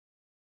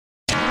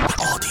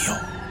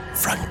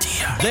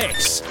frontier.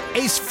 This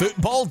is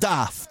Football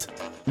Daft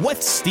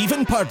with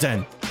Stephen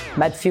Purden.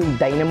 Midfield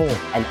dynamo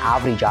and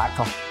average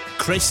actor.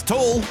 Chris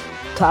Toll.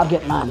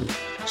 Target man,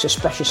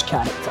 suspicious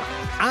character.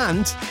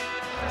 And... To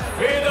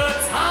the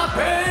top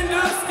end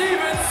of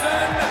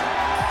Stevenson,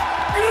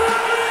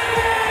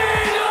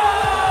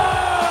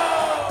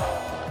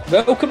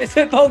 Welcome to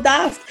Football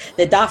Daft,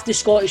 the daftest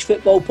Scottish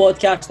football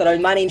podcast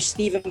around. My name's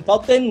Stephen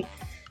Purden,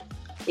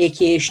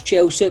 aka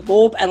Chelsea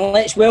Bob, and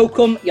let's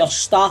welcome your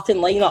starting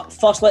lineup.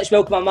 First, let's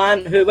welcome a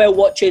man who, while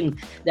watching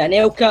the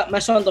Anelka,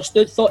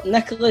 misunderstood, thought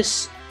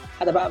Nicholas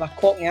had a bit of a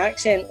Cockney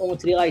accent, only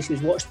to realise he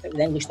was watching it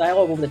with English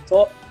dialogue over the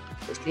top.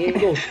 It's great,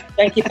 though.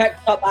 Think he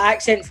picked up the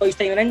accent for his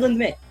time in England,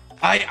 mate?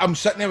 I'm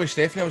sitting there with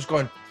Stephanie, I was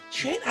going,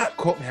 check that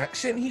Cockney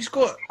accent he's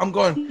got. I'm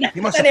going, he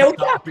must have Anelka. picked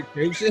that up at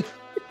Chelsea.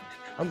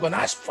 I'm going,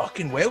 that's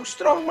fucking well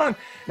strong, man. And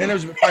then I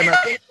was about 5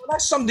 minutes,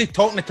 that's somebody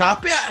talking to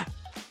Tappy at.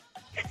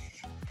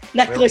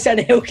 Nicholas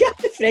Anelka,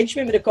 the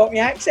Frenchman with a Cockney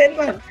accent,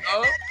 man.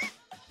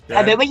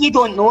 Yeah. But what you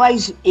don't know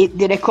is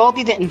they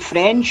recorded it in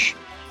French,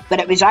 but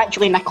it was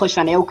actually Nicholas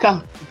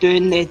Anelka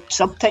doing the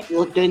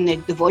subtitle, doing the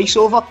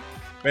voiceover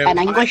in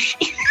English.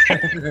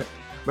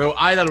 Well,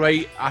 either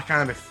way, I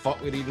can't be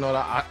fucked with reading all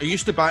that. I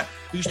used to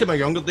in my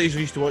younger days, I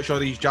used to watch all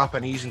these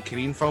Japanese and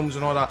Korean films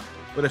and all that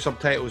with the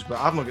subtitles, but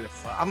I've not got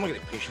the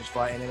patience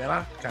for it anymore.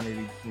 I can't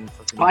read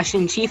fucking...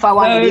 Listen, see if I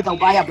want to read, I'll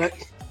buy a book.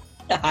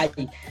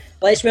 Aye.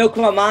 Let's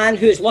welcome a man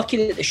who is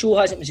lucky that the show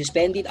hasn't been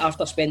suspended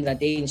after spending a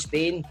day in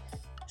Spain.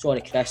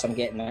 Sorry, Chris, I'm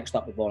getting mixed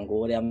up with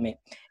Bongo there, mate.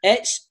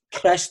 It's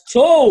Chris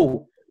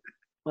Toll.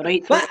 All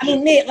right. But I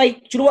mean, mate,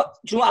 like, do you know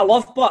what I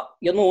love? But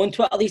you're not on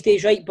Twitter these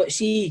days, right? But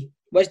see,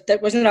 wasn't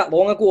that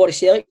long ago? All the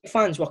Celtic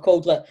fans were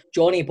called like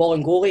Johnny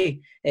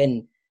Bolingoli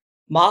and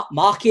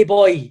Marky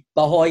Boy,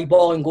 Bahoy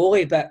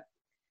Bolingoli, but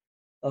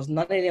there's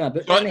none of them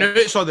about. But now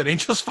it's all the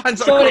Rangers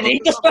fans. Sorry,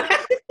 Rangers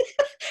fans.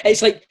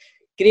 It's like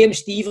Graham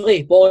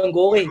Stevely,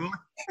 Bolingoli,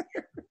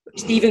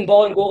 Stephen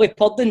Bolingoli,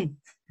 Purden.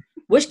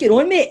 What's going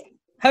on, mate?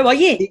 How are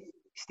you?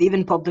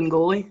 Stephen Purden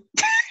goalie.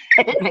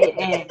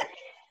 Mate,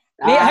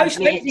 how's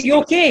things? Are you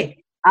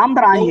okay? I'm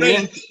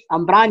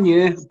brand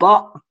new,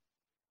 but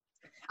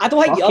I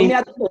don't think you're me,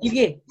 I don't believe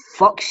you.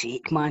 fuck's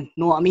sake, man.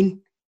 Know what I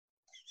mean?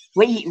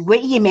 What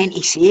are you meant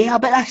to say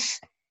about this?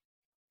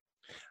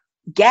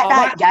 Get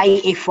that guy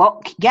to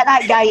fuck. Get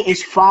that guy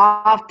as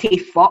far to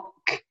fuck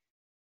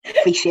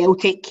for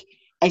Celtic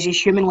as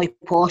is humanly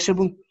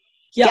possible.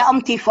 Yeah. Get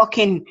him to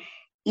fucking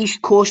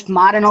East Coast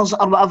Mariners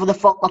or whatever the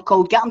fuck they're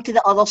called. Get him to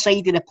the other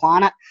side of the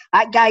planet.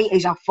 That guy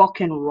is a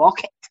fucking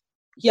rocket.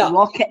 Yeah.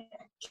 Rocket.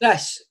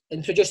 Chris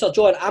and producer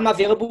John, I'm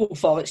available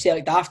for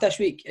Celtic Daft this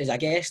week as a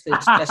guest.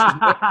 It's Chris's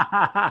mate.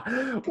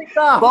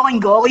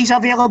 Bolingoli's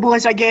available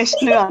as a guest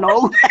now and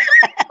all.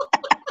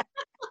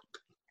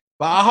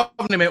 But I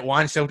haven't met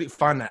one Celtic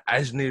fan that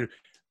isn't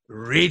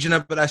raging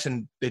about this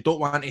and they don't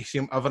want to see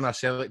him ever in a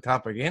Celtic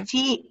tap again.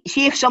 See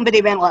if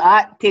somebody went like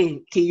that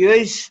to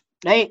use,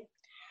 right?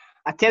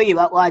 I tell you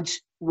what,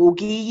 lads, we'll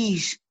give you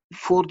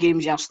 4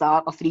 games of a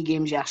start or 3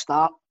 games of a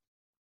start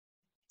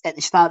at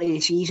the start of the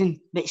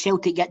season, but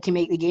Celtic get to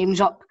make the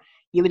games up.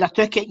 You would have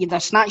took it, you'd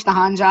have snatched the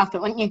hands off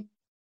it, wouldn't you?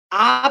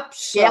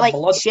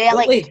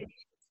 Absolutely.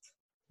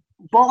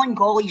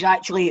 Bolingoli's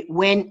actually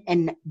went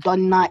and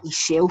done that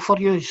himself for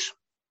yous.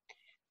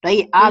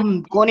 Right,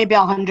 I'm going to be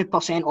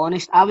 100%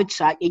 honest. I would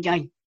sack you,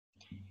 guy.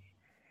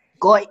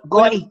 Got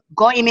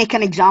to make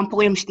an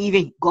example of him,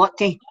 Stevie. Got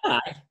to.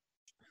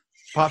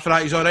 Apart from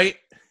that, he's all right.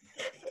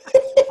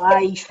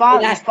 His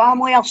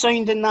family are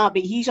sounding that,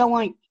 but he's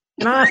alright.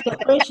 Can I ask you a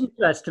question,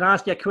 Chris? Can I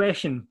ask you a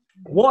question?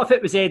 What if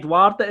it was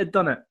Edouard that had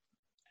done it?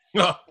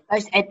 No.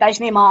 It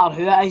doesn't matter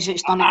who it is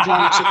that's done it,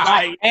 John.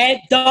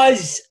 It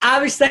does. I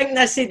was thinking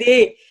this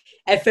today.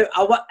 If it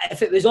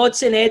was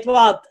Odsonne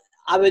Edouard,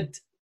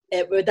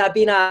 it would have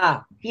been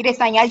a... See, the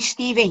thing is,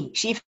 Stevie,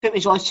 see if it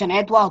was Odsonne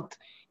Edouard,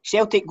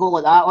 Celtic go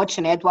like that,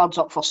 Odsonne Edouard's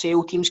up for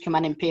sale, teams come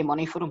in and pay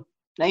money for him,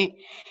 right?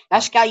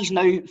 This guy's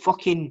now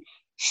fucking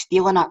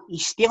stealing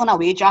a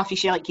wage off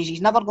his Celtic because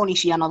he's never going to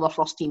see another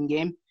first team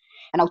game.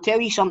 And I'll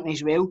tell you something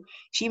as well,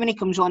 see when he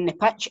comes on the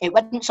pitch, it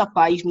wouldn't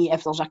surprise me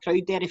if there's a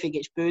crowd there if he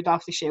gets booed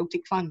off the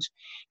Celtic fans,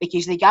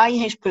 because the guy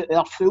has put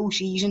our full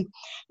season,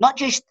 not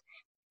just,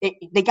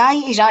 the guy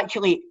has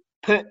actually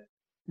put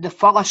the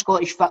full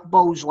Scottish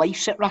football's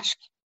lives at risk,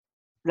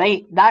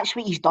 right? That's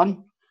what he's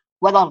done.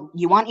 Whether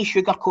you want to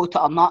sugarcoat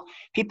it or not,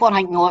 people are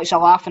thinking, oh, it's a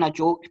laugh and a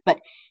joke, but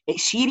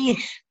it's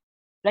serious,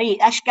 right?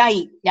 This guy,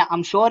 yeah,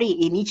 I'm sorry,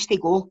 he needs to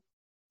go.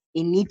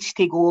 He needs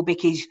to go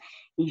because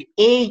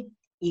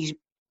he's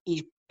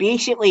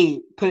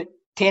basically put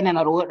 10 in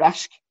a row at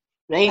risk,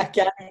 right?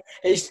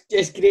 It's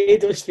just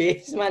Grado's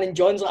face, man, and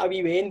John's like a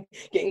wee Wayne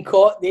getting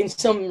caught doing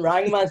some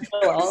rangman.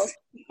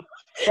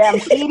 I'm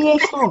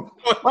serious though.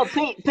 Well,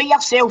 put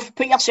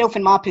yourself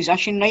in my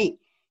position, right?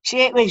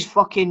 Say it was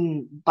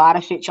fucking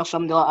Barisic or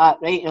somebody like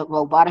that, right?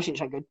 Well,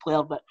 Barisic's a good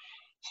player, but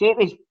say it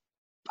was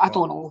I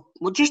don't know.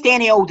 Well, just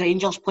any old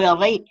Rangers player,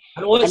 right?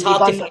 I know it's And they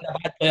hard to done- find a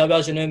bad player,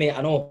 as you know, mate.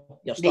 I know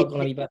you're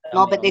struggling a wee bit. there,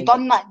 No, mate. but they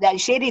done that. They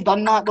say they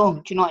done that though.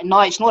 Do you know?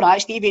 No, it's not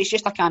that, Stevie. It's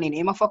just I can't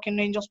name a fucking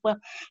Rangers player,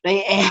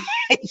 right?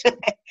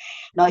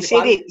 No,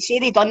 say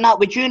they done that.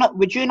 Would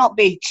you not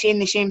be saying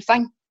the same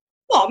thing?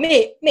 Oh,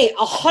 mate,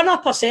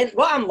 100%.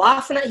 What I'm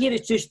laughing at here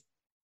is just,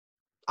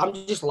 I'm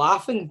just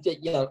laughing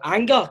at your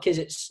anger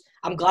because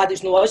I'm glad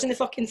it's not us in the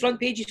fucking front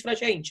pages for a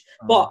change.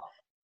 But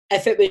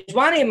if it was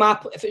one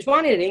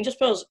of the Rangers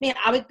players, mate,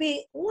 I would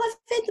be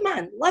livid,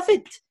 man,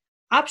 livid,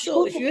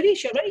 absolutely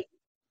furious. You're right.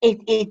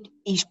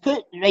 He's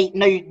put right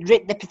now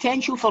the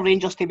potential for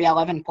Rangers to be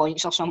 11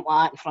 points or something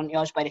like that in front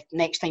of us by the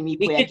next time we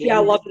We play could a be game.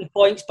 11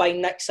 points by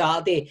next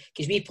Saturday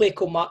because we play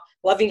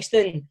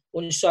Livingston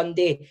on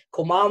Sunday,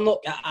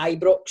 Kilmarnock at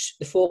Ibrox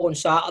the following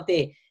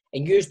Saturday,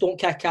 and yous don't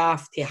kick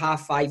off to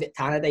 5:30 at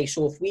Tannadice.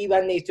 So if we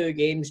win these two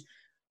games,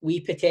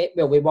 we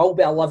will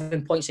be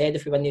 11 points ahead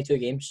if we win the two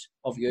games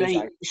of you.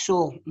 Right,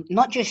 so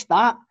not just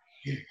that.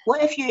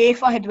 What if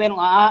UEFA had went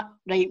like that?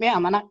 Right, wait a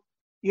minute.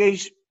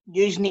 Yous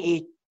need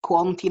to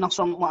quarantine or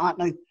something like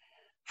that now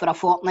for a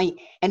fortnight,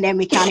 and then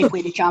we can't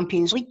play the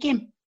Champions League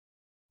game.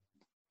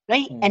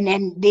 Right, and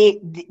then they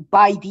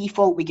by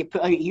default we get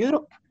put out of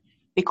Europe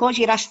because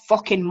you're this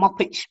fucking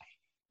muppets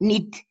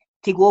need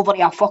to go over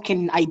to a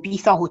fucking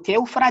Ibiza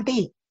hotel for a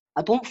day.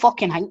 I don't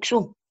fucking think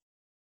so.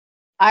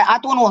 I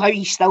don't know how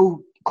he's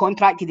still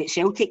contracted at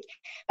Celtic.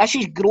 This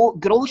is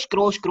gross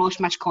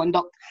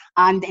misconduct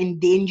and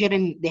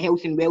endangering the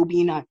health and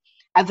well-being of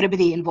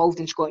everybody involved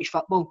in Scottish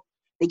football.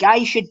 The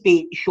guy should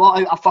be shot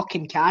out a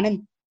fucking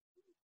cannon.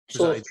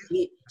 So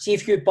see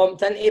if you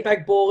bumped into a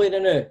big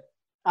baller now,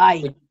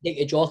 Aye. would you take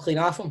your jaw clean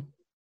off him?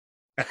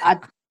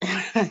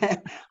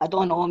 I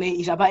don't know, mate.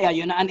 He's a bit of a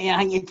unit, and I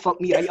think he'd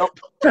fuck me right up.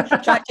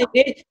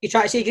 You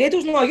try to say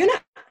Grado's not a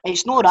unit?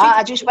 It's not that.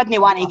 I just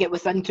wouldn't want to get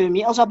within 2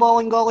 metres of ball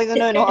and golly, you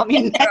know what I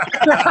mean?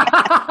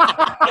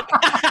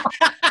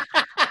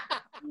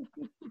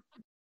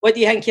 What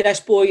do you think of this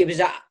boy? Was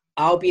that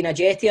Albion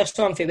Ajeti or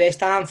something for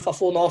West Ham for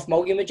 $4.5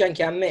 million? Would you think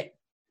him, mate?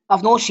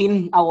 I've not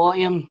seen a lot of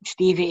him,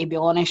 Stevie, to be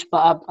honest,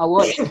 but I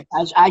watch,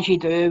 as you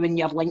do when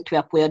you're linked to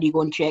a player, you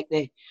go and check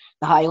the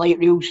highlight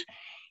reels.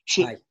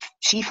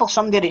 See, for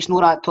somebody that's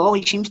not that tall,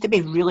 he seems to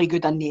be really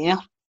good in the air.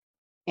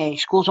 He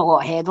scores a lot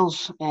of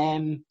headers.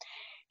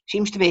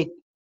 Seems to be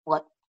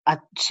like a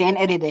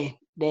centre of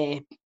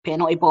the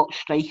penalty box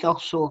striker.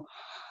 So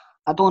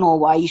I don't know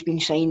why he's been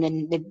signed.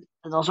 And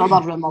there's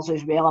other rumours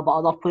as well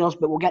about other players,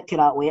 but we'll get to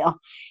that later.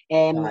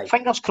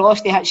 Fingers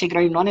crossed he hits the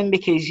ground running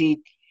because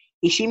he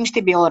seems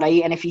to be all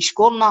right. And if he's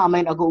scoring that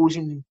amount of goals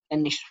in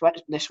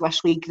the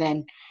Swiss League,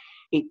 then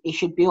he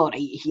should be all right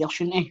here,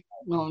 shouldn't he? You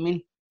know what I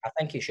mean? I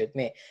think he should,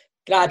 mate.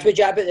 Grad, what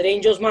do you about the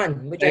Rangers,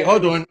 man? Hey,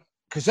 hold on,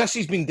 because this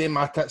has been doing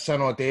my tits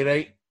in all day,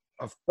 right?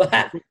 I've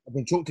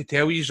been told to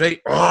tell you, right?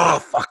 Oh,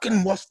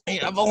 fucking worst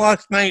night ever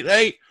last night,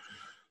 right?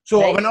 So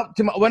right.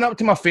 I went up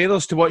to my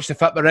father's to watch the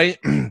football, right?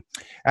 and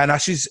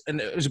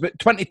it was about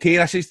 20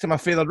 I says to my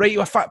father, right,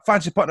 you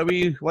fancy putting a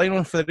wee line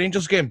on for the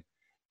Rangers game?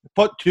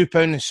 Put £2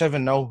 and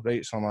 £7-0,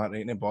 right? Something like that,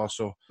 right? In the boss.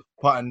 So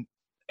putting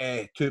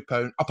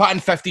 £2. I put in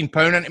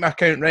 £15 into my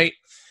account, right?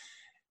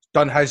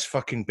 Done his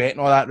fucking bet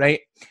and all that, right?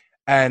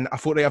 And I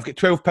thought, right, I've got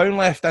 £12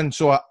 left in,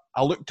 so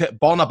I looked at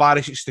Borna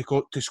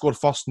Barisic to score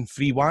first in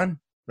 3-1,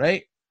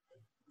 right?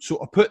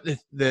 So I put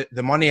the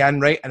money in,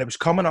 right, and it was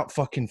coming up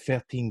fucking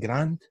 13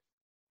 grand,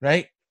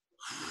 right?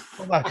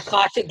 A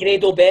classic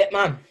Grado bet,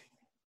 man.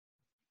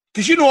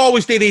 Because you know,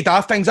 always they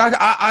daft things.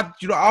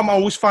 I'm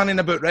always fanning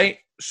about, right?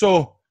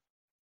 So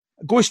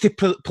it goes to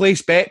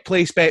place bet.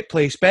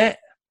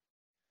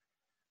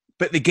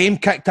 But the game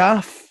kicked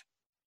off,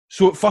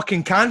 so it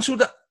fucking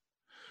cancelled it.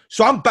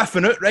 So I'm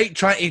biffing out, right,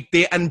 trying to do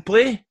it in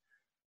play.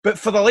 But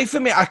for the life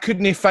of me, I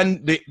couldn't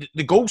find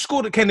the goal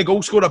score, the kind of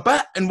goal score a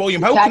bit. And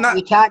William Hill can that.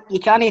 You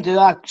can't do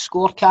a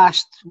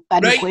scorecast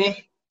in right.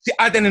 play. See,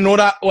 I didn't know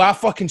that. Well, I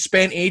fucking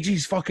spent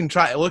ages fucking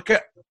trying to look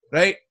at,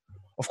 right?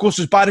 Of course,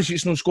 there's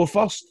Barisic no score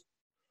first.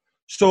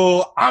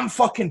 So I'm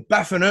fucking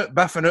biffing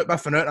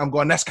out. I'm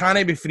going, this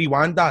can't be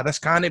 3-1, Dad. This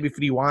can't be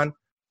 3-1.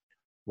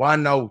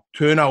 1-0,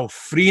 2-0,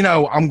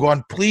 3-0. I'm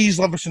going, please,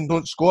 Livingston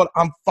don't score.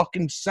 I'm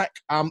fucking sick.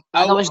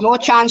 There was no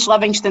chance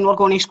Livingston were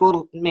going to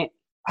score, mate.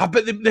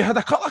 But they had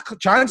a couple of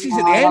chances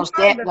at the end.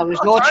 There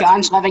was no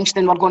chance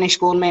Livingston were going to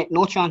score, mate.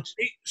 No chance.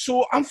 Right,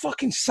 so I'm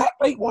fucking sick,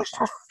 right? Watch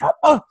this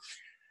football.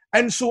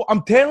 And so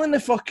I'm telling the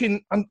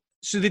fucking...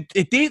 So the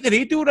day the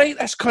radio, right,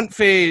 this cunt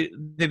for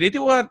the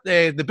radio,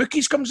 the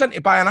bookies comes in to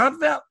buy an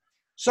advert.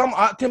 So I'm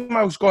at him,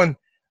 I was going...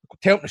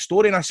 telling the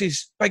story, and I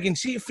says, Big, and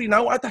see it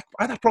 3-0,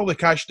 I'd have probably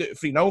cashed out at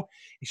 3-0.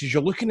 He says,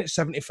 you're looking at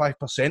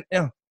 75%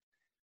 there.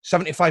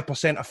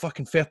 75% of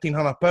fucking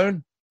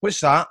 £1,300.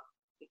 What's that?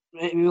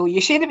 Well,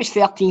 you said it was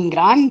 13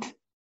 grand.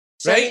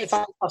 Right?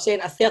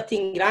 75% of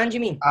 13 grand, you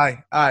mean?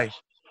 Aye.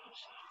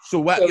 So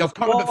what, you're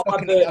talking about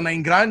fucking 8 or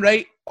 9 grand,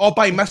 right? All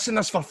by missing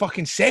this for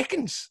fucking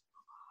seconds.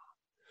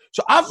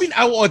 So I've been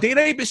out all day,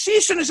 right? But see,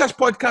 as soon as this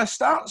podcast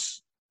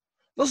starts,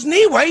 there's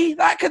no way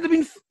that could have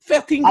been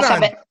 13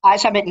 grand.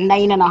 That's about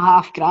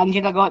 9.5 grand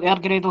you'd have got there,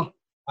 Grado.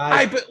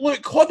 Aye, but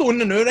look, hold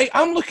on now, right?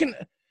 I'm looking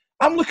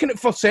at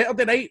for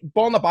Saturday, right?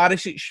 Borna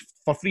Barisic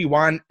for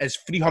 3-1 is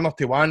 300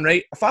 to 1,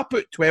 right? If I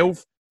put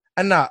 12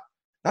 in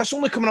that's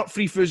only coming up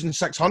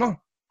 3,600.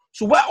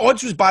 So what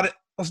odds was Barrett?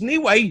 There's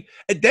no way.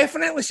 It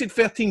definitely said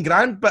 13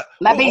 grand, but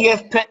maybe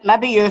you've put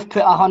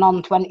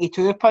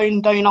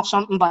 £122 down or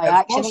something by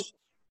accident,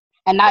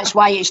 and that's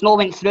why it's not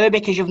went through,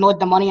 because you've not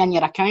the money in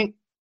your account.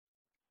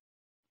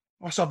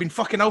 So I've been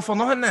fucking out for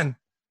nothing then.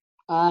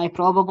 Aye,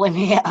 probably,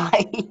 mate.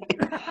 Aye.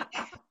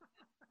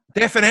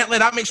 Definitely,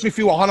 that makes me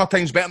feel 100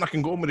 times better, and I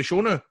can go on with the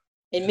show now.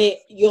 And mate,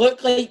 you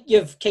look like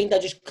you've kind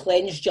of just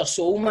cleansed your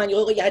soul, man. You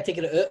look like you had to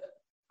get it out.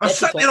 I'm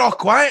sitting there all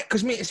quiet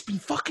because, mate, it's been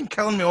fucking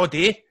killing me all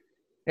day.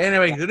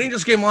 Anyway, the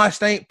Rangers game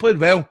last night played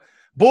well,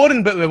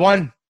 boring, but we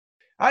won.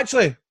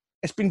 Actually,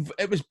 it's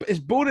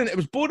boring. It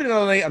was boring the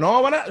other night and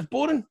all, wasn't it? It was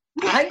boring.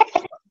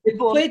 We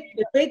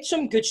played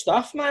some good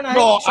stuff, man.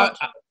 No,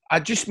 I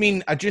just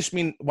mean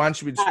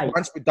once we'd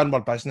done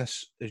our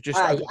business. It's just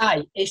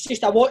aye. It's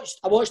just I watched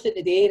it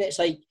today, and it's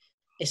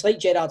like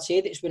Gerrard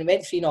said. It's when we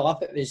went 3-0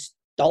 up, it was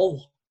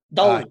dull,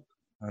 I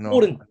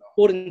know.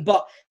 boring.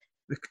 But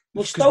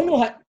we've still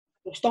not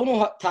hit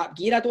top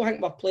gear. I don't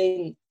think we're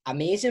playing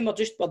amazing. We're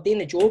doing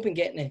the job and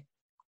getting it.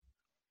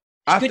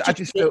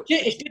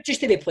 It's good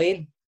just to be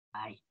playing.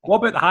 Aye. What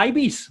about the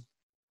Highbees?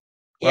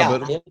 Yeah,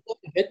 they're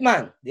looking good,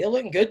 man. They're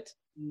looking good.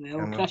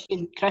 Well,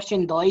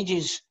 Christian Doidge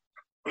is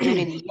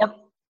player of the year.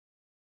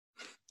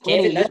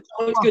 Kevin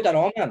looks good and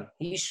all, man.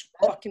 He's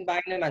fucking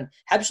banging, man.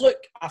 Hibs look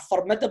a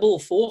formidable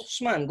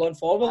force, man, going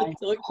forward.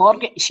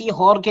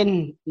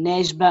 Horgan,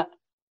 Nesbitt,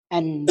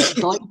 and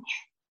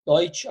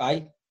Deutsch,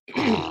 aye.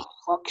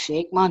 Fuck's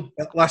sake, man.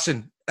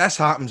 Listen, this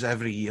happens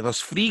every year.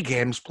 There's 3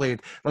 games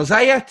played. There's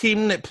a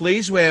team that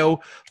plays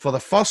well for the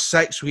first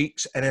 6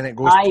 weeks, and then it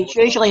goes... Aye, it's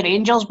usually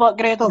Rangers, but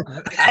Grado.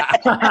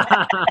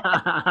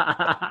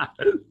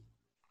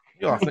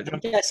 You laugh at John.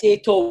 I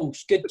say,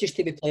 it's good just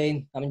to be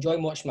playing. I'm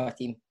enjoying watching my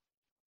team.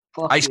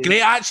 It's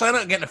great, actually,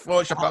 isn't it? Getting the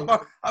Florida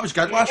Pepper. That was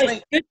good last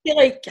night. It's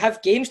good to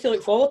have games to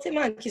look forward to,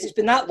 man, because it's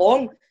been that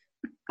long.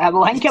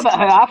 Well, think about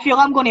how I feel.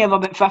 I'm going to have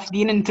about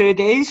 15 in 2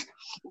 days.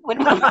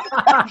 Once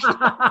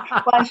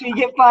we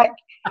get back.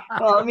 You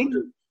know what I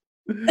mean?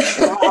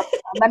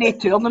 I'm in a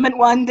tournament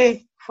one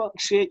day.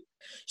 Fuck's sake.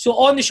 So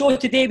on the show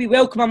today, we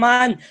welcome a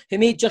man who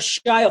made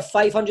just shy of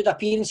 500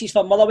 appearances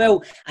for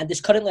Motherwell and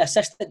is currently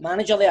assistant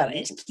manager there.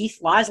 It's Keith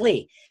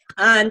Lasley.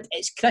 And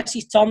it's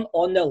Chris's turn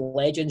on the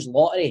Legends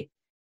Lottery.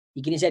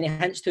 You give us any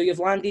hints to who you've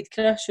landed,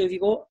 Chris? Who have you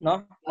got?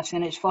 No?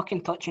 Listen, it's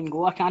fucking touch and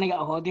go. I can't get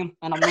a hold of him,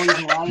 and I'm not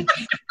even lying.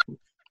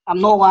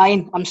 I'm not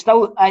lying. I'm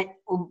still...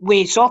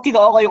 we sorted it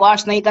all out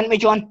last night, didn't we,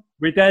 John?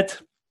 We did.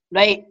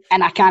 Right,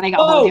 and I can't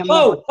get a hold of him.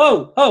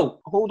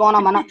 Hold on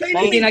a minute.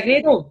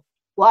 Right.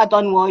 What I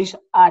done was,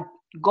 I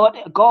got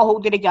a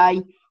hold of the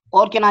guy,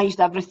 organised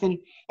everything,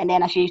 and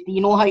then I says, do you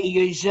know how to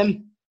use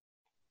Zoom?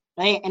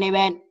 Right, and he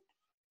went,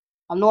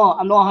 I'm not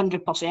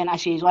 100%. I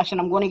says, listen,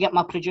 I'm going to get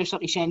my producer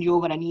to send you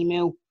over an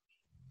email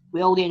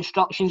with all the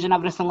instructions and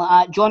everything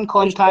like that. John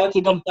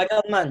contacted him.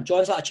 Man,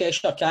 John's like a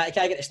Cheshire cat. He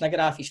can't get the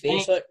snigger off his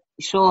face. Right.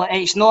 So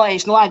it's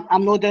not.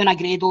 I'm not doing a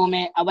Grado,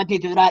 mate. I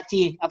wouldn't do that to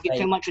you. I've got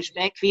too much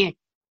respect for you.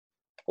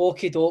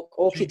 Okie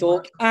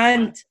doke.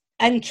 And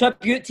in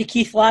tribute to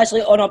Keith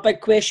Lasley, on our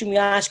big question we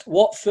ask,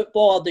 what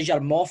footballer does your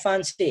ma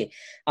fancy?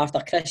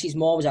 After Chris's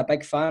ma was a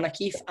big fan of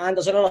Keith. And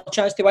there's another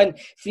chance to win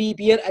free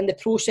beer in the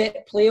Pro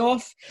Set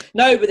playoff.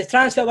 Now, with the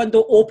transfer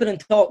window open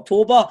until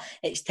October,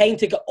 it's time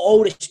to get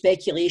all the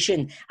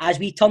speculation as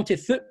we turn to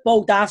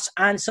Football Daft's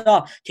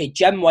answer to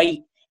Jim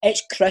White.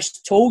 It's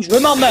Chris Toll's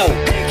Rumour Mill.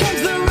 Here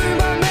comes the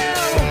rumor mill,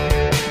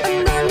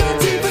 and I'm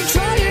not even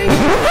trying.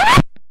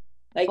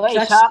 Right, What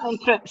Chris, is happening,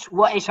 Trips?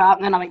 What is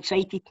happening? I'm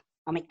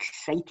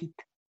excited.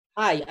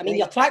 Aye, I mean,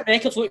 your track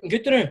record's looking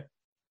good, don't it?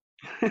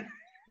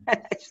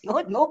 It's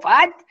not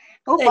bad.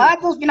 Not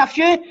bad. There's been a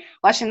few.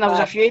 Listen, there was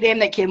a few of them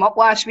that came up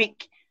last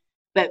week.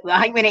 But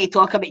I think we need to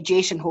talk about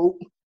Jason Holt.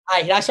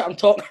 Aye, that's what I'm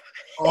talking.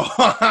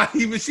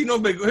 He was seen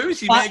on big. Who was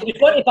he? He was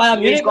going to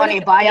Bayern He was going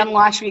to Bayern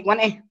last week,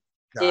 wasn't he?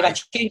 Did I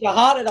change your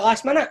heart at the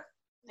last minute?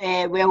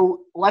 Well,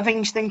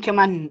 Livingston came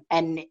in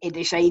and he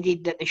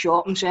decided that the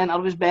shopping centre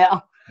was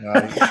better.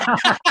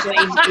 So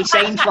he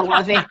signed for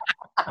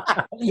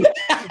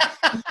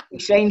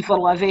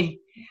Livy.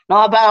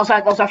 No, but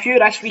there's a few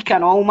this week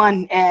and all,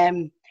 man.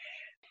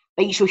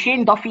 Right, so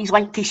Shane Duffy's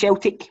linked to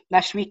Celtic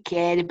this week.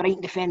 The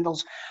Brighton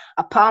defenders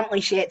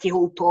apparently set to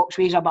hold talks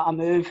with a bit of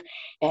move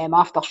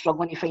after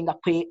struggling to find a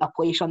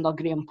place under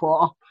Graham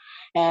Potter.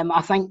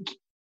 I think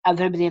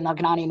everybody in their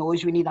granny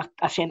knows we need a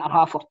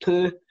centre-half or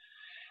two.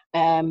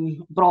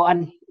 Brought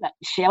in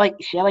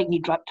Selleck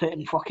need ripped out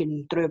and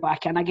fucking drew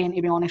back in again,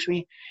 to be honest with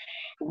you.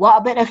 What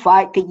about the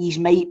fact that you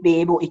might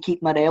be able to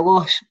keep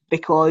Morelos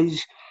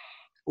because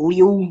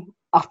Lille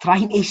are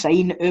trying to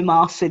sign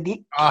Umar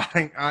Sadiq? I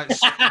think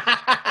that's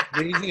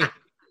crazy.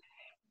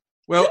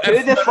 Well,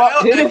 who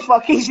the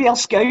fuck is their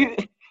scout?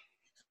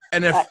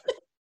 And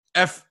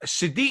if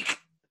Sadiq,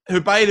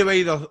 who by the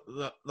way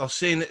they're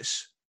saying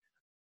it's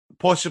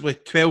possibly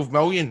 12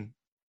 million.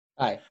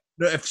 Aye.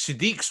 Now, if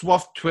Sadiq's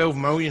worth 12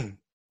 million,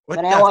 what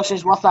the Morelos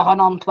is worth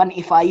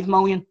 125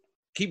 million.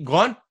 keep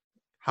going?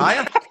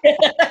 Higher?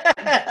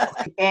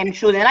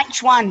 So the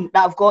next one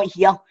that I've got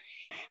here,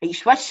 it's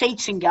Swiss side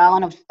St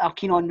Gallen are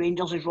keen on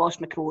Rangers as Ross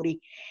McCrory,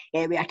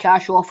 with a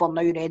cash offer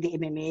now ready to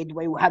be made,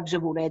 while Hibs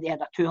have already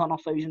had a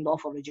 200,000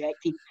 offer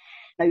rejected.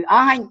 Now,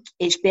 I think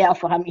it's better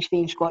for him to stay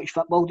in Scottish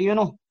football, do you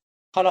know?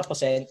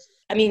 100%.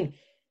 I mean,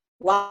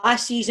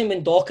 last season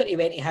when Docherty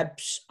went to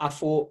Hibs, I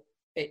thought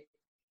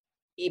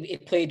he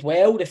played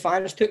well. The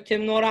fans took to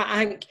him and all that.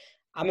 I think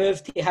a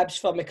move to Hibs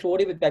for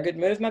McCrory would be a good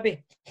move,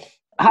 maybe.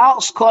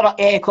 Hearts, Connor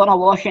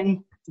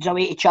Washington is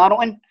away to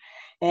Charlton.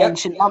 Yep.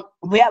 St Mirren,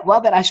 what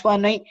about this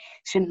one, right?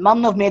 St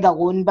Mirren have made a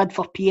loan bid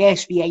for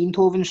PSV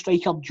Eindhoven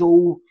striker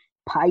Joe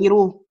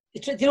Pyro.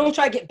 They don't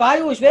try to get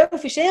Bio as well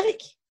for Celtic.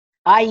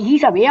 Aye,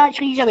 he's away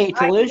actually, he's away to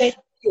Toulouse.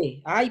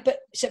 Aye, but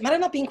St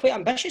Mirren have been quite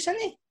ambitious,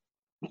 isn't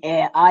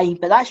they? Aye,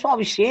 but that's what I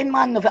was saying,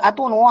 man. I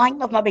don't know, I think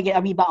they've maybe got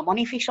a wee bit of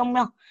money for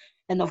somewhere.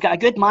 And they've got a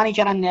good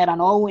manager in there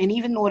and all. And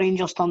even though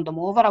Rangers turned them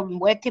over, I'm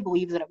led to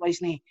believe that it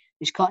wasn't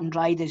as cut and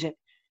dried as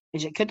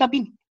it could have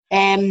been.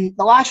 The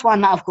last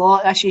one that I've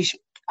got, this is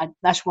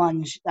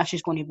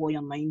going to blow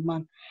your mind,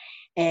 man.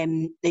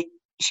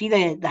 See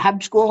the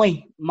Hibs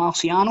goalie,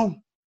 Marciano?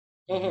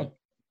 Mm-hmm.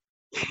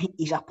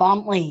 He's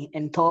apparently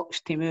in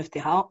talks to move to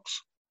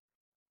Hearts.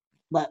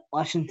 But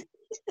listen,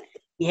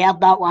 you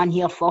heard that one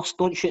here first.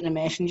 Don't shoot the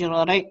messenger,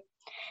 all right?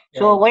 Yeah.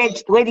 So,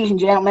 ladies and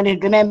gentlemen,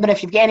 remember,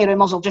 if you've got any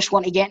rumours or just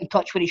want to get in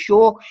touch with the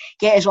show,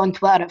 get us on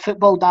Twitter at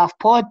Football Daft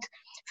Pod,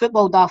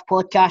 Football Daft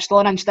Podcast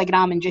on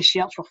Instagram, and just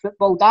search for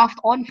Football Daft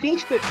on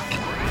Facebook.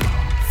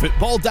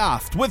 Football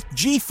Daft with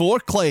G4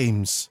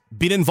 Claims.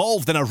 Been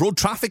involved in a road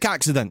traffic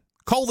accident?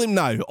 Call them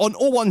now on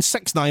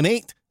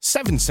 01698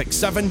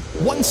 767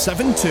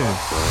 172.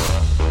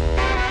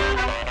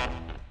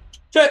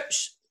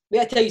 Trips,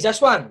 may I tell you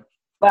this one?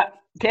 But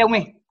tell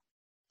me.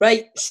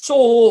 Right,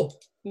 so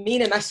me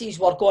and the missus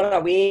were going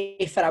away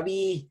for a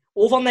wee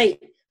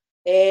overnight.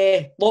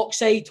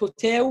 Lockside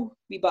Hotel,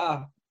 wee bit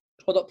of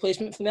product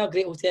placement from there,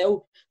 great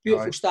hotel,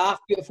 beautiful staff,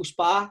 beautiful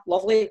spa,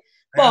 lovely.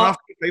 But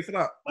pay for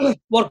that.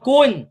 We're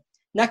going.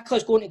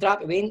 Nicola's going to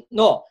drop the vein.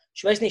 No,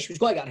 she wasn't. She was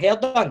going to get her hair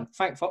done.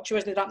 Thank fuck she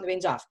wasn't dropping the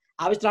veins off.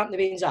 I was dropping the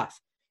veins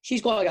off.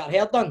 She's got to get her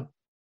hair done.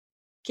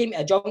 Came to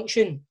a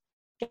junction.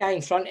 Guy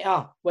in front of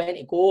her went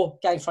to go.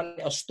 Guy in front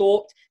of her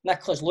stopped.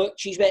 Nicola's looked.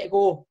 She's ready to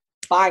go.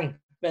 Bang.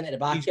 Went at the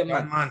back of him,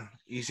 man.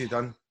 Easy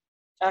done.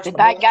 Did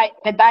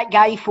that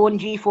guy phone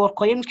G4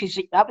 Claims? Because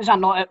that was a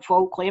not at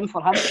fault claim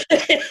for him.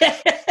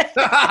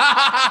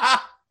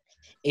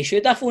 He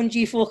should have phoned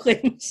G4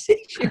 Claims.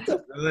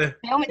 Really?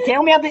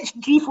 Tell me about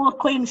G4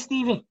 Claims,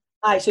 Stevie.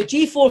 Aye, so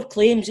G4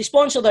 Claims, they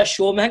sponsor this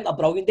show. I think they're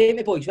brilliant, don't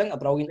they, boys? I think they're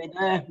brilliant.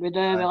 We do.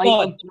 We like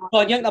them.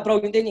 You think they're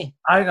brilliant, don't you?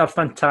 I think they're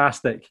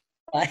fantastic.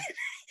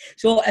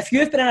 So if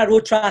you've been in a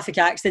road traffic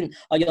accident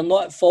or you're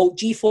not at fault,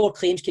 G4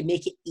 Claims can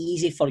make it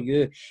easy for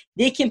you.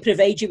 They can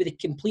provide you with the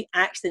complete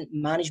accident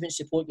management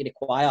support you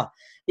require.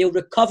 They'll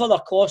recover their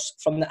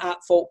costs from the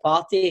at-fault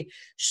party,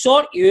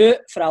 sort you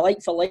out for a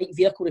like-for-like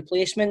vehicle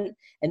replacement,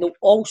 and they'll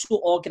also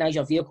organise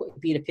your vehicle to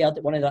be repaired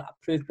at one of their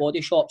approved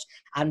body shops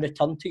and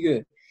returned to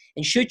you.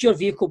 And should your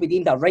vehicle be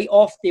deemed a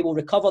write-off, they will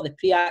recover the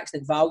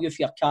pre-accident value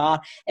for your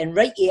car and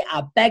write you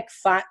a big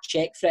fat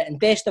cheque for it. And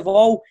best of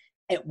all,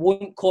 it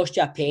won't cost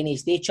you a penny.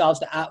 They charge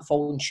the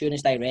at-fault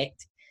insurance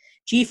direct.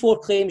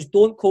 G4 Claims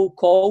don't cold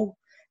call.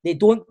 They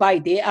don't buy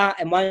data.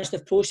 And once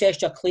they've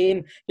processed your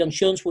claim, your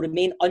insurance will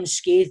remain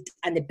unscathed.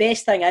 And the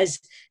best thing is,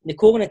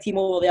 Nicole and the team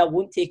over there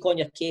won't take on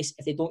your case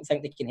if they don't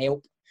think they can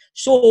help.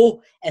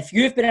 So, if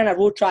you've been in a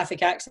road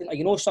traffic accident or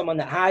you know someone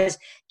that has,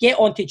 get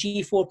onto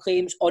G4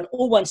 Claims on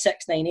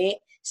 01698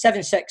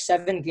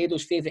 767,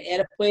 Grado's favourite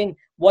aeroplane,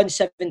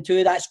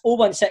 172. That's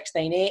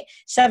 01698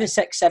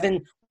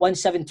 767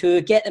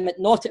 172. Get them at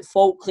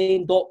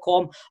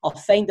notatfaultclaim.com or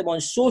find them on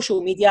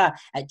social media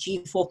at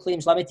G4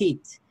 Claims Limited.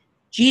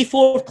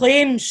 G4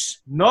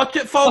 Claims. Not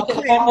at fault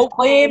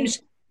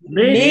Claims.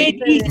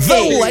 Made easy.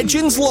 The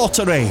Legends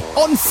Lottery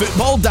on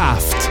Football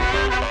Daft.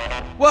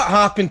 What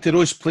happened to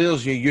those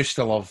players you used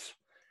to love?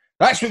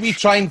 That's what we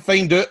try and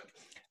find out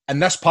in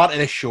this part of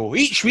the show.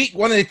 Each week,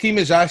 one of the team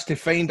is asked to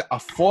find a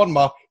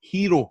former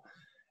hero,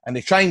 and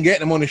they try and get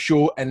them on the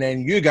show, and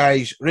then you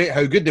guys rate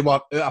how good they were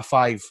out of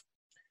 5.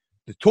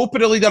 The top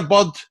of the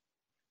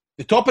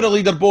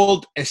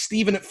leaderboard is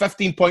Stephen at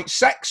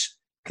 15.6.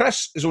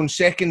 Chris is on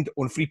second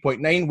on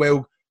 3.9,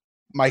 while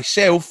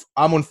myself,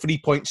 I'm on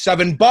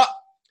 3.7. But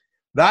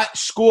that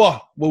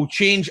score will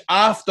change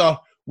after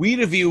we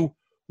reveal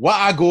what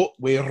I got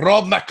with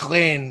Rob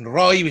McLean.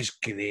 Roy was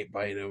great,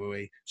 by the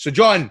way. So,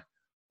 John,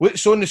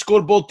 what's on the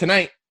scoreboard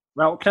tonight?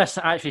 Well, Chris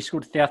actually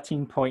scored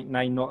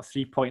 13.9, not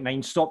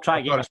 3.9. Stop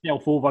trying to get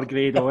yourself over,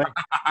 Grado.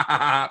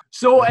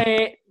 So,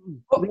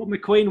 Rob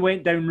McLean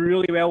went down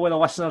really well with the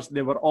listeners.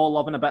 They were all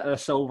loving a bit of the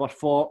Silver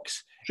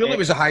Fox. Surely it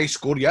was a high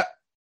score yet.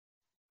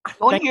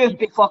 Don't you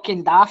be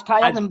fucking daft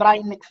higher than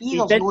Brian McPhee?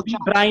 He did beat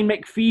Brian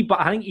McPhee, but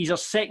I think he's our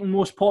second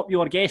most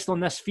popular guest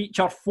on this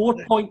feature.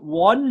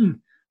 4.1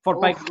 for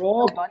Big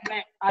Well Rob. done,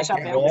 mate. That's a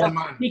Big Yeah, belter.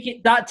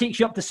 man. That takes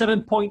you up to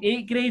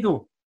 7.8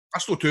 Grado.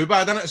 That's not too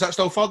bad, isn't it? Is that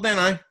still third then,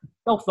 aye?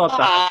 Still third.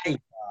 Aye,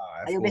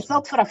 You'll be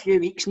third for a few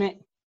weeks, mate.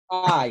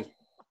 aye.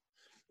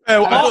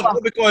 Well, I Oh. don't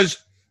know, because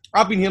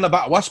I've been hearing a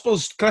bit of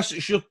whispers. Chris,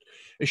 it's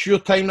your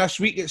time this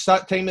week. It's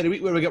that time of the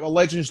week where we get our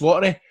Legends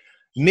Lottery.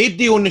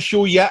 Nobody on the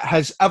show yet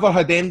has ever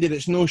had anybody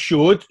that's no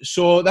showed,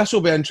 so this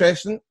will be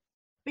interesting.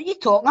 What are you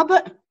talking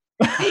about?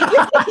 He's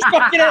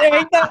fucking it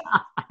right there.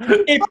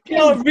 He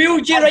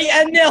reeled you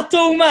right in there,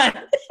 too,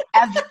 man.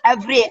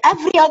 Every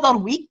other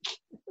week,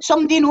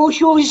 somebody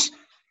no-shows.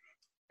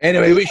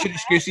 Anyway, what's your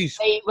excuses?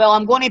 Right, well,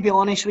 I'm going to be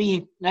honest with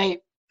you. Right,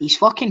 he's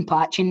fucking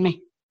patching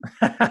me.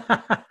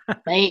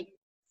 Right,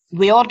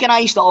 we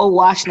organised it all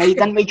last night,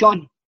 didn't we,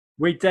 John?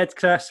 We did,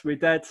 Chris. We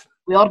did.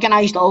 We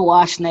organised it all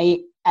last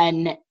night,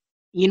 and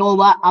you know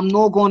what? I'm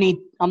not going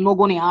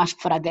to ask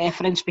for a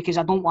deference because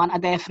I don't want a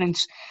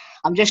deference.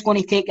 I'm just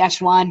going to take this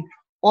one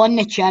on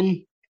the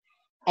chin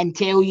and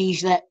tell you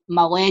that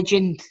my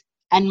legend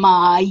in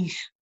my eyes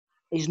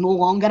is no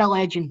longer a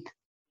legend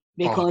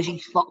because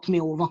he's fucked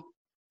me over.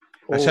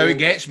 That's how it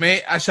gets,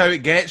 mate. That's how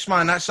it gets,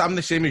 man. I'm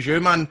the same as you,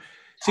 man.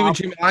 See, when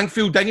Jimmy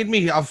Langfield dinged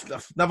me, I've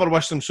never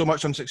wished him so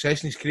much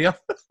unsuccess in his career.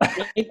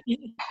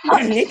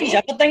 Nobody's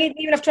ever dinged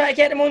me when I've tried to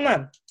get him on,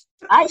 man.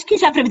 That's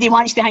because everybody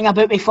wants to hang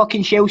about with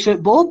fucking Shell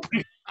Suit Bob.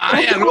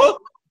 Aye, I know.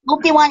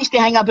 Nobody wants to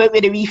hang about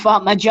with the wee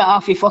fat midget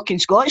off the fucking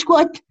Scottish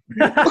squad.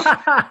 Who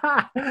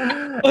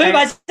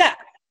was it?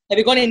 Are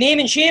we going to name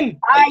and shame?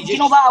 Aye, do you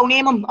know what? I'll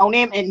name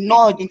him.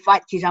 No, in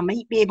fact, because I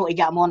might be able to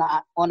get him on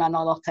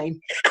another time.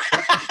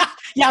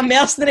 Yeah,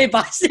 mercenary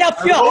bastard.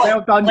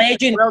 Well done.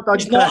 Legend. Well done,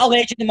 He's not Chris. a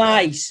legend in my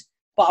eyes.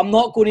 But I'm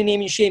not going to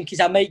name and shame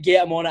because I might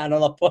get him on at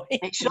another point.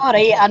 It's all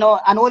right. I know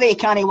that he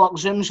can't work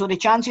Zoom, so the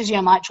chances of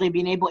him actually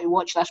being able to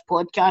watch this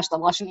podcast or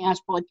listen to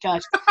this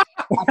podcast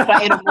are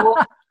pretty remote.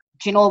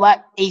 Do you know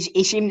what?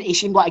 He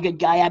seemed like a good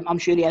guy. I'm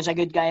sure he is a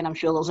good guy, and I'm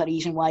sure there's a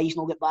reason why he's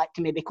not got back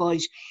to me,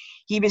 because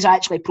he was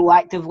actually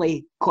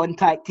proactively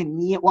contacting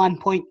me at one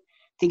point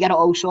to get it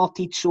all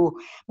sorted. So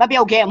maybe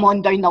I'll get him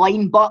on down the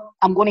line, but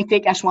I'm going to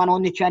take this one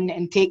on the chin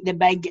and take the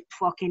big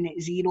fucking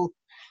zero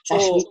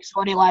this So- week.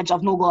 Sorry, lads,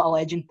 I've not got a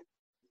legend.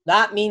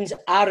 That means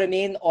I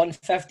remain on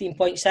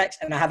 15.6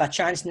 and I have a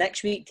chance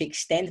next week to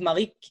extend my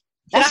league.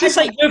 That's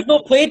like you've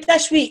not played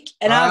this week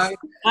and I've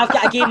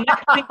got a game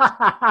next week.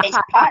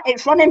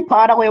 It's running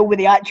parallel with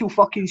the actual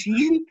fucking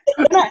season.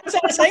 Isn't it? That's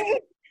what I'm saying.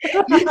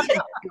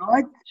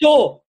 God.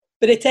 So,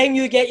 by the time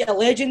you get your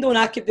legend on,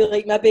 I could be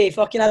like maybe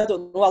fucking, I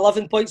don't know,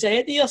 11 points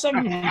ahead of you or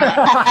something.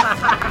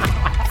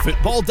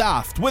 Football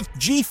Daft with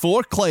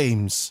G4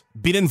 Claims.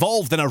 Been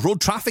involved in a road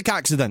traffic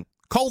accident?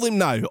 Call them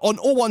now on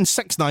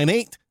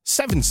 01698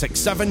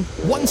 767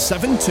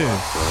 172.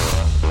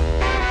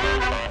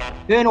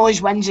 Who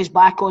Knows Wins is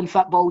back on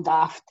Football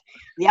Daft.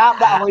 The app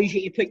that allows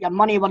you to put your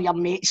money where your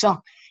mates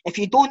are. If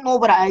you don't know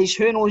what it is,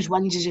 Who Knows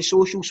Wins is a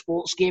social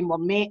sports game where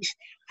mates,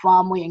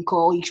 family and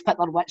colleagues put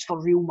their wits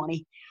for real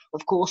money.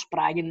 Of course,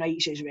 bragging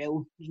rights as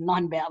well. There's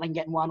nothing better than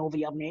getting one over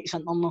your mates,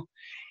 isn't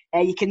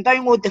there? You can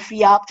download the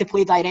free app to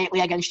play directly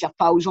against your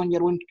pals on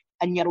your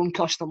own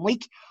custom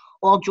league,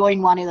 or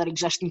join one of their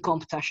existing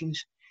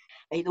competitions.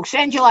 Right, they'll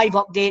send you live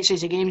updates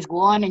as the games go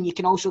on, and you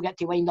can also get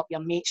to wind up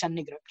your mates in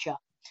the group chat.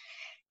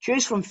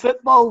 Choose from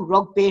football,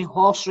 rugby,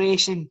 horse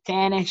racing,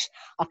 tennis,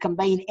 or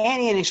combine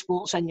any of the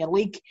sports in your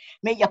league.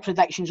 Make your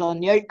predictions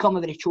on the outcome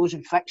of the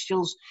chosen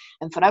fixtures,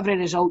 and for every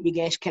result you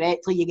guess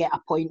correctly, you get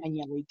a point in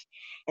your league.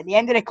 At the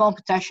end of the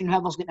competition,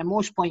 whoever's got the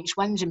most points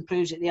wins and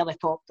proves that they're the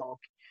top dog.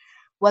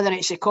 Whether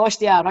it's the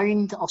cost of a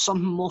round or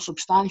something more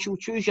substantial,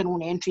 choose your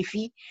own entry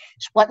fee,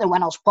 split the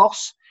winner's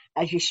purse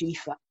as you see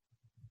fit.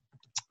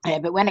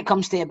 But when it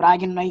comes to the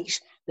bragging rights,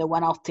 the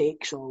winner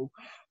takes all.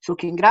 So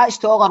congrats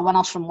to all our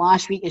winners from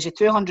last week, as a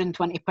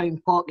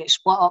 £220 pot gets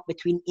split up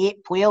between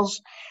 8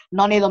 players,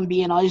 none of them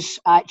being us,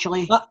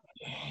 actually.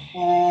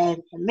 It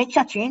makes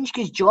a change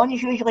because John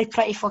is usually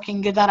pretty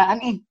fucking good at it,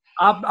 isn't he?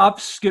 I've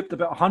scooped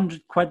about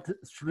 £100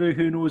 through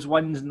Who Knows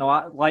Wins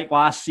like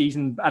last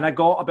season, and I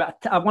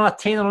won a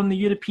tenner on the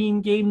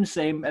European games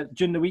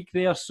during the week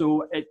there,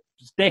 so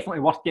it's definitely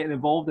worth getting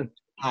involved in.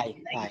 Aye.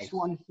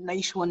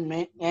 Nice one,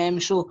 mate.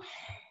 So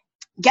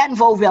get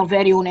involved with our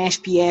very own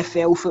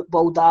SPFL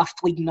Football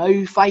Daft League now.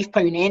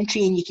 £5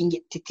 entry, and you can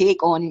get to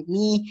take on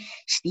me,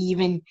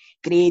 Stephen,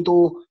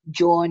 Grado,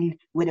 John,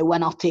 with the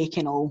winner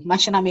taking all.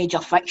 Missing a major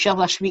fixture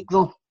this week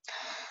though.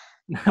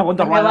 I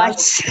wonder why that.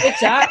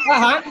 What's that? What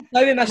happened?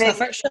 Now we missed a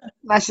fixture.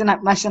 Missing a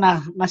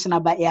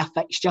bit of a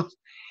fixture.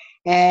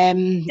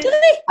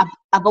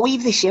 I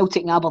believe the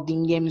Celtic and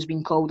Aberdeen game has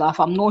been called off.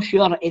 I'm not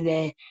sure of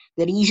the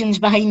reasons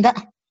behind it,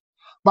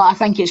 but I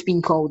think it's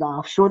been called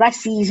off. So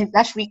this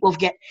week we've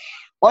got,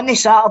 on the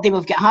Saturday,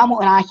 we've got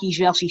Hamilton Accies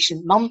versus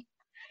St Mirren.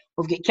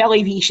 We've got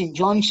Kelly v St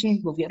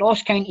Johnstone. We've got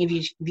Ross County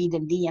v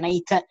Dundee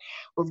United.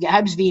 We've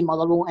got Hibs v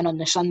Motherwell, and on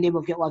the Sunday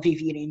we've got Livy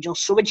v Rangers.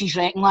 So what do you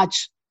reckon,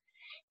 lads?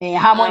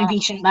 Hamilton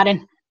v St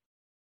Mirren.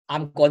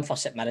 I'm going for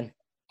St Mirren.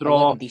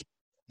 Draw.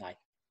 Aye.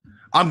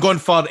 I'm going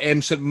for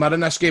St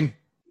Mirren this game.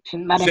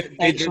 St Mirren.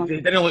 They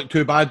didn't look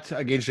too bad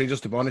against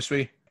Rangers, to be honest with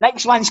you.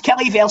 Next one's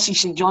Kelly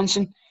versus St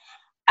Johnstone.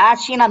 I've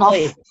seen enough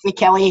Hey. for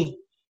Kelly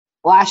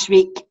last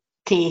week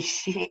to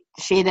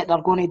say that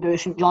they're going to do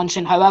St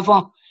Johnstone.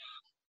 However,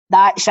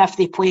 that's if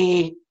they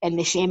play in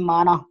the same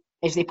manner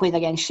as they played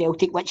against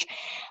Celtic, which,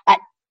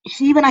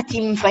 see when a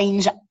team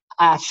finds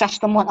a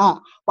system like that,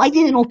 why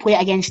do they not play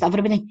it against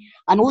everybody?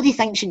 I know they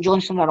think St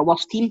Johnstone are a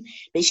worse team,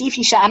 but see if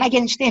you sit in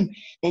against them,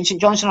 then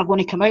St Johnstone are going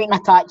to come out and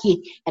attack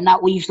you, and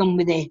that leaves them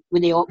with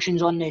the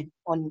options on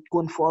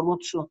going forward.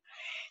 So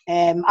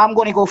I'm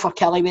going to go for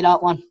Kelly with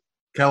that one.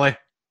 Kelly.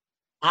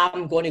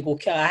 I'm going to go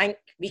Kelly. I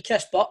think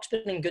Chris Buck's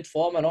been in good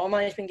form and all,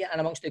 man. He's been getting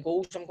amongst the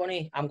goals. I'm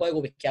going to go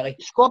with Kelly.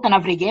 Scored in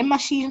every game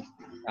this season.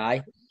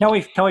 Aye.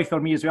 Kelly for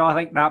me as well. I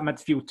think that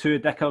midfield two,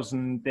 Dickers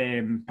and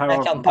Power.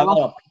 Dick and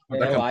Power. I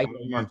Aye.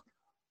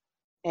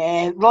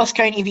 think- Ross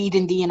County v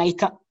Dundee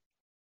United.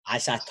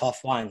 That's a tough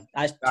one.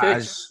 That's That two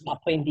is- teams that are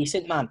playing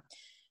decent, man.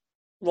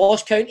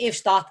 Ross County have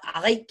started.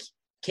 I like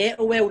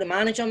Kettlewell, the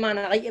manager, man.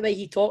 I like the way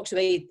he talks, the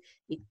way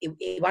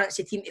he wants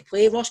the team to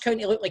play. Ross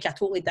County look like a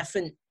totally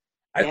different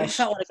outfit Yes.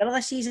 altogether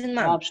this season,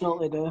 man. I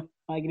absolutely do.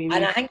 I agree with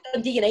And you. I think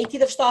Dundee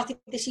United have started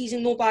the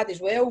season no bad as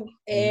well.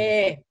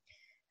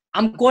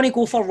 I'm going to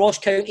go for Ross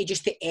County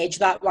just to edge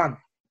that one.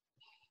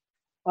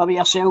 What about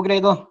yourself,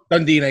 Grado?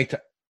 Dundee United.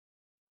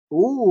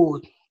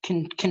 Oh,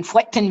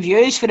 conflicting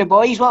views for the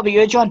boys. What about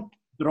you, John?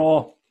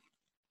 Draw.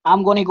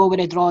 I'm going to go with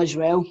a draw as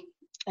well.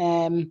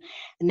 And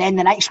then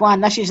the next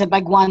one, this is a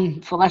big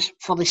one for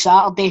the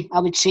Saturday. I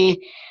would say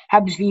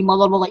Hibs v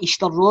Motherwell at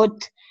Easter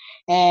Road.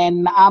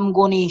 I'm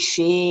going to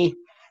say,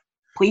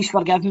 please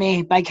forgive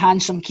me, big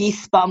handsome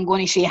Keith, but I'm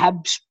going to say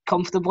Hibs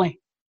comfortably.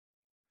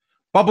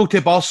 Bubble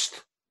to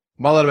burst.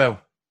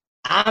 Motherwell.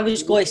 I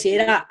was going to say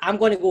that. I'm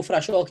going to go for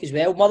a shock as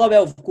well.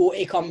 Motherwell have got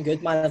to come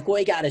good, man. They've got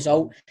to get a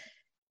result.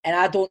 And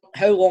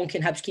how long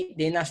can Hibs keep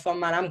doing this for,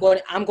 man? I'm going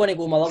to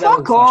go Motherwell.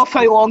 Fuck off,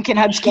 how long can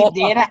Hibs keep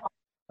doing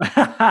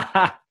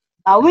it?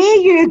 Away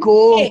you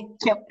go.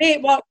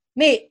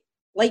 Mate,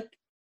 like,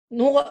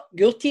 no,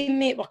 your team,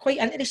 mate, we're quite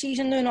into the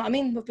season now, you know what I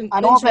mean? We've been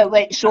I know, playing but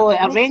wait, so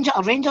are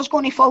Rangers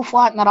going to fall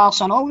flat in their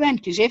Arsenal then?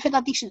 Because they've had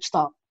a decent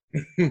start.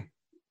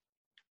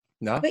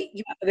 No. Wait,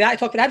 we have to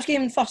talk about Hibs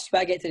game first. You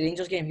better get to the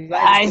Rangers game.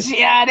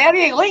 Yeah, there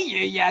you go,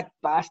 you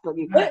bastard.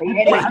 You. What?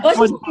 Anyway,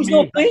 Listen, he's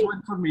not playing.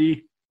 One for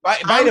me. By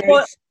I'm the way,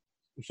 going-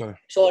 sorry.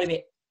 Sorry,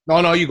 mate.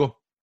 No, you go.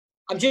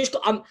 I'm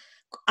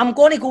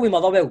going to go with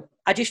Motherwell.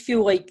 I just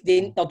feel like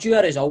they'll do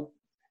a result.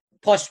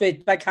 Plus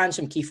with big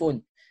handsome Keith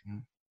on.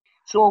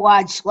 So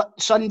lads,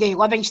 Sunday,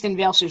 Livingston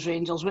versus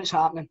Rangers, what's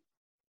happening?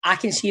 I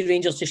can see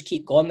Rangers just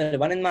keep going with the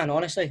winning, man,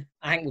 honestly.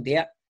 I think we'll do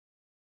it.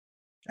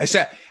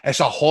 It's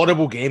a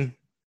horrible game.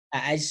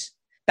 It is.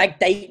 Big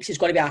Dykes is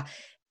going to be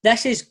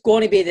this is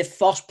going to be the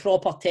first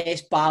proper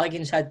test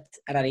Balogun's had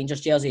in a Rangers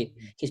jersey.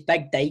 Because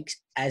Big Dykes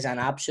is an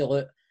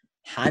absolute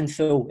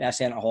handful of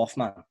centre-half,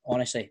 man,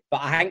 honestly.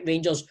 But I think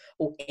Rangers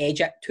will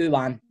edge it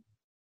 2-1.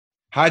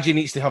 Hadji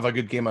needs to have a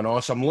good game and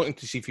all, so I'm looking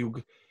to see if he'll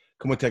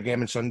come into a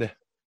game on Sunday.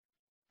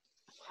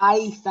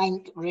 I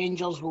think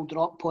Rangers will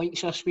drop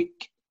points this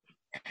week.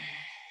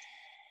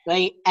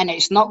 Right, and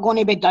it's not going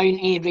to be down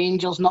to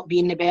Rangers not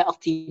being the better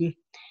team.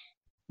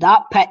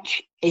 That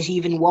pitch is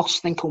even worse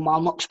than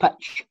Kilmarnock's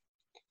pitch.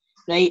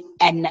 Right,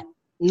 and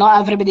not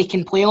everybody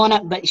can play on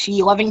it, but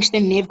see,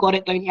 Livingston, they've got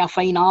it down to a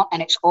fine art,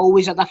 and it's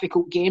always a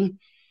difficult game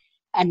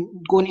and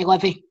going to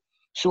Livy.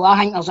 So I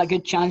think there's a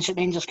good chance that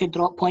Rangers could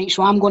drop points.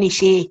 So I'm going to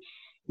say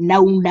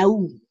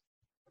 0-0.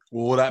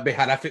 Oh, that'd be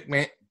horrific,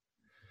 mate.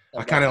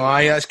 I can't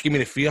lie, that's giving me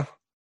the fear.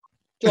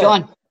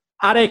 John?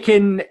 I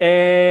reckon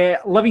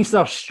Livingston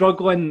are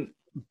struggling.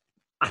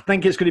 I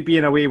think it's going to be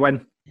an away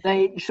win.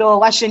 Right, so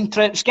listen,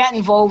 troops, get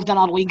involved in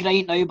our league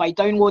right now by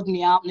downloading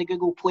the app on the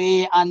Google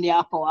Play and the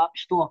Apple App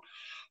Store.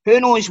 Who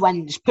knows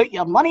wins? Put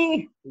your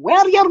money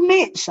where your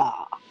mates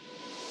are.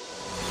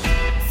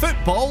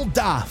 Football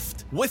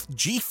Daft with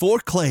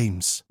G4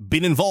 Claims.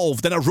 Been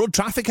involved in a road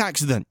traffic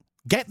accident?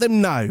 Get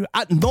them now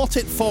at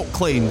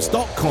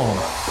notitfaultclaims.com.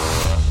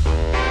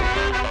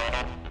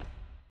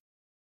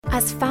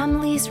 As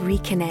families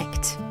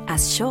reconnect,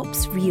 as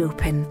shops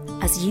reopen,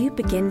 as you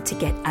begin to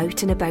get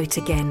out and about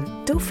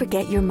again, don't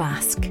forget your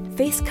mask.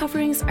 Face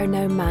coverings are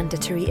now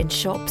mandatory in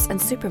shops and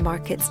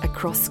supermarkets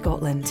across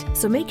Scotland,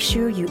 so make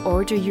sure you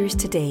order yours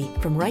today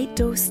from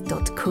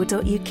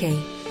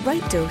rightdose.co.uk.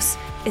 Right Dose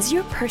is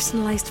your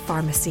personalised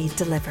pharmacy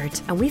delivered,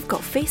 and we've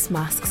got face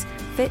masks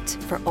fit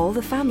for all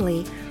the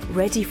family,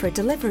 ready for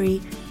delivery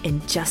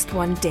in just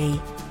one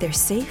day. They're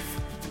safe,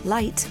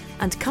 light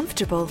and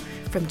comfortable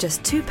from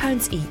just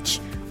 £2 each,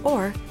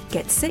 or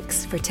get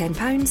 6 for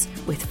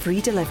 £10 with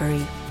free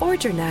delivery.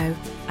 Order now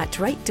at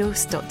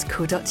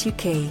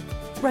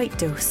rightdose.co.uk. Right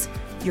Dose,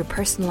 your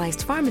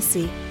personalised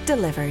pharmacy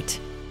delivered.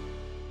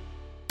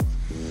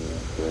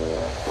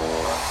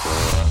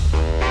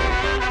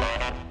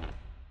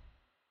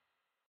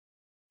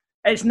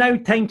 It's now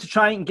time to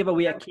try and give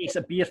away a case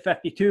of Beer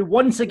 52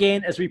 once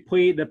again as we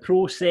play the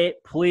Pro Set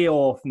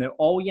Playoff. Now,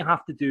 all you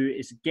have to do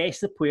is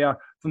guess the player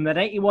from the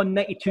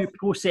 91-92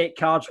 Pro Set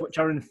cards, which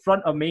are in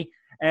front of me.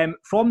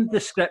 From the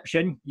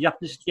description, you have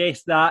to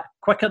guess that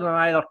quicker than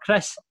either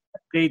Chris,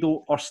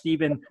 Grado or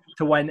Stephen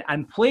to win.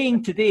 And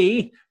playing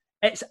today,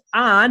 it's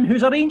Anne,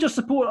 who's a Rangers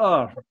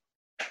supporter.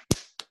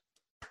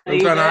 How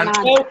you doing, Anne?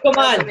 Welcome, Anne.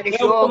 Welcome to the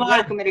show. Welcome, Anne.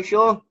 Welcome to the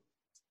show.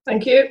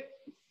 Thank you.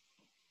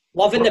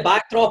 Loving the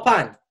backdrop,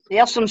 Anne.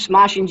 There's some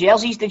smashing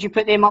jerseys. Did you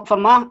put them up for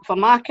my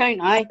account?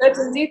 Aye. I did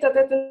indeed. I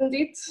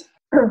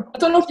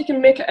don't know if you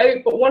can make it out,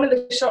 but one of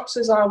the shirts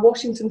is a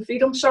Washington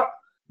Freedom shirt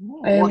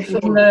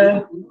from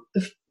the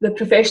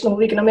professional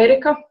league in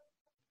America.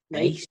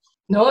 Nice.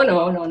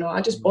 No.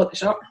 I just bought the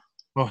shirt.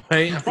 Oh,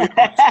 right.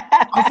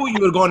 I thought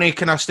you were going to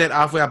kind of start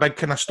off with a big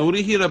kind of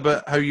story here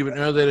about how you went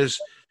out there as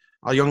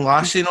a young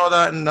lassie and all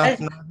that. And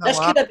This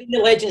could have been the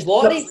Legends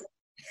Lottery.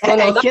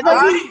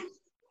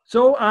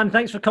 So, Anne,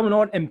 thanks for coming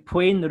on and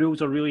playing. The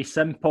rules are really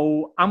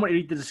simple. I'm going to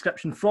read the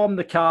description from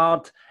the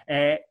card.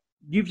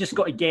 You've just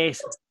got to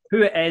guess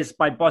who it is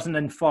by buzzing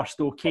in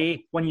first,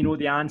 okay, when you know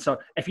the answer.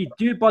 If you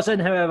do buzz in,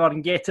 however,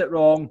 and get it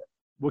wrong,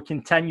 we'll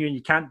continue and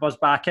you can't buzz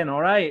back in,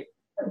 all right?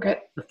 Okay.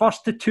 The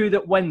first to two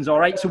that wins, all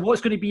right? So what's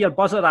going to be your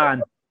buzzer,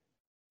 Anne?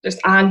 Just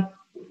Anne.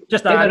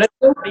 Just Anne.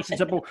 Nice and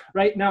simple.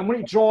 Right, now I'm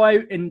going to draw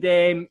out and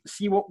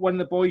see what one of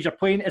the boys are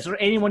playing. Is there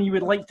anyone you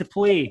would like to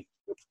play?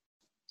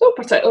 Not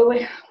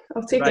particularly.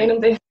 I'll take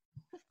anybody.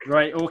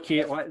 Right,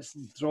 okay, let's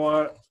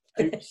draw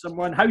out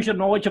someone. How's your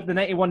knowledge of the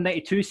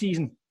 91-92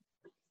 season?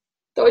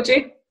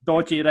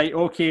 Dodgy, right,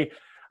 okay.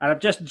 And I've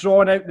just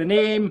drawn out the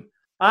name,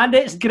 and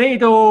it's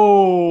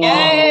Grado!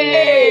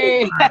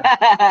 Yay!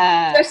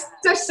 just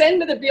send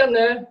me the beer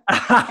now.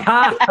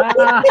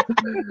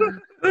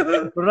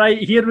 Right,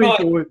 here we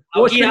go.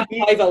 I'll give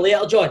you a $5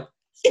 later, John.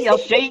 You're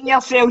shiting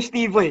yourself,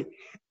 Stevie.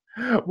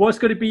 What's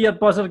going to be your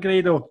buzzer,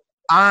 Grado?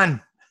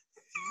 Anne.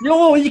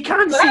 No, you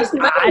can't say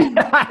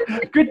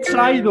that. Good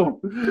try, though.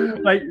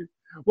 Right,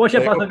 what's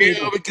your buzzer,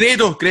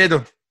 Grado?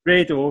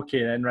 Grado,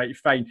 okay then, right,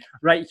 fine.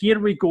 Right, here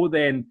we go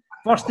then.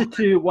 First to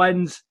two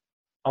wins.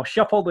 I'll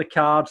shuffle the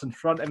cards in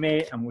front of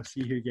me and we'll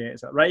see who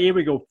gets it. Right, here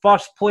we go.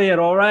 First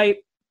player, all right.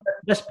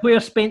 This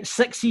player spent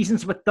 6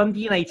 seasons with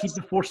Dundee United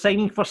before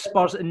signing for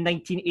Spurs in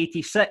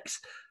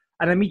 1986.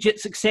 An immediate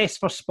success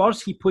for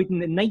Spurs, he played in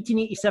the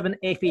 1987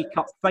 FA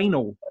Cup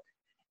final.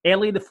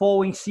 Early the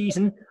following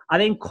season, a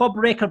then club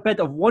record bid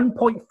of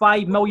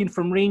 $1.5 million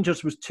from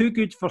Rangers was too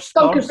good for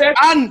Spurs. Grado.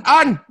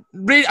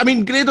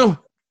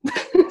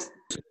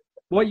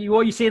 What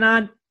are you saying,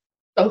 Anne?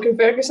 Duncan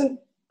Ferguson.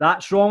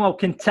 That's wrong. I'll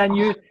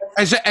continue.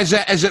 Is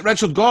it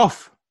Richard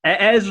Gough?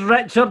 It is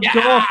Richard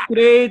Gough,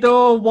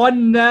 Grado.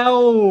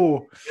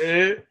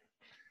 1-0.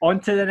 On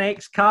to the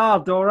next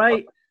card, all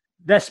right.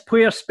 This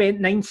player spent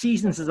 9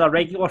 seasons as a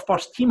regular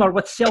first teamer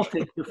with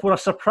Celtic before a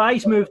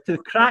surprise move to the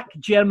crack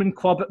German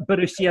club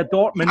Borussia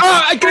Dortmund.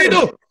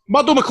 Grado!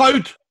 Murdo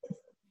McLeod.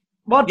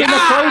 Murdo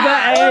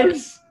McLeod it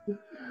is.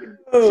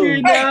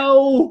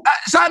 2-0.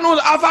 Is that no?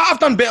 I've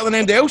done better than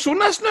anybody else on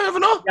this now,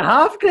 haven't I? You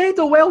have,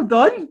 Grado. Well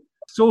done.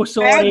 So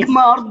sorry. Big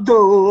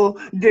Murdo.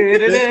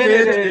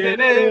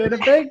 The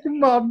big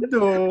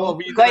Murdo.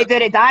 You've got to do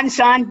the dance,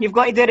 Anne. You've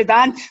got to do the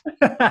dance.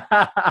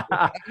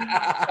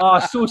 Oh,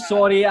 so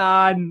sorry,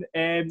 Anne.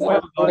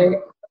 Well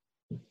done.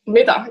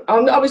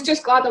 I was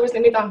just glad I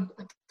wasn't made a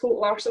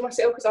total arse of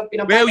myself because I've been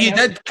a Well, you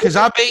did, because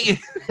I bet you.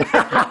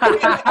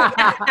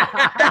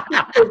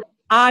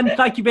 Anne,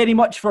 thank you very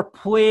much for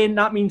playing.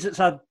 That means it's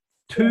a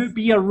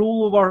 2-beer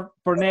rollover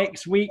for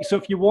next week. So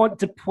if you want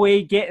to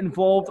play, get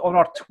involved on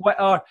our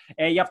Twitter.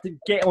 You have to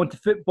get onto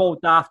Football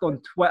Daft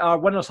on Twitter.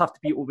 Winners have to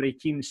be over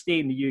 18 and stay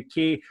in the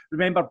UK.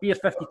 Remember, Beer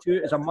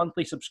 52 is a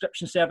monthly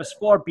subscription service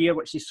for beer,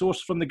 which is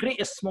sourced from the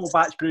greatest small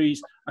batch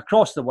breweries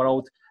across the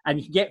world. And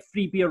you can get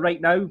free beer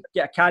right now.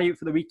 Get a carry out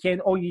for the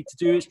weekend. All you need to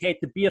do is head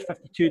to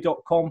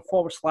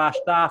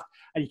beer52.com/daft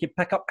and you can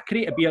pick up a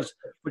crate of beers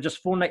for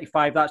just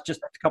 $4.95. That's just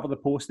to cover the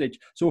postage.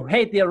 So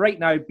head there right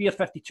now,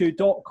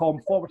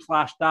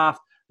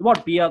 beer52.com/daft. The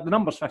word beer, the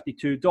number's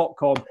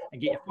 52.com, and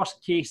get your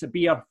first case of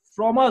beer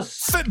from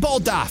us. Football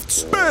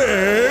Daft's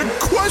big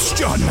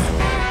question.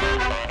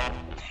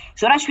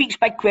 So this week's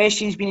big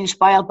question's been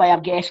inspired by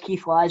our guest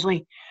Keith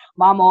Lasley.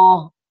 My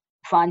ma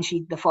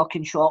fancied the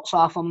fucking shorts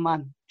off him,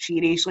 man.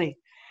 Seriously.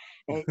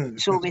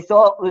 So we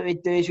thought what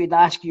we'd do is we'd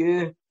ask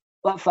you,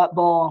 what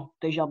football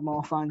does your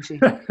ma fancy?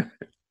 Right,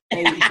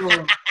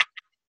 so,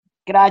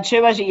 Grad,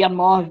 who was it your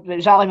ma? It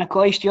was Ali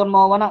McCoist, your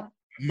ma, wasn't it?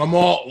 My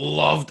mum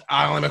loved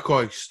Ali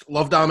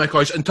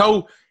McCoist.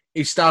 Until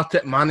he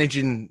started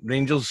managing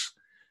Rangers.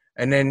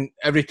 And then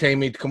every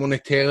time he'd come on the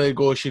telly,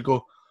 she'd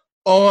go,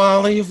 "Oh,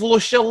 Ali, you've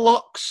lost your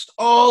looks.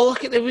 Oh,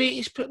 look at the weight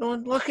he's putting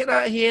on. Look at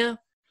that hair."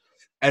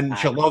 And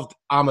she loved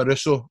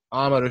Amaruso.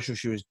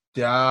 She was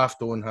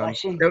daft on him.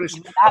 Listen,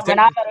 when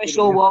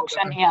Amaruso walks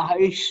into a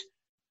house,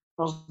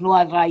 there's no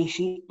a dry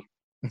seat.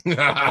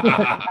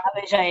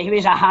 He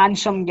was a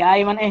handsome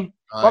guy, wasn't he?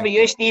 Aye. What about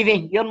you,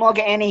 Stevie? You're not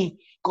getting any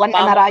glint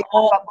in her eye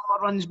when football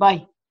runs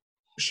by.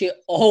 She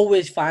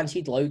always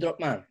fancied Laudrup,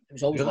 man. It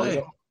was always Really?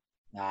 Laudrup.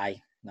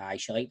 Aye,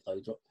 she liked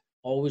Laudrup.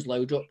 Always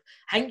Laudrup.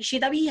 I think she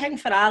had a wee thing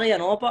for Ali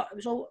and all, but it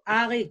was all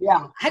Ali.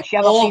 Yeah. Has she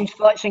ever seen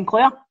Scott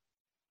Sinclair?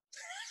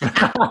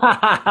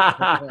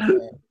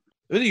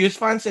 Who do you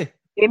fancy?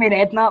 Jamie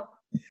Redknapp.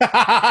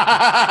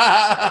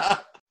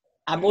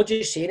 I'm not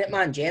just saying it,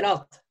 man.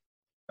 Gerard.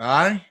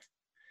 Aye.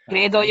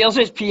 Grado, yours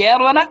is Pierre,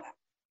 wasn't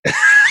it?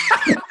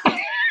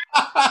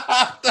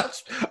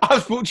 I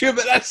spoke to you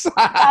about this.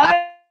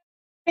 Aye.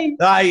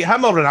 Aye,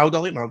 him or Ronaldo? I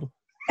like Ronaldo.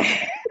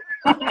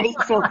 Right,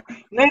 so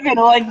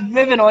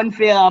moving on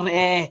for our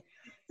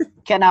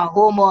kind of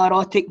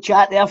homoerotic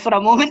chat there for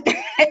a moment.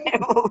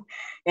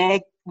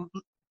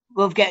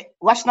 We've got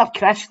listener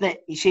Chris that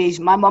he says,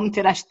 my mum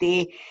to this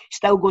day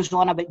still goes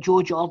on about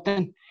Joe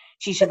Jordan.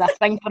 She said, I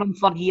think for him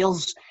for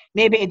years,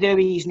 maybe to do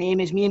with his name,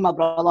 is me and my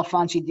brother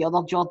fancied the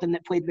other Jordan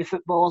that played with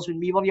footballers when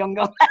we were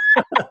younger.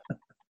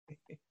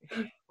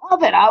 What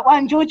about that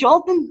one, Joe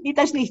Jordan? He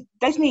doesn't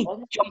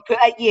jump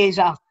out at you as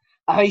a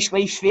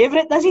housewife's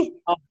favourite, does he?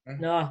 Oh,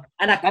 no.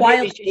 And a Maybe quiet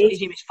it was just 'cause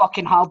he was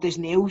fucking hard as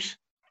nails.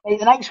 Right,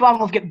 the next one,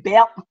 we've got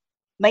Bert.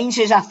 Mine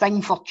says a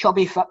thing for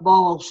chubby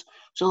footballers.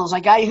 So there's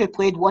a guy who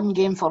played one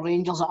game for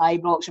Rangers at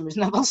Ibrox and was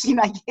never seen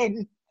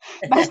again.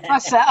 Missed a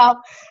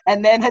sit-up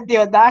and then had the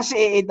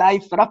audacity to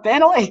dive for a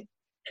penalty.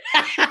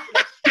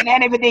 Can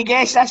anybody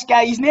guess this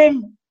guy's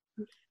name?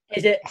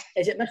 Is it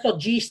Mr.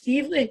 G.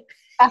 Stevely?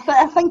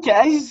 I think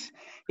it is.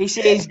 He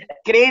says,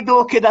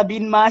 Grado could have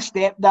been my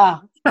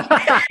stepdad.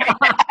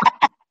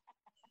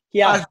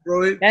 Yeah. That's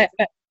brilliant.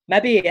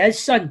 Maybe it is,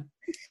 son.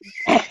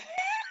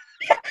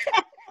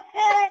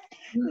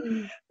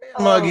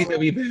 Muggy the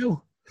wee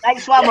bell.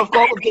 Next one we've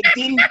got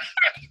Dean.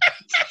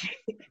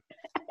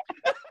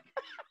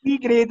 Wee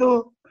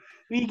Grado.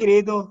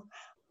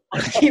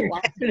 I keep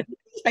laughing.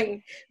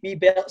 Think me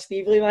Bert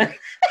Stevely, man.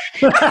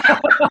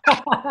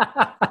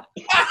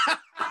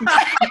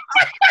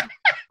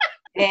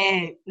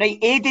 Right,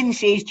 Aidan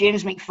says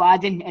James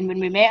McFadden, and when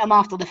we met him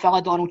after the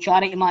Philadelphia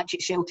charity match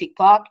at Celtic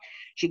Park,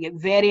 she got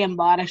very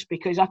embarrassed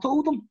because I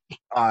told him.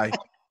 Aye.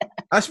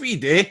 That's what you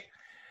do.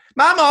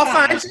 Mama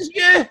fancies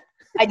you.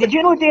 Hey, did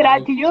you know do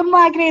that to your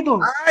ma,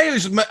 Grado? I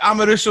was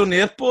Amaruso in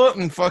the airport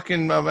and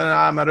fucking when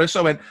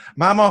Amaruso went,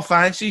 Mama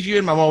fancies you,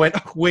 and Mama went,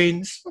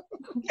 Wayne's.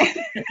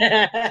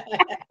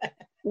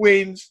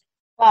 Wayne's.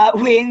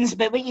 Wayne's,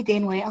 but what you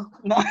doing later?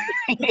 No.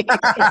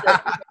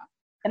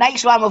 The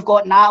next one we've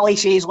got Natalie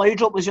says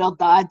Laudrup was your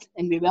dad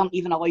and we weren't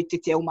even allowed to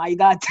tell my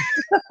dad.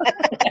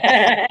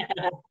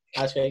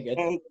 That's very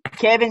good.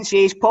 Kevin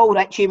says Paul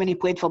Ritchie when he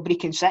played for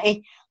Brecon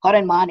City, her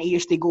and Manny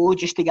used to go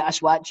just to get a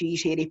swatch of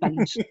his hairy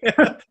pins.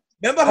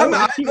 Remember him?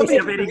 He was a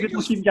very good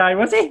looking guy,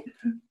 was he?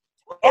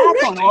 I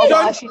don't know,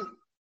 but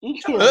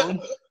he's too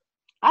alone.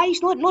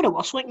 He's not the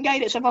worst looking guy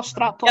that's ever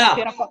strapped on a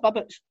pair of foot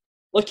bibbits.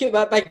 Look at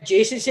what Big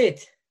Jason said.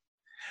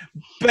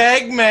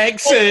 Big Mac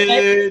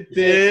said.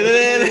 Yeah,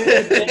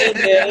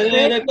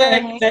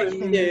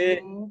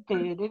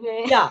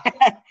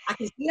 I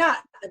can see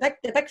that.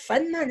 The big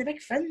fin, man. The big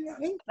fin. You know what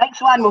I mean?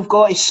 Next one we've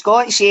got is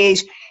Scott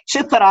says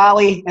Super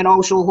Ali and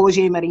also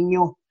Jose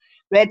Mourinho.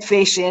 Red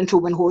face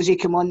central when Jose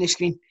came on the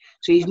screen.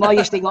 So he's more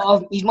used to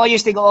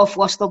get off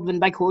flustered when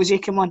Big Jose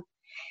came on.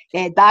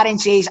 Darren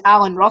says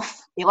Alan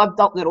Ruff. He lived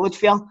up the road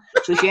for her,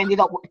 so she ended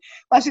up.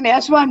 Listen to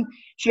this one.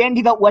 She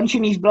ended up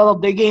winching his brother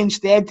Dougie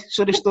instead.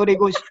 So the story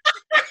goes.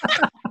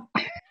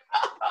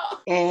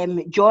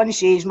 John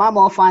says my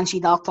mum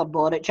fancied Arthur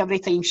Boric. Every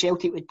time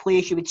Celtic would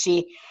play, she would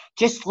say,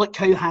 "Just look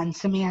how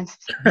handsome he is."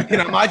 You can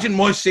imagine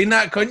Moz saying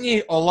that, couldn't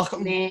you? Oh, look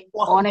at him.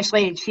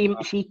 Honestly, she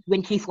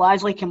when Keith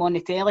Lasley came on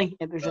the telly,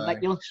 it was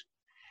ridiculous.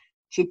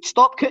 She'd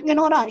stop cooking and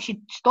all that.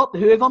 She'd stop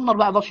hoovering or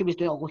whatever she was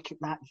doing. Oh, look at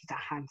that. He's a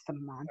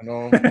handsome man. I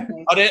know.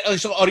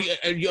 or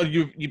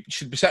you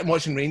should be sitting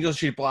watching Rangers.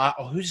 She'd be like,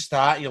 "Oh, who's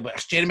that?" You'll be like,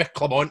 "It's Jeremy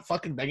Clement.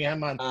 Fucking big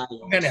him, man."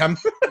 Into him.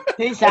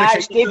 Who's that?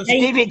 It's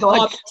David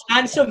Dodge.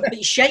 Handsome, but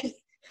he's shite.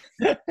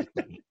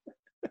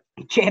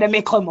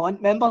 Jeremy Clement,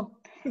 remember?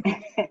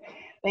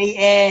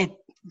 Right,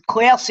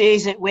 Claire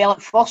says that, well,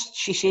 at first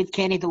she said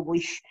Kenny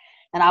Dalglish.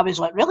 And I was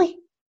like, really?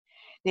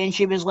 Then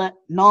she was like,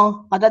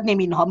 no, I didn't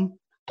mean him.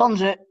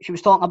 Turns out she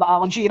was talking about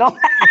Alan Shearer.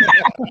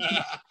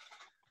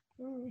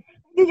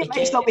 Did you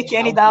mix up with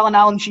Kenny Dale and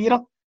Alan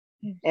Shearer?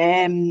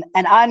 And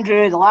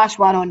Andrew, the last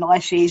one on the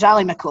list, says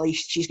Ali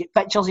McLeish. She's got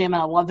pictures of him in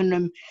her living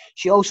room.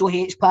 She also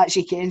hates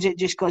Patsy Kensit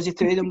just because the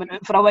two of them went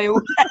out for a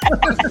while.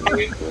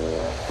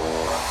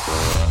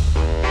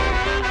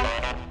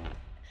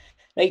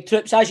 Right,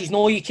 troops, as you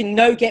know, you can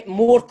now get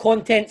more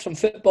content from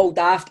Football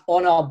Daft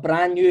on our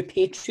brand new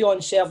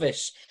Patreon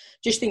service.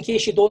 Just in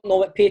case you don't know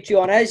what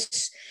Patreon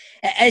is,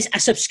 it is a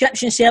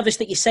subscription service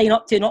that you sign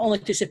up to not only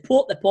to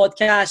support the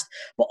podcast,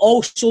 but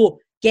also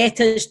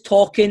get us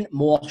talking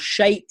more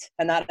shite.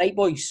 Isn't that right,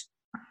 boys?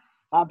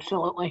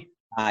 Absolutely.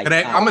 Aye.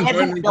 Correct. I'm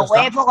enjoying the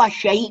level of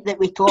shite that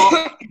we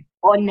talk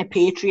on the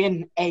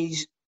Patreon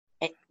is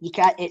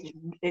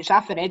it's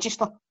off the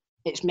register.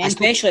 It's mental.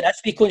 Especially this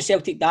week on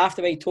Celtic Daft,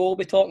 the way we'll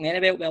be talking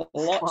anyway. Well,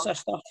 lots of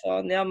stuff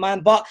on there,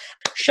 man. But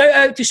shout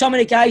out to some of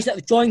the guys that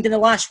have joined in the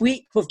last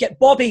week. We've got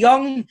Bobby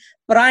Young,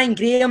 Brian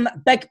Graham,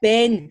 Big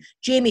Ben,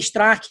 Jamie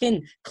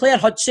Strachan, Claire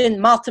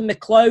Hudson, Martin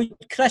McLeod,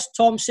 Chris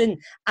Thompson,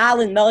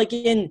 Alan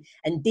Milligan,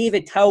 and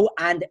David Hill,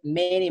 and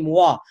many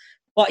more.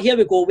 But here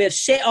we go. We've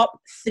set up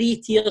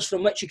 3 tiers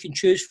from which you can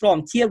choose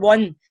from. Tier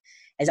 1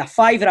 is a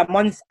 £5 a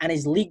month and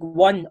is League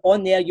One.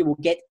 On there, you will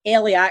get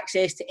early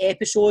access to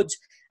episodes,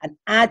 an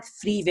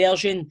ad-free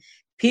version,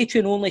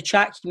 Patreon-only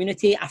chat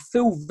community, a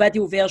full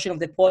video version of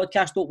the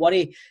podcast. Don't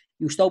worry,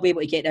 you'll still be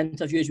able to get the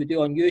interviews we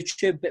do on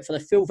YouTube, but for the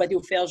full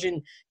video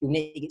version, you'll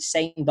need to get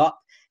signed up.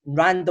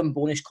 Random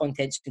bonus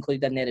content's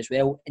included in there as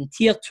well. And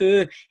Tier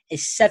 2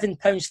 is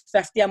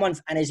 £7.50 a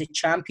month and is a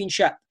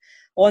championship.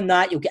 On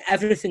that, you'll get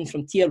everything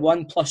from Tier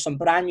 1 plus some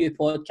brand new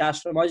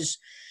podcasts from us.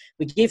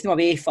 We gave them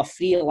away for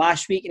free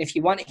last week, and if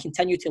you want to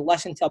continue to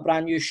listen to our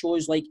brand new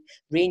shows like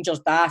Rangers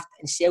Daft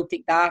and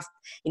Celtic Daft,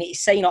 you need to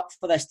sign up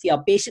for this tier.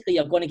 Basically,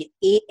 you're going to get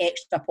 8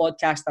 extra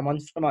podcasts a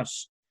month from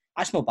us.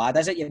 That's not bad,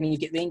 is it? I mean, you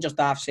get Rangers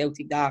Daft,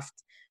 Celtic Daft.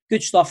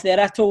 Good stuff there,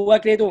 Atto,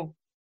 Grado.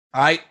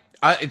 Aye.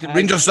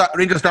 Rangers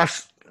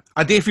Daft,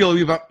 I do feel a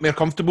wee bit more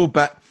comfortable,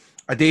 but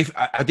I do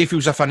feel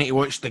as if I need to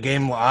watch the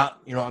game like that,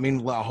 you know what I mean,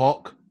 like a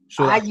hawk.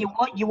 So you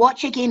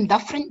watch a game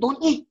different,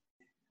 don't you?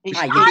 You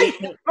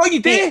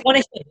do.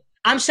 Honestly,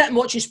 I'm sitting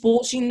watching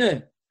Sports Scene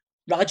now,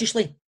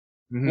 religiously,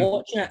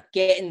 watching it,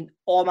 getting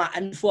all my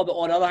info about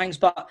all the other things,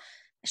 but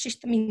it's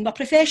just, I mean, they're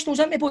professionals,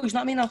 aren't they, boys? You know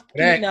what I mean?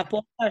 They're doing their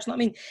podcast, you know what I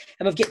mean?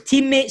 And we've got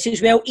teammates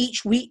as well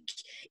each week.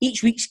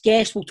 Each week's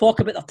guest will talk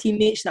about their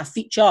teammates in a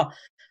feature.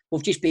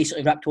 We've just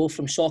basically ripped off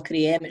from Soccer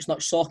AM. It's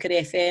not Soccer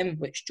FM,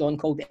 which John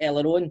called it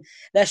earlier on.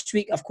 This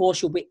week, of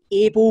course, you'll be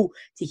able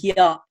to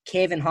hear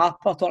Kevin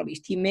Harper talking about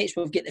his teammates.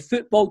 We've got the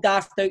Football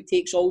Daft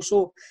outtakes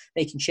also.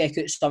 They can check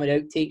out some of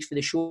the outtakes for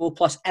the show,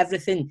 plus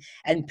everything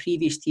in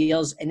previous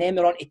tiers. And then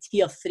we're on to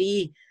Tier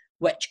 3,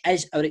 which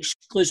is our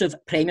exclusive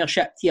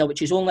Premiership tier,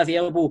 which is only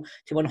available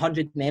to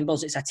 100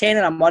 members. It's a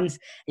 £10 a month, and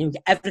you'll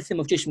get everything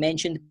we've just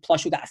mentioned.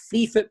 Plus, you'll get a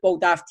free Football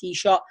Daft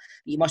t-shirt,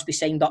 but you must be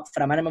signed up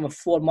for a minimum of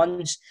 4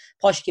 months.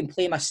 Plus, you can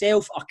play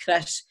myself or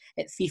Chris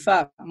at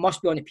FIFA. It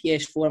must be on the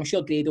PS4. I'm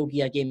sure Grado will be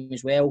a game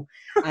as well.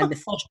 And the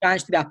first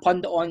chance to be a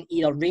pundit on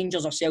either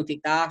Rangers or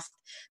Celtic Daft.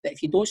 But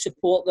if you don't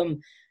support them,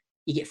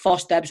 you get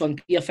first dibs on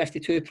Beer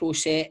 52 Pro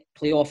Set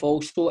playoff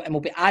also, and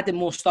we'll be adding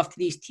more stuff to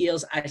these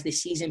tiers as the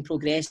season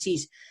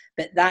progresses,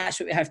 but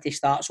that's what we have to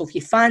start. So if you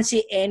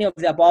fancy any of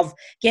the above,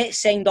 get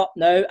signed up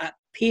now at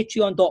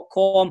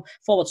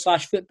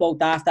patreon.com/Football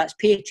Daft. That's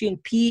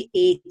Patreon,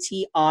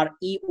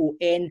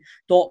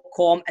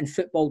 patreon.com, and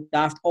Football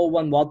Daft, all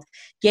one word.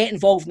 Get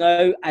involved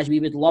now, as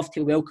we would love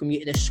to welcome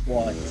you to the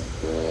squad.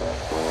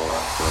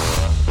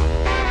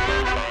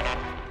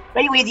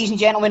 Right, ladies and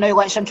gentlemen, now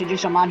let's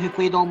introduce a man who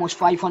played almost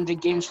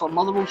 500 games for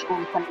Motherwell,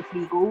 scoring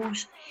 23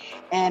 goals,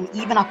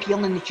 even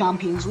appearing in the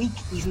Champions League.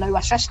 He's now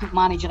assistant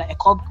manager at the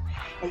club.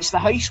 It's the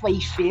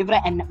housewife's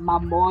favourite and my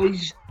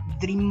mom's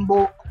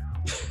dreamboat,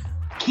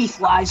 Keith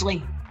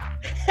Lasley.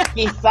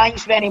 Keith,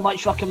 thanks very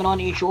much for coming on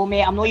to the show,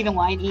 mate. I'm not even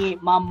lying to you,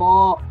 my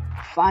mom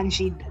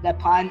fancied the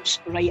pants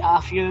right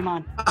off you,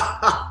 man.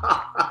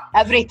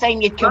 Every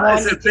time you'd come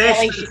on... That's the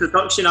best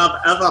introduction I've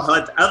ever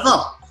had,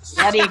 ever.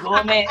 There you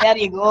go, mate, there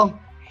you go.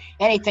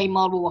 Anytime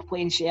Marvel were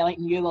playing Celtic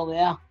and you were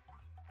there,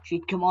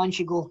 she'd come on,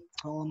 she'd go,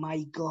 oh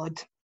my God,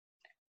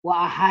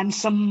 what a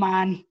handsome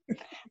man.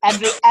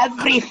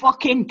 Every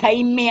fucking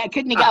time, mate, I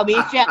couldn't get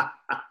away from it.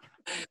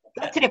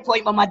 Got to the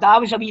point where my dad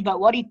was a wee bit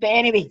worried, but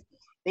anyway,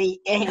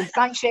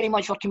 thanks very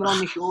much for coming on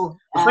the show.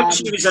 I think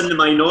she was in the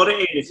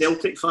minority, the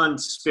Celtic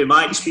fans, from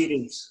my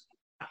experience.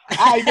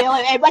 Aye,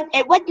 well,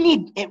 it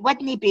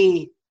wouldn't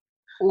be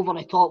over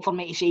the top for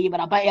me to say you were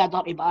a bit of a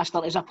dirty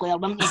bastard as a player,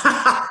 wouldn't you?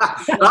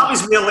 That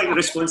was more like the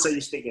response I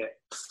used to get.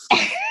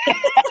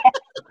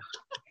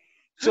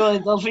 So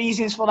there's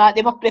reasons for that.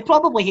 They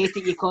probably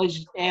hated you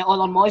because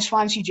other Moss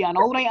fancied you and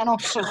all right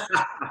enough.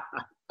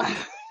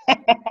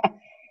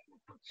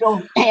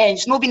 So,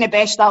 it's not been the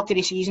best start to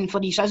the season for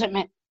these, has it,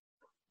 mate?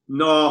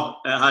 No,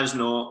 it has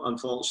not,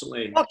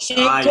 unfortunately. Fuck's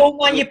sake, Tom,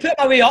 man, you put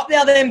my way up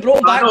there then,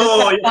 bro. I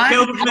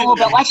know,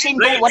 but listen,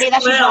 don't worry,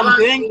 this is what I'm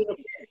doing.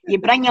 You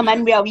bring them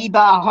in with a wee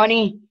bit of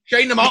honey,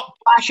 shine them up,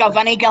 splash of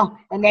vinegar,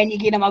 and then you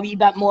give them a wee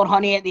bit more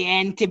honey at the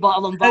end to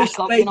butter them back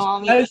up, you know what I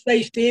mean?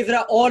 Housewife's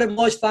favourite, or it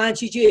was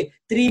fancied you,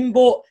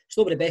 dreamboat. It's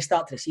not the best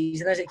start to the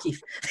season, is it, Keith?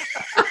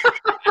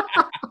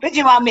 What do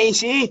you want me to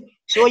say?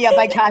 So you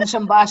big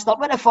handsome bastard,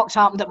 what the fuck's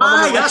happened at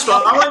Motherwell? That's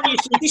what I want you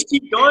to say, just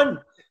keep going.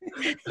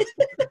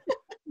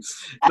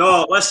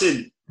 No,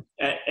 listen,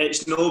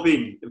 it's no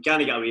been, we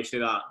can't get away from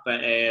that, but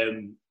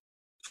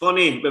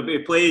funny,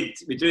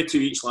 we drew 2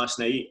 weeks last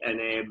night,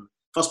 and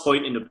first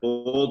point in the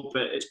board,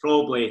 but it's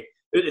probably,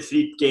 out of the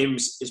 3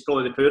 games, it's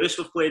probably the poorest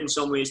we've played in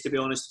some ways, to be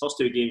honest. The first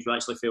 2 games we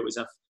actually felt as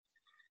if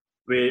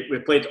we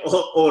played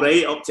all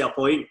right up to a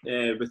point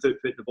without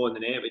putting the ball in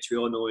the net, which we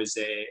all know is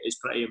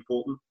pretty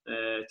important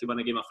to win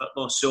a game of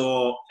football.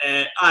 So,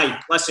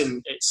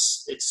 listen,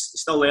 it's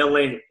still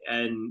early,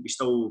 and we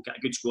still got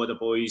a good squad of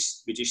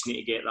boys. We just need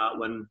to get that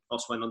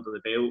first win under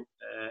the belt,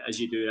 as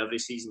you do every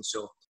season.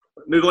 So,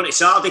 move on to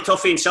Saturday,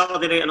 Tuffy, and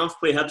Saturday night enough.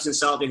 Play Hibs on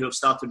Saturday, who have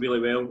started really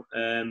well.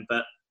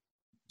 But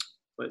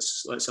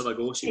let's have a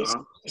go. See what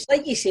happens. It's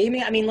like you say,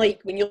 mate. I mean,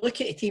 like when you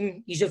look at a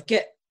team, you've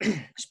got,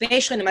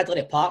 especially in the middle of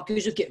the park,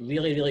 you've got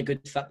really, really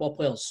good football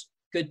players.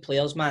 good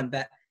players, man.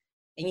 But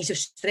and you've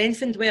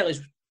strengthened well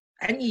as.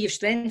 I think you've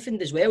strengthened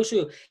as well.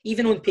 So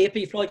even on paper,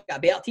 you've probably got a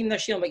better team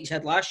this year than what you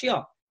had last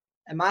year.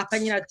 In my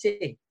opinion, I'd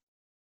say.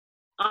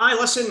 Aye,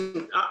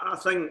 listen, I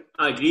think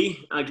I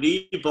agree,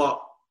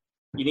 but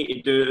you need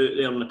to do it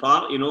there in the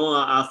park. You know,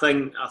 I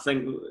think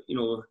you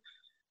know,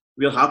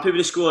 we're happy with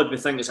the squad. We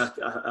think it's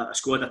a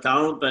squad of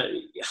talent, but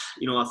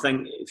you know, I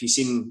think if you've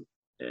seen,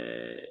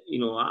 you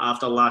know,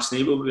 after last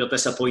night, what we were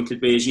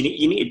disappointed with is you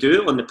need to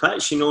do it on the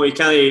pitch. You know, you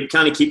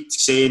can't keep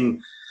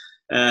saying.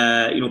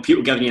 You know,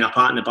 people giving you a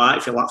pat on the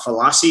back for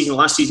last season.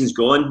 Last season's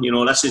gone. You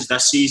know, this is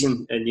this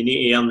season, and you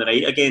need to earn the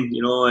right again.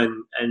 You know,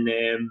 and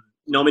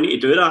no, we need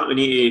to do that. We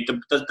need to.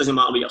 It doesn't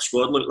matter what your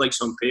squad looks like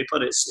on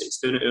paper. It's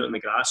doing it out on the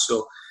grass.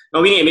 So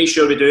no, we need to make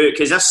sure we do it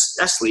because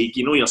this league,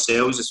 you know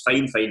yourselves, there's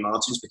fine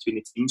margins between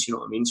the teams. You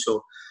know what I mean?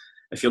 So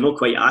if you're not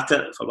quite at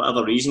it for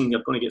whatever reason,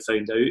 you're going to get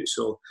found out.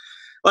 So.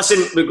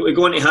 Listen, we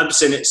go into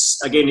Hibs and it's,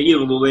 again,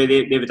 either way,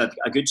 they've had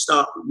a good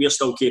start. We're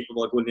still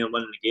capable of going there and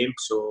winning the game.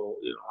 So,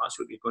 you know, that's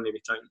what we're going to be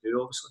trying to do,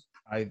 obviously.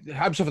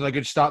 Hibs have had a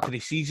good start to the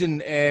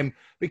season.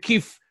 But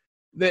Keith,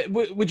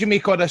 would you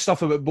make all this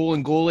stuff about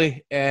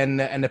Bolingoli in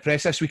the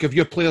press this week? Have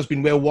your players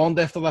been well warned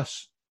after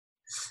this?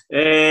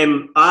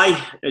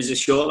 Aye, is the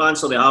short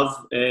answer they have.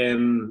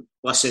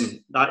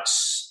 Listen,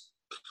 that's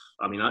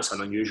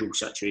an unusual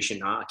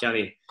situation. I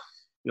can't...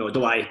 You know, I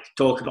don't want to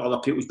talk about other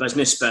people's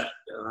business, but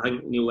I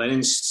think Neil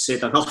Lennon's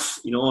said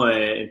enough, you know,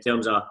 in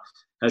terms of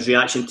his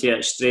reaction to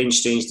it.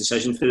 Strange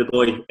decision for the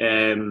boy.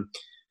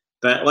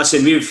 But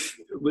listen,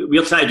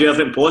 we're trying to do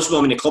everything possible.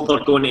 I mean, the club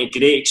are going at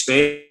great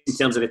expense in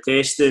terms of the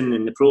testing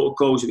and the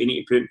protocols that we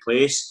need to put in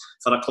place.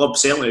 For a club,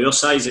 certainly our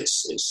size,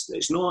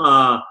 it's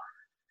no,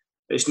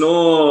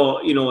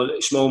 you know,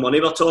 small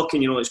money we're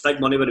talking. You know, it's big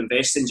money we're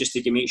investing just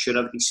to make sure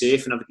everything's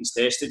safe and everything's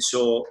tested.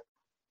 So,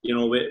 you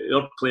know,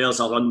 our players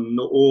are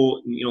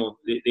you know,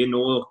 they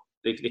know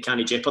they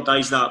can't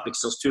jeopardise that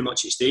because there's too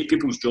much at stake.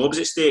 People's jobs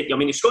at stake. I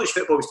mean, if Scottish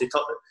football was to,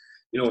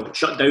 you know,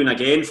 shut down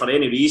again for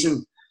any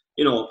reason,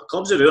 you know,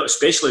 clubs of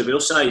especially of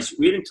our size,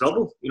 we're in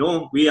trouble. You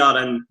know, we are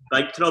in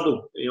big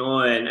trouble. You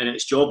know, and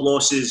it's job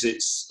losses.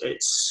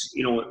 It's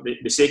you know,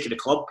 the sake of the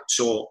club.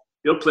 So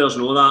our players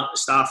know that,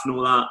 staff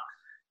know that,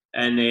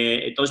 and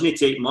it doesn't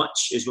take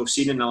much, as we've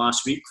seen in the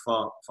last week,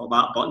 for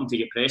that button to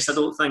get pressed. I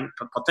don't think,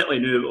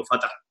 particularly now we've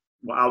had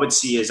what I would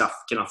see as a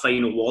kind of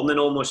final warning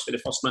almost for the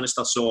First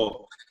Minister.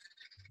 So,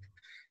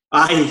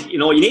 you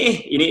know, you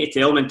need to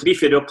tell them. And to be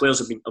fair, our players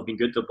have been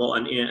good. They've bought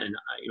into it, and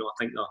you know, I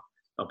think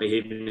they're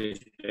behaving as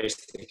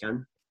best they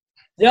can.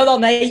 The other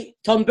night,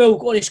 Turnbull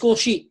got on the score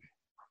sheet,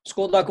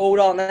 scored a goal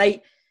the other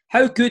night.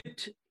 How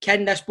good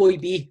can this boy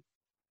be?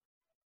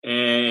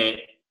 Very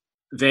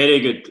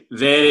good,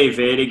 very,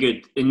 very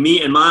good.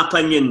 In my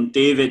opinion,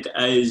 David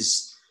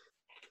is.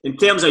 In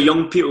terms of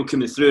young people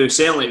coming through,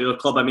 certainly at our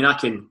club, I mean, I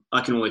can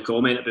only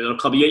comment about our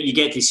club. You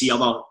get to see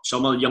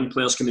some other young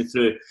players coming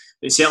through.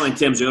 But certainly in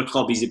terms of our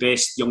club, he's the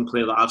best young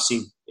player that I've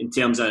seen in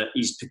terms of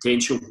his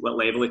potential, what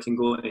level he can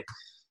go to.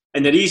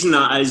 And the reason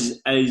that is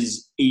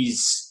he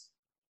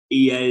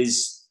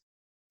is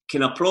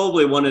kind of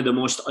probably one of the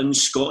most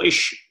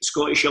un-Scottish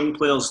Scottish young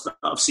players that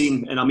I've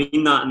seen. And I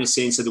mean that in the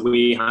sense of the way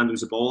he handles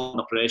the ball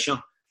under pressure.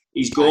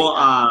 He's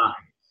got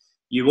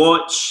you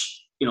watch...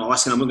 You know,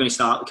 listen, I'm not going to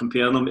start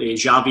comparing them to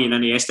Xavi and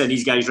Iniesta,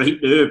 these guys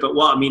right now, but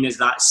what I mean is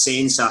that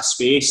sense of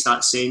space,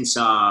 that sense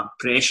of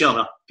pressure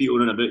that people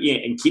run about you,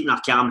 and keeping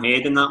a calm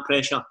head in that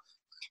pressure.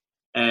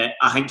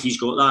 I think he's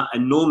got that,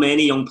 and no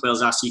many young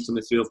players I see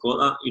coming through have got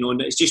that. You know,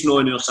 and it's just not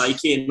in our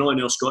psyche, and not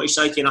in our Scottish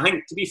psyche. And I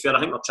think, to be fair, I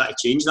think we're trying to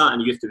change that in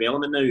youth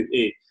development now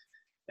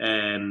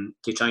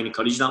to try and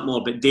encourage that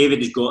more. But David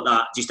has got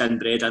that just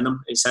inbred in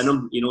him. It's in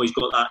him. You know, he's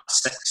got that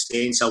sixth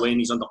sense of when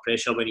he's under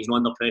pressure, when he's not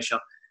under pressure.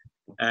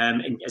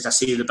 And as I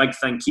say, the big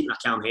thing, keeping a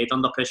calm head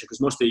under pressure, because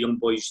most of the young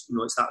boys, you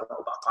know, it's that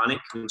little bit of panic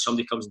when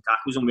somebody comes and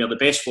tackles them. We're the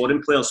best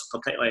foreign players,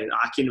 particularly that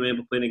I can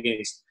remember playing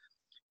against.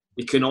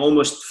 They can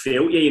almost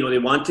felt you, they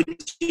wanted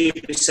you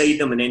beside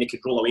them, and then they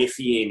could roll away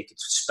for you, and they could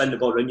spin the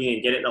ball around you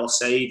and get it the other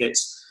side.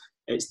 It's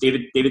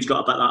David's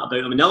got a bit of that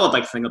about him. And the other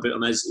big thing about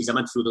him is he's a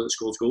midfielder that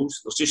scores goals.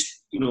 There's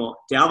just, to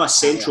have a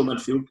central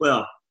midfield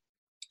player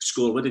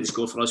score, what did he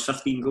score for us?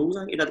 15 goals,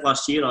 I think he did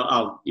last year,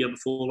 or year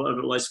before,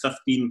 whatever it was,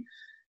 15.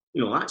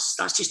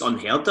 That's just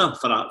unheard of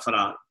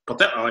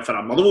particularly for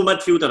a Motherwell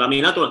midfielder. I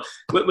mean,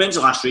 when's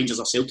the last Rangers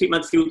or Celtic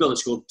midfielder that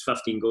scored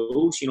 15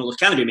 goals? There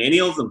can't be many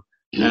of them.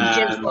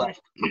 There's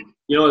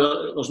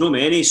no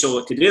many.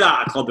 So to do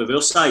that at a club of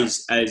our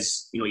size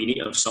is, you need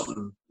to have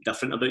something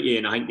different about you,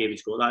 and I think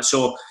David's got that.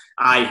 So,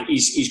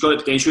 he's got the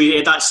potential. He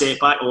had that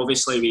setback,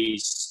 obviously, with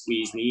his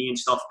knee and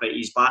stuff, but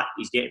he's back.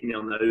 He's getting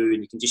there now,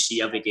 and you can just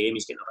see every game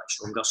he's getting a bit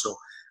stronger. So,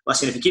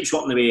 listen, if he keeps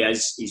working the way he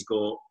is, he's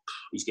got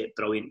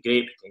brilliant,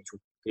 great potential.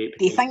 Do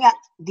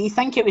you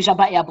think it was a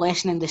bit of a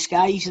blessing in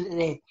disguise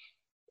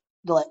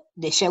that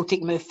the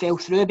Celtic move fell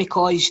through?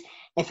 Because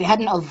if he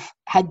hadn't have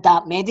had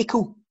that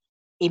medical,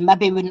 he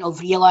maybe wouldn't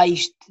have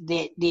realised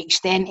the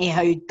extent of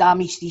how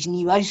damaged his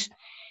knee was.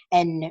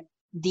 And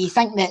do you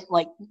think that,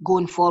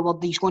 going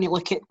forward, he's going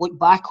to look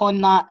back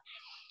on that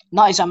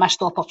not as a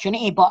missed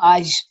opportunity, but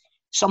as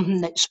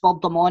something that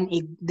spurred him on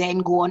to then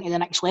go on to the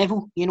next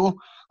level. You know,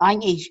 I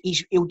think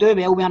he'll do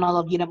well with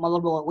another year at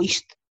Motherwell at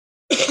least.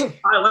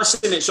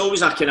 Listen, it's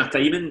always a kind of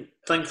timing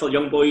thing for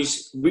young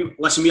boys.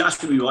 That's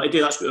what we want to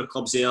do. That's what our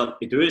club's there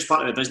to do. It's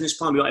part of the business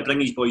plan. We want to bring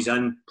these boys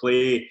in,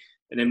 play,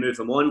 and then move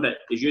them on. But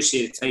as you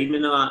say, the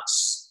timing of that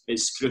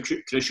is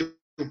crucial.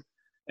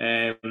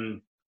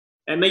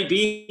 It might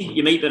be.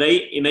 You might be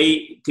right. He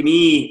might. To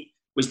me,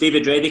 was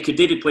David ready? Could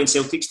David play in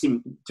Celtic's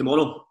team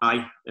tomorrow?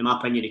 Aye, in my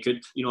opinion, he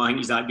could. You know, I think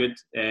he's that good.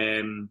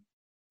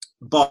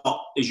 But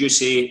as you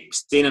say,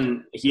 staying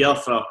in here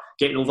for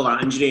getting over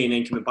that injury and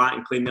then coming back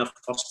and playing their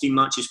first team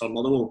matches for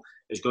Motherwell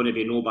is going to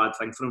be no bad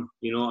thing for him.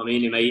 You know what I mean?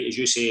 He might, as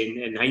you say,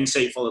 in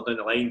hindsight, further down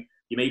the line,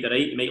 you might be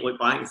right. You might look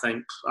back and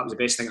think that was the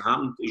best thing that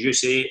happened. As you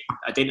say,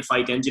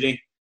 identified the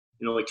injury.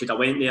 You know, he could have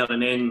went there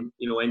and then,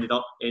 you know, ended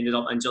up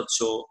injured.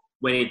 So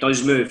when he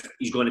does move,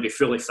 he's going to be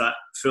fully fit,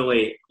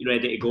 fully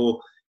ready to go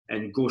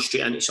and go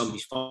straight into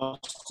somebody's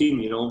first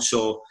team. You know,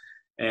 so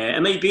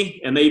it might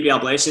be a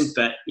blessing,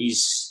 but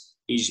he's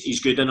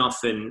good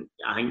enough, and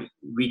I think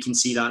we can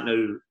see that now.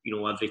 You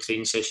know, every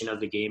training session,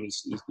 every game,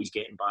 he's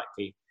getting back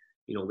to,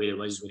 you know, where he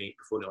was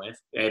before he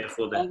left.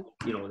 Before the,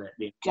 you know,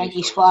 the think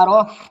he's far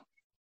off.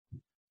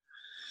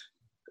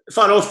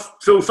 Far off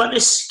full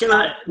fitness?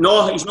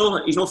 No, he's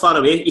not far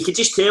away. You could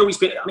just tell he's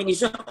been. I mean,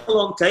 he's out a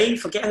long time.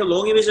 Forget how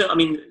long he was out. I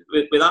mean,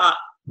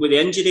 with the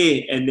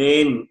injury, and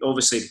then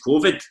obviously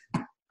COVID,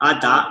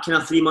 add that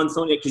kind of 3 months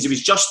on it, because he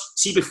was just,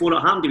 see, before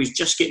it happened, he was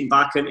just getting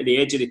back into the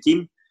edge of the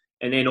team.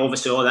 And then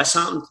obviously all this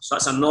happened. So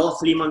that's another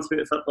 3 months out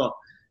of football.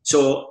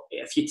 So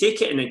if you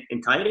take it in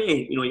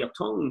entirety, you know, you're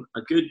talking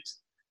a good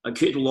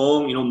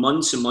long, you know,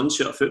 months and months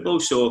out of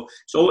football. So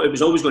it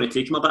was always going to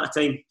take him a bit of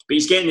time. But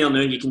he's getting there now.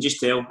 You can just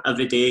tell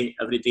every day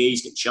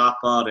he's getting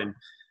sharper, and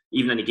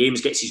even in the games,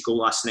 gets his goal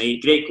last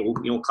night. Great goal.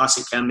 You know,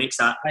 classic Kim, makes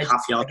that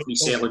half-yard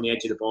reset on the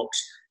edge of the box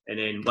and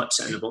then whips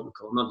it in the bottom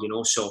corner, you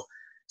know. So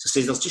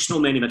there's just no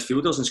many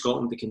midfielders in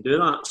Scotland that can do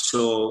that.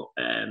 So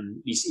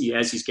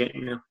he's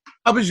getting there.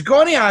 I was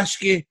going to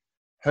ask you,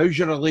 how's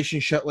your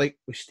relationship like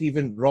with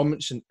Stephen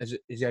Robinson? Is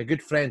he a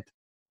good friend?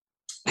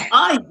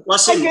 Aye,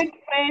 listen. A good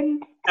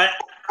friend.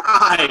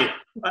 Aye.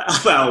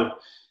 Well,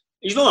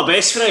 he's not my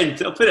best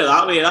friend. I'll put it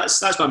that way.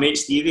 That's my mate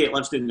Stevie that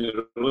lives down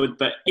the road.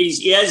 But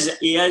he is.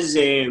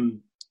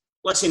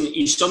 Listen,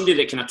 he's somebody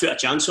that kind of took a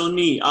chance on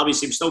me.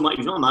 Obviously, he was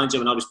not a manager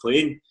when I was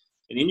playing,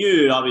 and he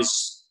knew I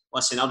was.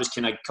 Listen, I was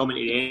kind of coming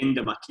to the end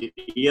of my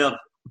career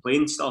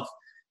playing stuff,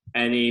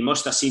 and he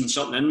must have seen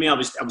something in me. I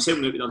was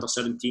helping out with under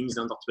 17s and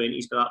under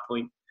 20s by that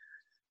point.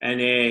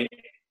 And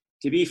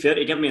to be fair,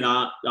 to give me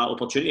that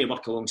opportunity to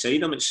work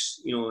alongside him,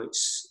 it's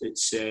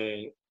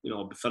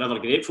forever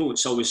grateful.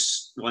 It's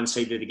always one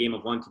side of the game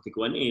I've wanted to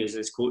go into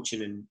is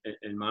coaching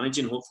and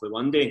managing, hopefully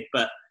one day.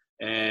 But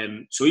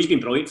so he's been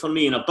brilliant for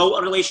me, and I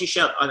built a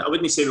relationship. I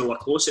wouldn't say we were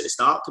close at the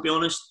start, to be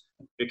honest,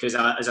 because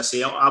as I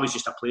say, I was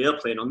just a player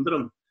playing under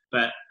him.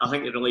 But I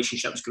think the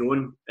relationship's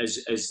grown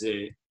as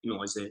the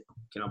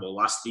kind of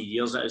last 3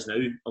 years it is now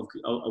of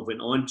went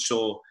on.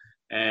 So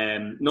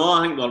no,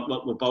 I think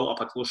we're built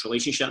up a close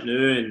relationship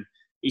now, and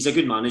he's a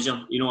good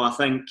manager. You know, I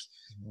think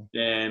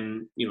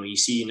you know, you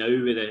see now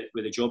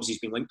with the jobs he's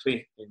been linked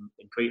with, and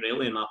quite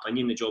rightly, in my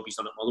opinion, the job he's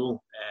done at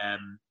Motherwell.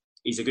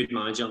 He's a good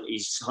manager.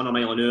 He's 100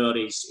 mile an hour.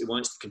 He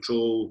wants to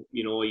control.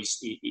 You know,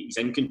 he's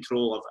in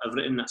control of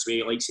everything. That's the way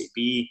he likes it to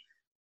be.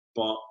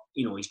 But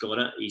you know, he's got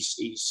it. He's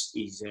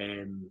you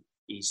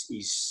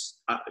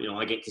know,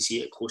 I get to see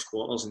it at close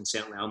quarters, and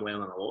certainly I'm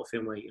learning a lot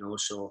from him, like, you know.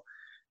 So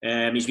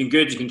he's been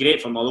good. He's been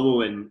great for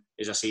Motherwell, and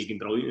as I say, he's been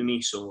brilliant with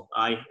me. So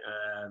I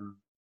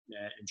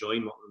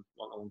enjoying working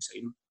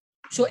alongside him.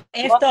 So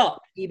after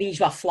you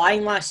were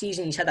flying last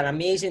season, he's had an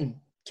amazing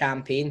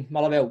campaign,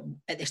 Motherwell.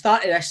 At the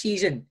start of this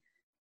season,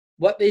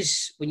 what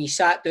was, when you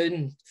sat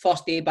down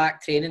first day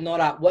back training and all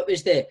that,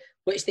 what's the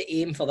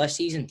aim for this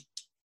season?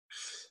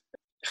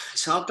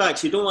 It's hard,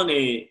 actually. You don't want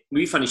to.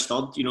 We finished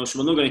third, you know, so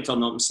we're not going to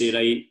turn up and say,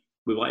 right,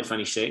 we want to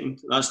finish second.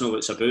 That's not what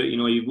it's about. You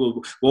know, you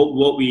want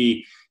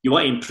to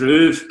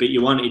improve, but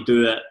you want to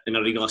do it in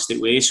a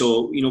realistic way.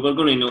 So, you know, we're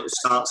going to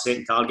start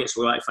setting targets.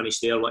 We want to finish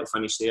there.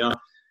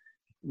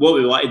 What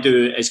we want to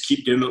do is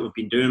keep doing what we've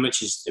been doing,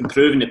 which is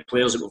improving the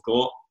players that we've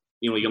got.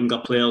 You know, younger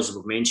players.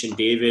 We've mentioned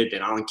David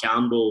and Alan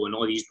Campbell and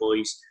all these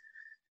boys.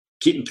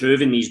 Keep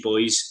improving these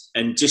boys,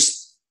 and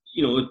just,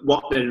 you know,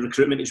 work the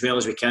recruitment as well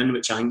as we can,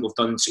 which I think we've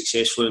done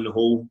successfully in the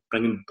whole,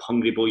 bringing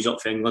hungry boys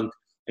up for England,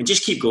 and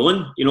just keep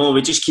going. You know,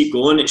 we just keep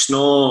going. It's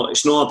not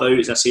about,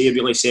 as I say,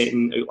 really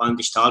setting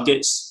outlandish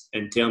targets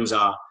in terms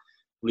of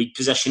league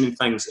position and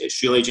things.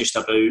 It's really just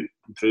about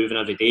improving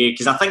every day,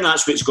 because I think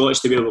that's what's got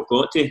us to where we've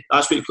got to.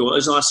 That's what got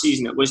us last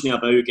season. It wasn't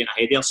about getting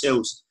ahead of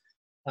ourselves.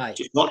 Aye.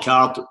 Just work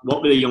hard,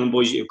 work with the young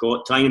boys that you've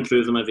got, try and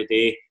improve them every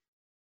day,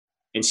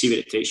 and see where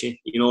it takes you.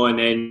 You know, and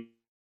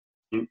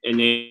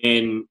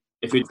then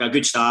if we've got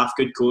good staff,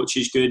 good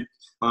coaches, good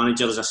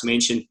managers, as I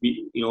mentioned,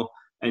 you know,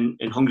 and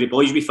hungry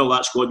boys, we fill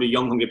that squad with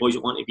young hungry boys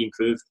that want to be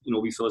improved. You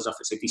know, we feel as if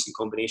it's a decent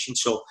combination.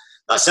 So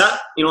that's it.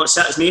 You know, it's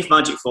Nath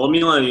magic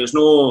formula. There's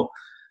no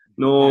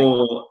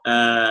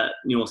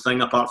no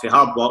thing apart from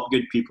hard work,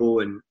 good people,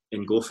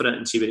 and go for it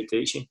and see where it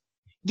takes you.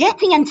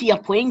 Getting into your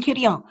playing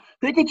career,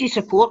 who did you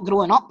support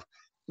growing up?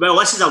 Well,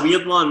 this is a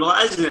weird one. Well,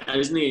 isn't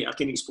it? I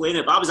can explain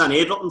it. But I was an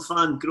Everton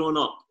fan growing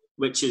up,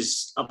 which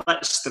is a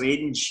bit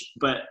strange.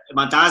 But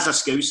my dad's a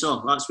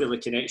Scouser. That's where the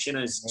connection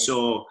is. Right.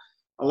 So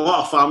a lot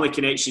of family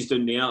connections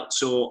down there.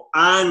 So,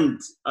 and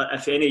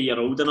if any of you are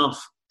old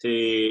enough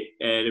to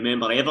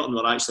remember, Everton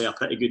were actually a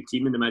pretty good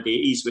team in the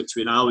mid-80s, which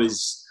when I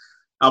was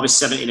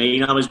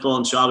 79, I was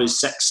born. So I was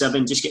 6,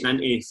 7, just getting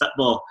into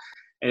football.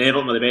 And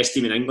Everton were the best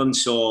team in England.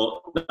 So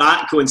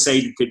that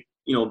coincided to,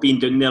 being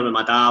down there with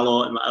my dad a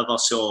lot and whatever.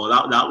 So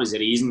that was the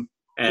reason.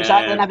 Was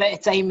that then a bit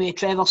of time with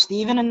Trevor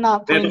Stephen and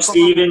that? Trevor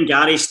Stephen,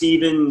 Gary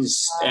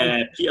Stevens,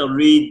 Peter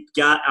Reid,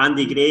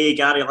 Andy Gray,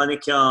 Gary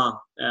Lineker,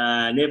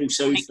 Neville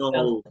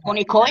Southall.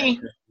 Tony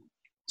Cottee.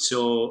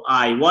 So,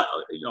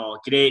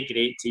 great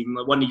team.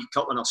 Won the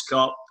Cup Winners'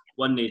 Cup,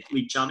 won the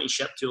league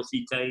championship 2 or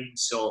 3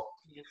 times. So,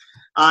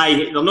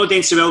 they're not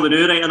doing so well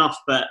now, right enough,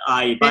 but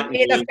they've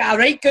got a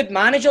right good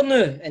manager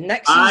now, and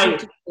next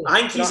season. I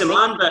think he's a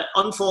man, but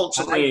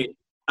unfortunately,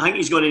 I think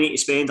he's going to need to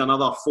spend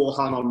another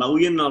 400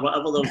 million or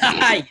whatever.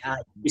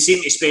 They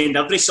seem to spend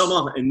every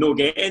summer and not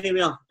get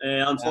anywhere,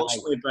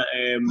 unfortunately. But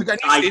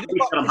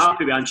I'm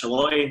happy with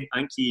Ancelotti. I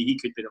think he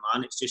could be the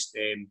man. It's just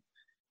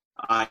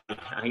I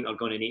think they're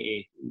going to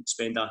need to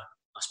spend a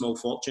small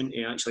fortune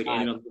to actually get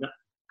anywhere with it.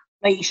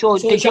 Right, so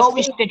did you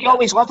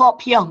always live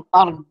up here,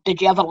 or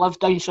did you ever live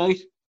down south?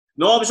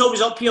 No, I was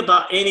always up here,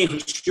 but any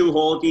school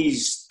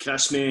holidays,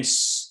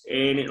 Christmas,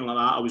 anything like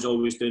that, I was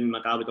always doing.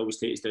 My dad would always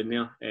take us down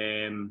there.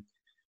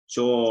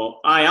 So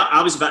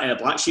I was a bit of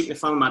a black sheep in the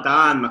family. My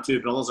dad and my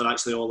 2 brothers are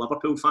actually all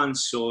Liverpool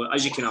fans. So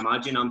as you can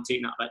imagine, I'm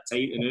taking it a bit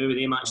tight now with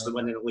them actually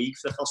winning the league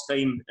for the first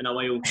time in a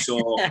while.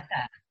 So,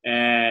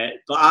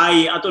 but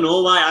I don't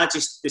know why. I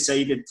just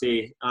decided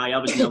to. I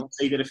was on the other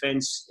side of the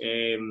fence.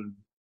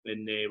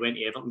 And went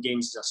to Everton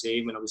games, as I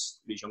say, when I was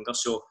younger.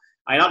 So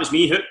that was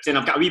me hooked, and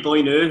I've got a wee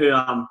boy now who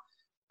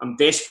I'm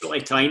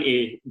desperately trying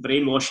to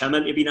brainwash him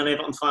into being an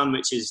Everton fan,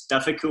 which is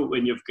difficult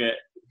when you've got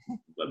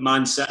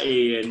Man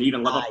City and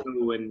even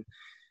Liverpool and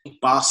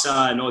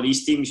Barca and all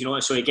these teams,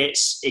 So he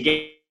gets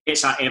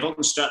that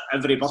Everton strip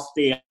every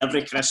birthday,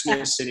 every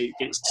Christmas, and it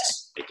gets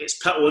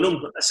put on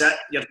him. That's it.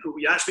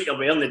 That's what you're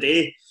wearing the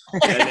day.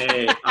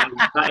 And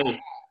I'm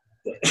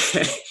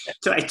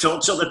try to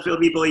torture the poor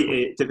wee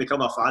boy to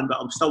become a fan, but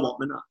I'm still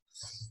working on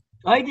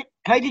that.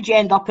 How did you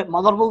end up at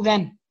Motherwell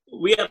then? A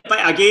bit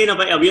of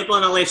a weird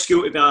one. I left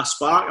school to be a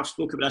spark. I've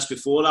spoken about this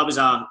before. I was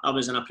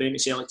an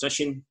apprentice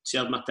electrician,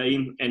 served my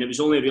time, and it was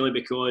only really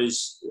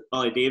because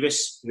Billy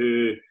Davis,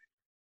 who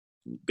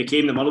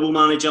became the Motherwell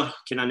manager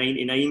kind of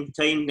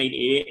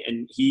 98,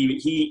 and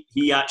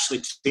he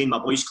actually trained my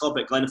boys' club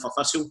at Glenaford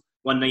Thistle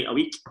one night a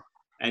week,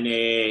 and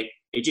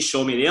he just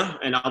saw me there,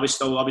 and I was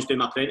doing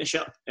my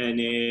apprenticeship, and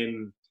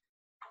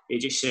he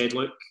just said,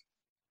 look,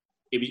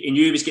 he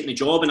knew he was getting the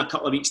job in a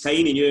couple of weeks'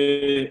 time. He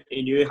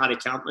knew Harry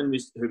Campman,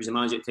 who was the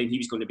manager at the time, he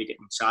was going to be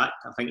getting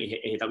sacked. I think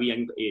he had a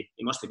wee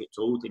he must have got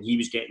told, and he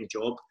was getting the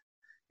job.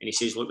 And he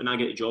says, look, when I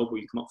get the job, will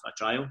you come up for a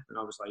trial? And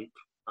I was like,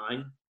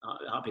 aye,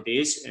 happy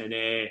days. And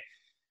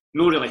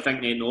not really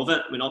thinking anything of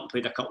it. Went up and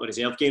played a couple of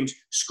reserve games,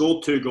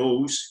 scored 2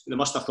 goals. They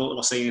must have thought they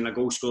were signing a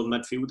goal-scoring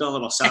midfielder. They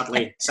were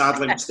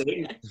sadly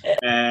mistaken.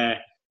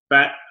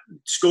 But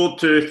scored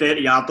 2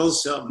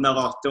 30-yarders.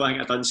 Don't think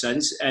I've done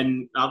since.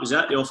 And that was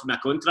it. They offered me a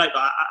contract.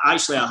 But I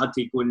had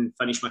to go and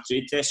finish my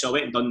trade test. So I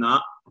went and done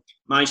that.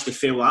 Managed to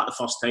fail that the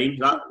first time.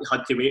 That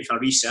had to wait for a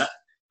reset.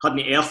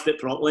 Hadn't earthed it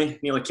properly.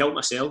 Nearly killed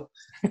myself.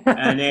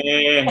 And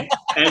then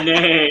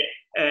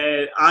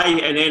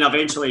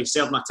eventually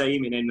served my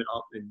time and then went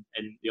up and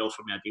they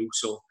offered me a deal.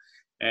 So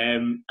a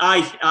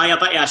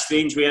bit of a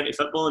strange way into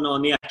football and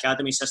on the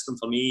academy system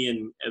for me,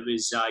 and it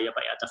was a bit of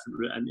a different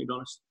route in, to be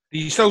honest. Do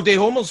you still day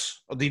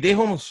homers? Or do you day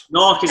homers?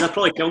 No, because I'd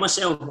probably kill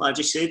myself, like I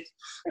just said.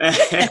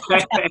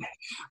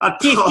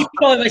 He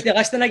probably wasn't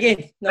listening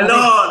again.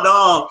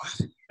 No.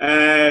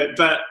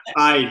 But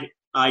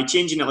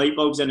changing the light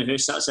bulbs in the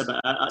house, that's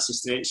a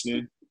stretch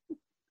now.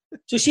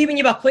 So see, when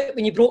you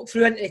broke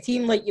through into the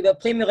team, like you were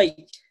playing with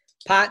like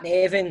Pat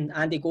Nevin,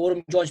 Andy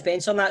Gorham, John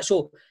Spencer and that,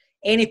 so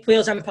any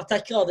players in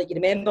particular that you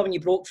remember when you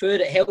broke through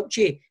that helped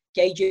you,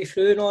 guide you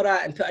through and all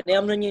that and put an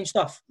arm on you and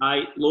stuff?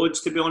 Aye,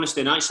 loads, to be honest.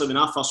 And actually when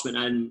I first went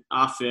in,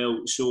 I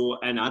felt so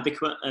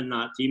inadequate in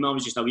that team. I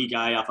was just a wee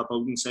guy off a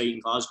building site in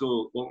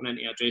Glasgow, walking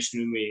into a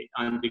dressing room with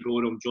Andy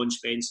Gorham, John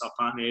Spencer,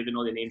 Pat Nevin,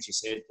 all the names you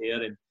said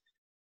there. And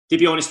to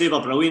be honest, they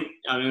were brilliant.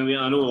 I mean,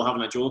 I know we were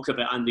having a joke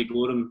about Andy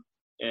Gorham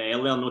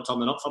earlier not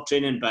turning up for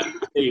training, but I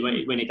tell you what,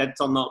 when he did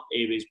turn up,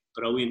 he was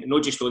brilliant.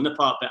 Not just on the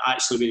park, but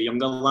actually with the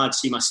younger lads,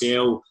 see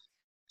myself,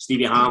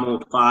 Stevie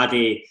Hamill,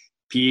 Paddy,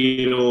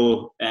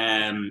 Piero,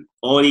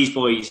 all these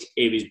boys,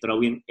 he was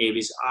brilliant. He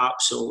was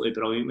absolutely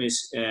brilliant.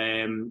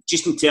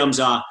 Just in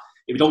terms of,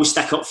 he would always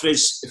stick up for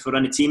us if we're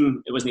in a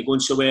team, it wasn't going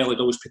so well, he'd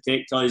always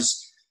protect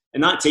us.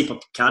 And that type of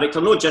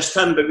character, not just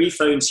him, but we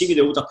found, see with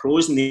the older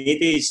pros in the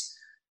days,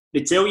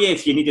 they tell you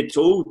if you needed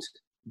told,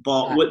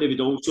 But what they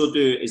would also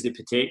do is they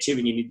protect you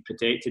when you need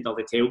protected, or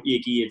they help you,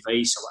 give you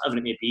advice, or whatever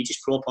it may be.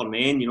 Just proper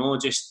men,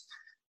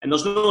 and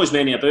there's not as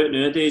many about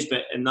nowadays.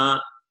 But in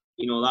that,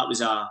 that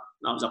was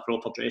a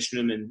proper dressing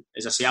room. And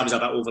as I say, I was a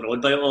bit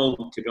overawed by it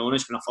all, to be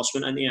honest, when I first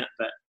went into it.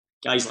 But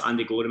guys like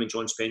Andy Gorham and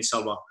John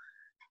Spencer were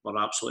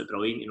absolutely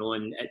brilliant,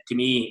 And to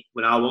me,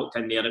 when I walked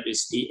in there, it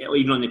was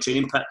even on the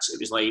training pitch, it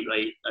was like,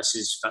 right, this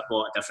is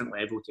football at a different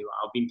level to what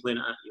I've been playing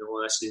at.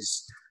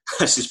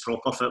 This is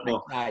proper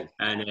football. Aye.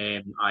 And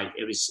it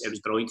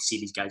was brilliant to see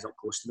these guys up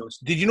close to us.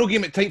 Did you not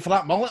give it time for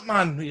that mullet,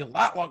 man? You're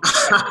that one.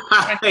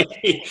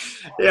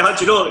 Yeah,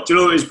 do you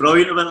know what was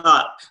brilliant about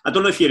that? I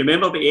don't know if you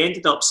remember, but he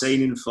ended up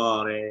signing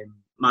for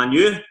Man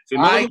U. He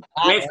went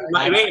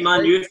to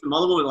Man U from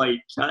Motherwell. I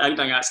don't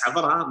think that's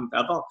ever happened,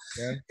 ever.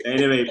 Yeah.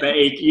 Anyway, but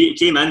he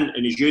came in,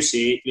 and as you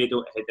say, he had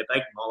the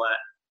big mullet.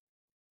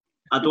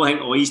 I don't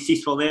think all his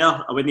teeth were there.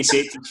 I wouldn't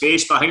say it to his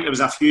face, but I think there was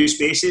a few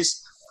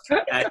spaces.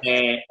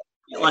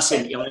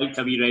 Listen, you liked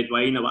a wee red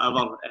wine or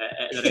whatever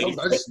at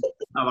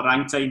the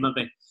rang time,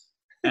 maybe.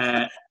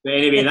 But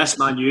anyway, this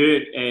Man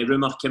U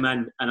rumour came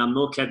in, and I'm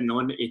not kidding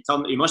on.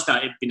 He must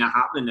have been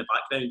happening in the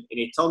background, and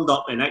he turned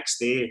up the next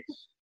day.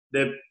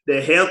 The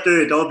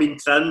hairdo had all been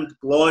trimmed,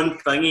 blonde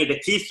thingy. The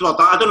teeth were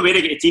done. I don't know where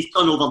to get the teeth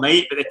done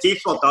overnight, but the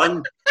teeth were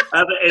done.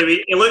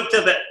 He looked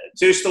a bit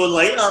 2 stone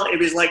lighter. It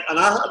was like, and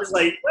I was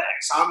like,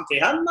 what's happened to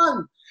him,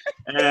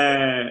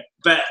 man?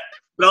 But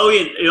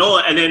brilliant,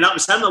 and then that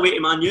was him away to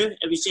Man U.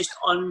 It was just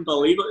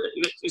unbelievable.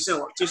 It was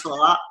just like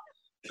that.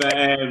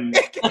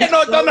 But you're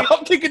not done the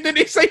uptick and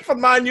didn't sign for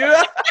Man U.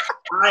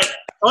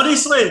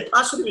 Honestly,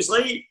 that's what it was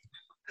like.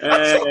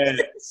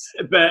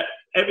 But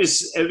it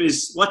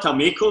was what a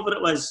makeover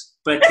it was.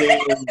 But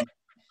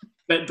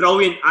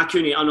brilliant. I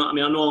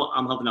know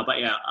I'm having a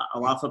bit of a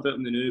laugh about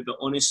him now, but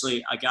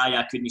honestly, a guy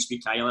I couldn't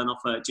speak highly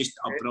enough of. Just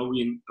a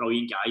brilliant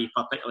guy,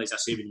 particularly as I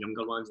say, with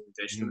younger ones in the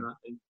dressing room.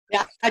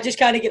 Yeah, I just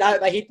can't get out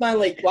of my head, man.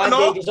 Like one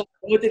day he's up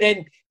the road and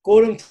then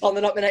Gorham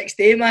turning up the next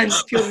day, man.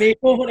 Pure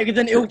makeover to get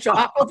into Old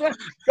Trafford with.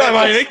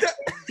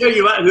 Tell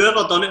you what,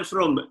 whoever done it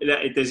from,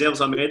 it deserves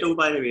a medal,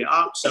 by the way.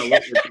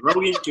 Absolutely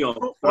brilliant job.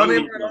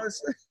 Brilliant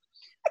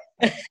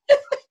job.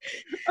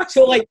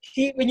 So, like,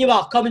 see, when you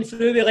were coming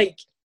through with like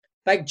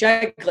big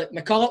jig, like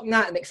McCulloch and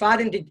that, and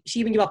McFadden,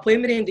 when you were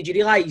playing with them, did you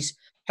realise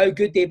how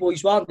good they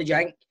boys were? Did you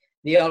think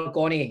they are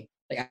going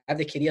to have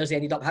the careers they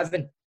ended up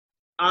having?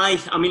 I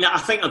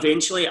think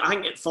eventually,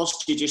 at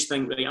first you just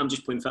think, right, I'm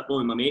just playing football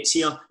with my mates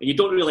here, and you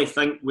don't really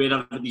think where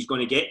everybody's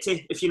going to get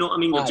to, if you know what I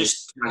mean. You're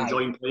just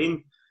enjoying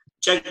playing.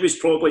 Jig was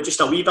probably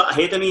just a wee bit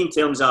ahead of me in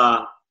terms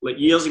of like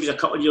years. He was a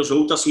couple of years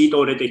older, so he'd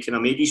already kind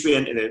of made his way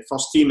into the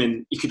first team,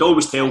 and you could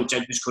always tell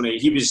Jig was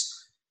he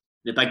was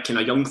the big kind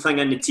of young thing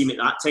in the team at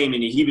that time,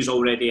 and he was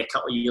already a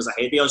couple of years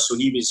ahead of us, so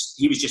he was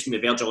just on the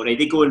verge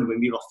already going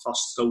when we were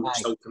first still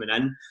coming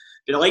in.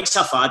 But the likes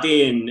of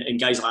Faddy and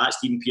guys like that,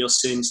 Stephen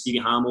Pearson, Stevie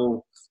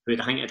Hamill, who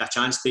I think had a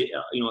chance to,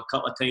 a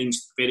couple of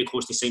times, very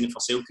close to signing for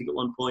Celtic at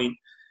one point.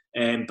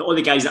 But all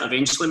the guys that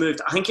eventually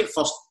moved, I think at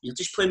first you're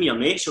just playing with your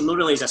mates. You're not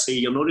really, as I say,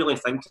 you're not really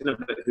thinking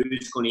about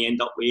who's going to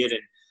end up where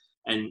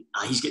and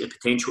he's got the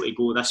potential to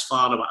go this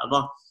far or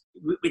whatever.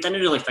 We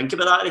didn't really think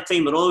about that at the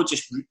time. We're all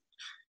just,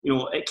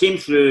 it came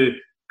through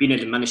being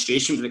in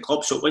administration for the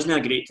club, so it wasn't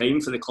a great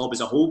time for the club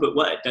as a whole. But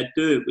what it did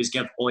do was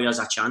give all of us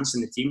a chance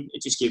in the team.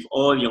 It just gave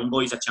all the young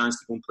boys a chance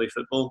to go and play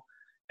football.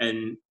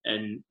 And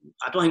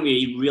I don't think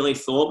we really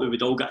thought we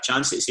would all get a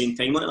chance at the same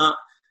time like that.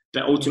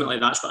 But ultimately,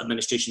 that's what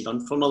administration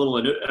done for Motherwell.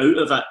 And out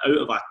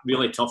of a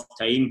really tough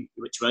time,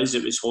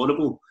 it was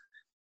horrible,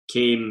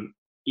 came,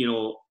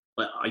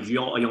 like a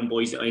young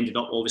boys that ended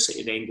up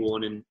obviously to then go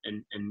on and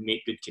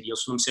make good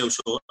careers for themselves.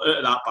 So out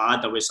of that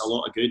bad, there was a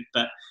lot of good.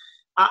 But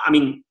I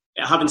mean,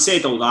 having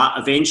said all that,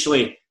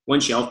 eventually,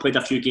 once you have played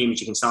a few games,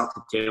 you can start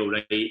to tell,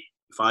 right,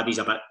 Faddy's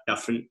a bit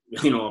different,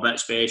 a bit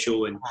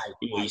special, and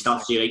you start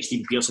to see, like,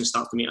 Stephen Pearson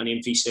start to make a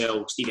name for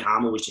himself. Stevie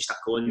Hamill was just a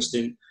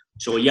constant.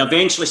 So you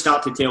eventually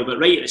start to tell, but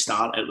right at the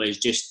start, it was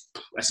just,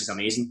 this is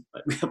amazing.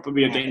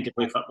 We were getting to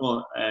play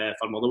football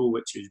for Motherwell,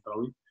 which was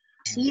brilliant.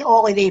 See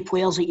all of the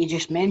players that you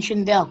just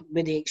mentioned there,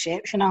 with the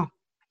exception of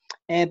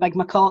Big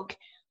McCulloch,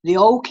 they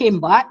all came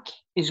back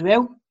as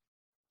well.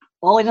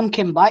 All of them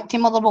came back to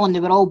Motherwell, and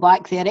they were all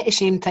back there at the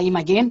same time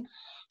again.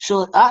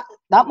 So that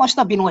must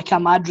have been like a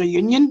mad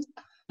reunion.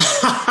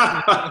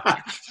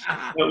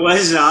 It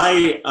was,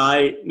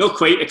 I not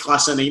quite a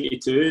class of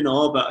 92,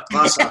 no, but a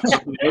class of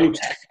something else.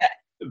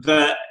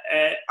 But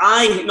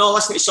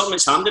listen, it's something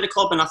that's happened at the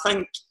club, and I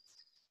think,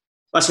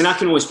 listen, I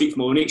can only speak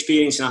from my own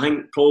experience, and I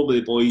think probably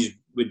the boys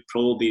would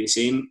probably be the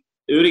same.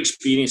 Our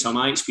experience, or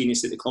my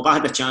experience at the club, I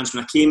had the chance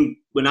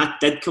when I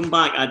did come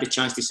back, I had the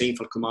chance to sign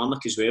for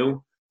Kilmarnock as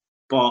well.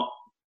 But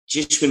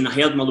just when I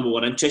heard Motherwell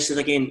were interested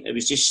again, it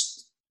was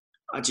just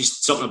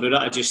something about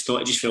it. I just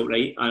thought it just felt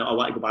right. I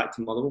want to go back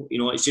to Motherwell.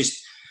 It's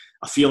just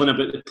a feeling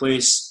about the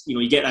place.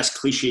 You get this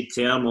cliched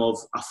term of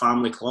a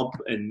family club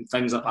and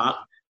things like that.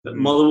 But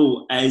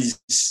Motherwell it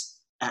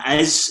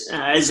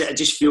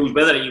just feels,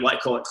 whether you want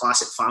to call it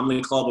classic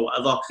family club or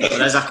whatever,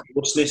 there is a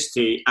closeness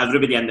to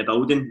everybody in the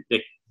building.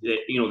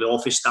 the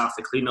office staff,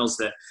 the cleaners,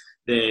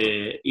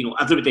 the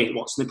everybody that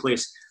works in the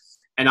place.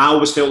 And I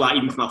always felt that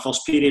even from my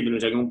first period when I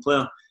was a young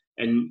player.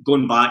 And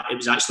going back, it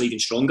was actually even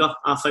stronger.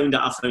 I found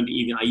it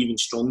even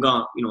stronger.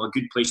 A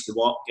good place to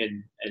work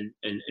and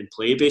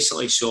play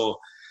basically. So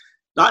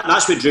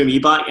that's what drew me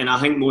back. And I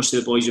think most of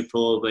the boys are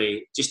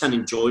probably just an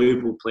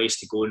enjoyable place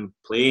to go and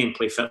play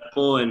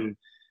football. And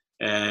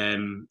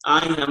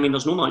I mean,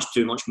 there's not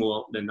too much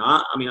more than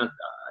that. I mean,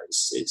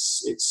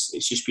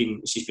 it's just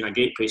been a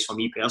great place for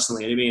me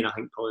personally anyway. And I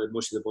think probably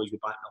most of the boys will be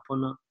backing up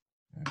on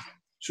that.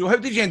 So how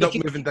did you end up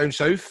moving down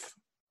south?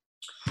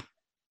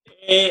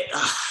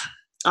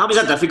 That was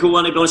a difficult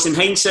one, to be honest. In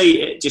hindsight,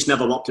 it just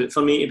never worked out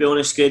for me, to be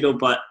honest, Grado.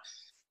 But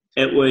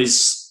it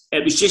was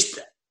just.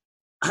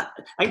 I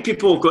think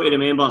people have got to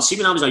remember. See,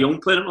 when I was a young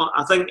player,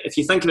 I think if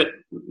you think about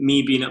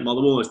me being at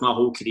Motherwell as my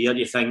whole career,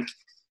 you think,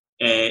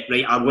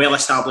 right, a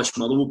well-established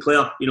Motherwell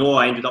player.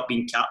 I ended up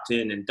being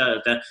captain and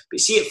But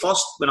see, at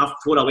first,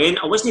 before I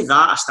went, I wasn't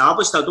that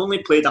established. I'd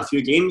only played a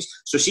few games.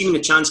 So see, when the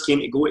chance came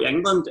to go to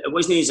England, it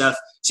wasn't as if.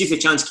 See, if the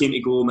chance came to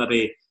go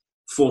maybe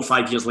 4 or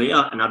 5 years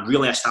later, and I'd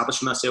really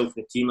established myself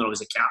in the team, or I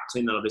was a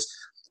captain, or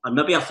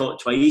maybe I thought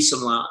twice,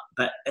 something like that.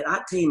 But at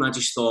that time, I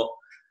just thought,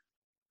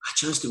 a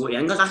chance to go to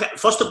England.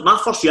 My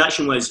first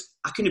reaction was,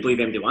 I couldn't believe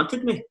anybody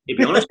wanted me, to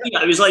be honest with you.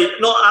 It was like,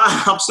 no,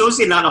 I'm still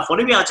saying that in a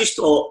funny way. I just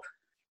thought,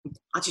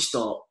 I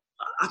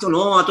don't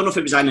know if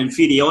it was an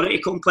inferiority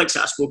complex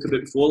that I spoke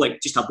about before,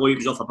 like just a boy who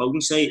was off a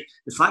building site.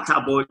 The fact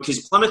that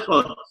because Plymouth,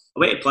 I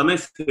went to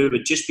Plymouth, who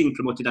had just been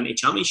promoted into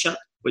Championship,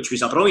 which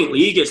was a brilliant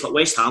league. It's like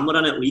West Ham were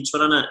in it, Leeds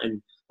were in it,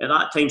 and at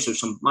that time, so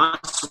some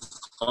massive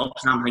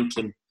clubs, and I'm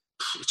thinking,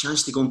 the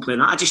chance to go and play in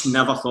that. I just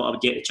never thought I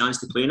would get the chance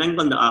to play in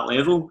England at that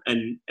level,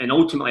 and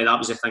ultimately that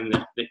was the thing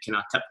that kind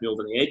of tipped me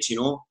over the edge,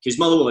 because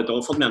Motherwell had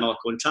offered me another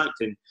contract,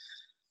 and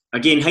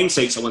again,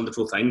 hindsight's a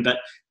wonderful thing, but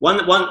one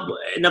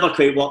it never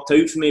quite worked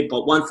out for me.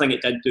 But one thing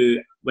it did do,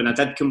 when I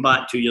did come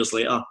back 2 years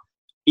later,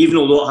 even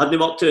although it hadn't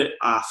worked out,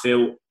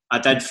 I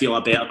did feel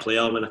a better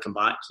player when I come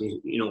back, for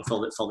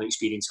the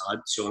experience I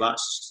had. So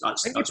that's. I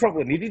think you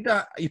probably needed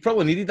that. You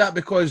probably needed that,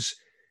 because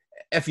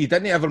if you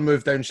didn't ever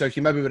move down south,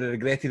 you maybe would have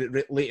regretted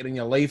it later in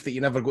your life that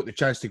you never got the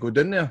chance to go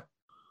down there.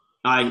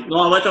 Aye, no,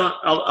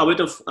 I would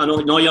have. I know,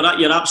 no,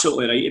 you're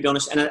absolutely right, to be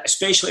honest, and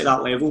especially at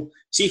that level.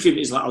 See if it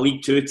was like a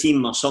League Two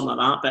team or something like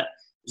that, but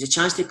it was a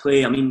chance to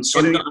play. I mean,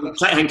 Sunderland, I'm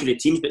trying to think of the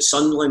teams, but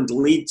Sunderland,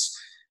 Leeds,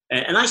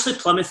 and actually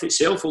Plymouth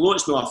itself, although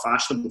it's not a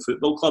fashionable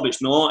football club,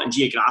 it's not, and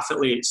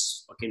geographically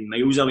it's fucking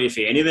miles away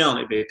from anywhere,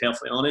 to be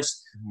perfectly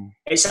honest. Mm-hmm.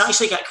 It's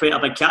actually got quite a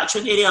big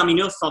catchment area. I mean,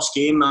 your first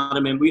game, I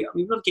remember, we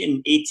were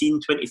getting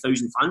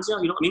 18,000-20,000 fans there,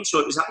 you know what I mean? So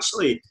it was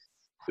actually,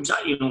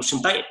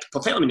 some big,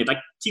 particularly when the big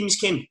teams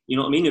came, you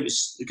know what I mean? It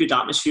was a good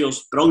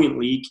atmospheres, brilliant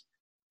league.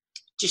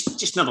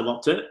 Just never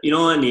worked out,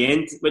 in the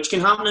end, which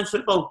can happen in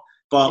football.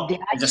 But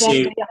as I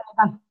say,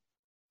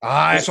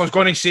 that's what I was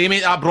going to say,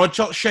 mate. That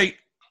Broadchurch shite.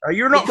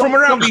 You're not from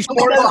around these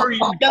parts, are you?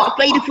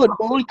 Play the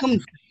football.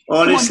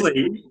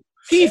 Honestly,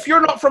 Keith, you're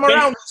not from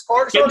around these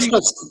parts, are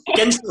you?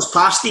 Ginster's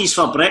pasties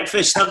for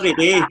breakfast every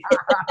day.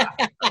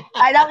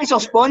 Aye, that was our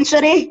sponsor,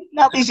 eh?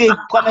 That was a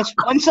Plymouth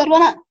sponsor,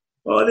 wasn't it?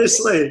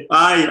 Honestly,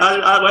 aye,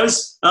 that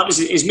was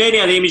as many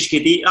of them as you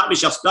could eat. That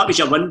was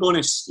your win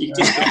bonus. You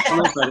just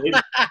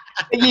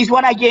He's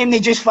won a game. They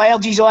just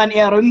fired you onto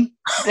a room.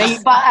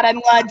 Right, batter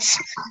in, lads.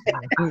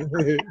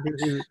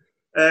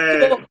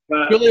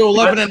 Julio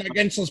living in a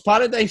Ginster's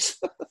paradise.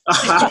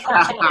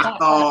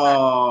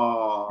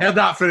 Oh. Heard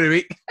that for a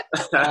week.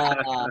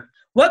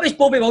 What was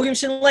Bobby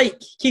Williamson like,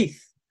 Keith?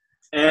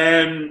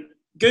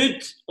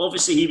 Good.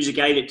 Obviously, he was a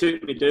guy that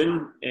took me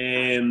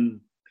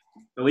down.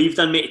 Believed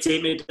in me to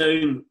take me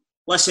down.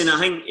 Listen, I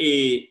think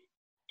he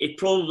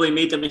probably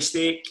made a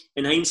mistake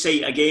in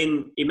hindsight.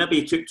 Again, he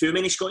maybe took too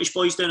many Scottish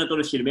boys down. I don't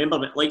know if you remember,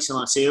 but likes of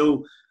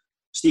myself,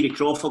 Stevie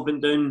Crawford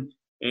went down,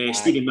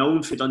 Stevie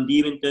Milne for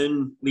Dundee went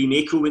down, Lee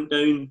Mako went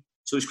down.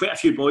 So there's quite a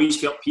few boys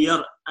for up here,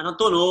 and I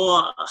don't know.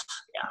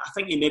 I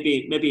think he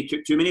maybe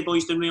took too many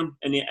boys down with him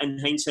in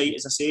hindsight,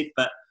 as I said.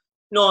 But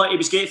no, it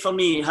was great for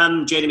me.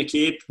 Him, Jerry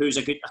McCabe, who's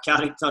a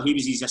character. He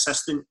was his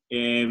assistant.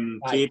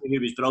 Cabe,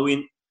 who was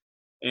brilliant.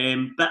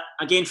 But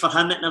again, for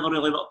him, it never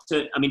really worked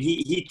out. I mean,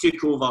 he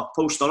took over.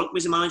 Paul Sturrock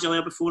was the manager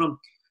there before him,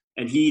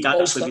 and he'd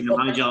actually been the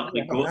manager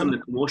that got them the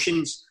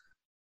promotions.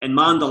 And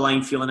my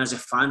underlying feeling is,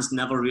 if fans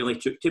never really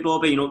took to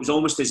Bobby, it was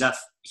almost as if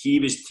he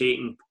was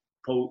taking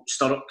Paul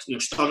Sturrock.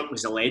 Sturrock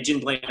was a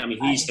legend.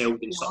 He's held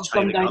in such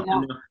high regard,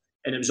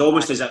 and it was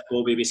almost as if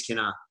Bobby was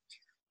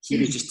he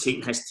was just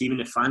taking his team,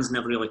 and the fans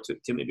never really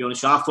took to him, to be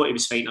honest. So I thought he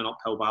was fighting an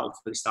uphill battle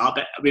for the start,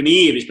 but with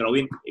me, he was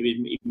brilliant.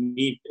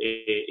 He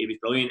was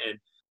brilliant, and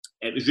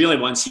it was really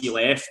once he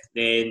left,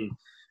 then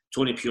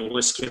Tony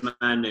Pulis came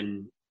in,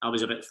 and I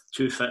was a bit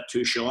too fit,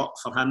 too short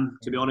for him,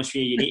 to be honest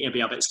with you. You need to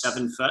be about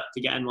 7 foot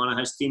to get in one of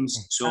his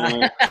teams. So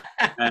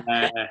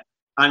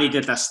I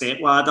needed a step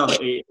ladder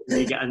to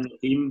get in the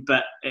team.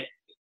 But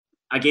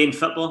again,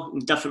 football,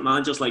 different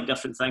managers like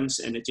different things,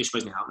 and it just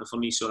wasn't happening for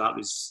me. So that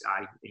was,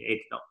 I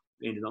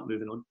ended up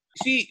moving on.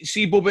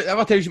 See, Bobby,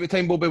 ever tells you about the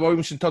time Bobby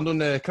Williamson turned on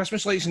the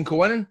Christmas lights in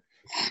Coinning?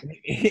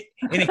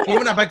 and he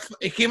came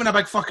in a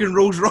big fucking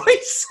Rolls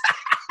Royce.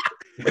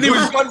 And he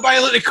was going by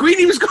like the Queen.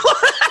 He was going,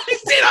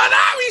 he's saying, "Oh,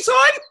 now he's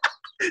on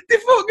the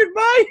fucking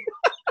bye."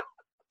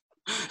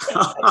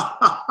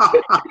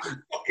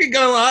 Fucking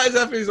going like that as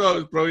if he thought it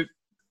was brilliant.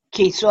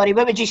 Okay, sorry,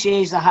 what would you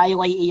say is the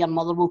highlight of your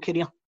Motherwell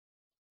career?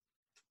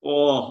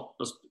 Oh,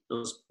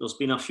 there's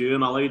been a few.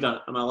 Am I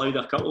allowed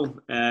a couple?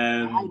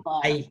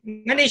 Aye.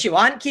 Many as you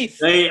want, Keith.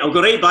 Right, I'll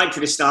go right back to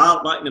the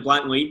start, back in the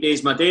black and white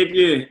days. My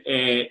debut,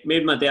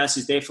 made my day, this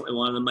is definitely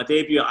one of them. My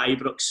debut at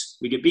Ibrox,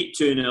 we get beat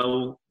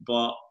 2-0,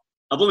 but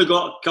I've only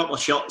got a couple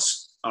of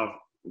shots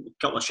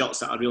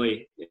that I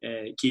really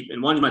keep.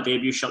 And one's my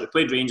debut shot. We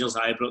played Rangers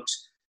at Ibrox.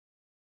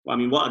 Well, I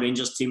mean, what a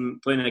Rangers team,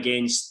 playing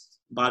against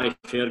Barry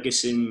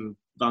Ferguson,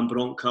 Van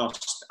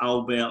Bronckhorst,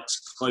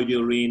 Alberts,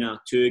 Claudio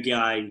Reyna,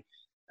 Turgay,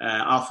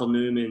 Arthur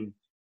Newman,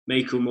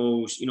 Michael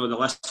Moles, the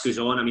list goes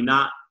on. I mean,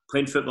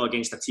 playing football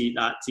against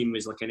that team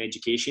was like an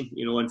education,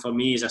 and for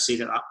me, as I said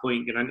at that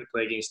point, getting to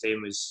play against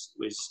them was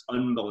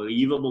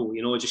unbelievable,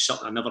 just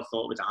something I never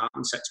thought would have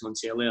happened 6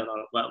 months earlier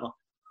or whatever.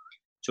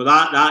 So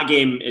that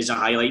game is a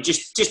highlight,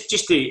 just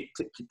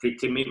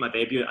to make my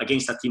debut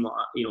against a team,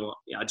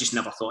 I just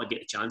never thought I'd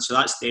get a chance. So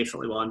that's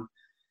definitely one.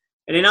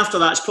 And then after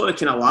that, it's probably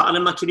kind of later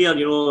in my career,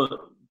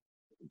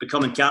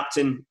 becoming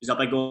captain was a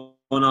big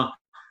honour.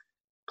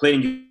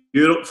 Playing in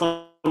Europe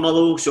for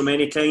Motherwell so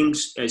many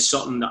times is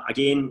something that,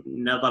 again,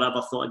 never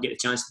ever thought I'd get a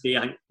chance to do.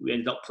 I think we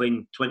ended up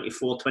playing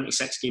 24,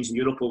 26 games in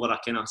Europe over a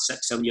kind of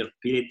 6-7 year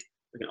period.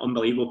 Like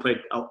unbelievable.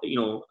 Played,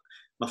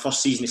 my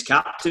first season as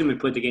captain, we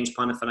played against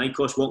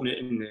Panathinaikos, walking out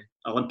in the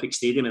Olympic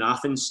Stadium in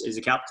Athens as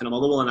the captain of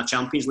Motherwell in a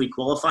Champions League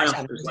qualifier.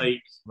 It was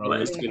like, what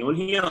is going on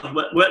here?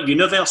 What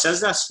universe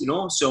is this?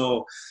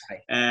 So,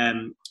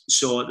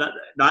 so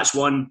that's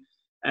one.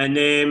 And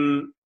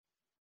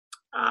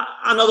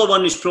another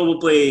one is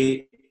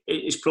probably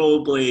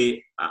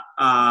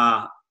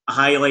a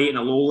highlight and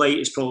a low light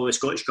is probably the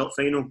Scottish Cup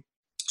final.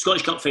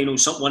 Scottish Cup final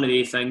is one of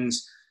the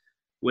things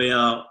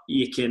where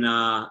you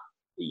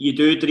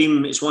do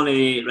dream. It's one of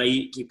the,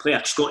 right, you play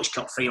a Scottish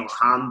Cup final,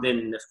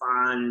 Hampden, the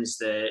fans,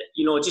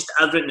 just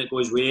everything that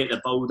goes with it,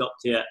 the build up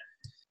to it.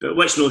 But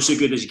what's not so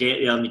good is you get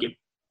there and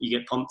you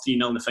get pumped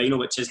 3-0 in the final,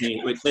 which isn't in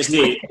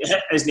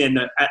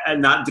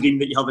that dream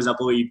that you have as a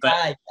boy.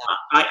 But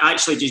I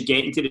actually just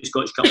getting to the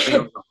Scottish Cup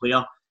final as a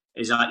player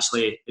is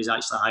actually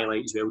a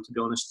highlight as well. To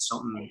be honest,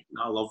 something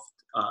that I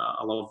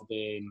loved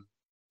doing,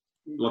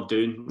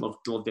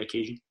 loved the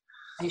occasion.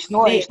 It's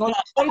not.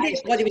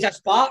 Somebody was a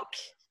spark.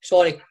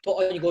 Sorry,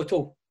 on you go,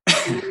 Tom.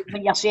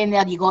 When you're saying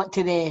there, you got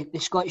to the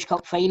Scottish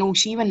Cup final.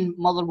 See, when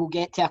Motherwell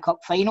get to a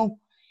cup final,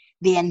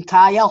 the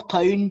entire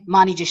town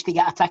manages to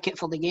get a ticket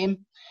for the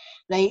game.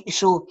 Right,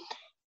 so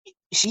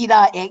see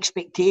that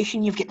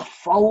expectation. You've got the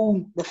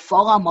full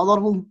of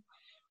Motherwell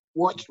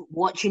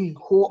watching,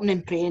 hoping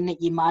and praying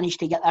that you manage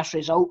to get this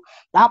result.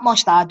 That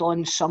must add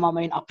on some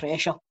amount of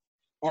pressure.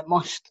 It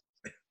must.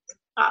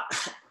 I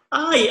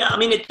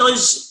mean, it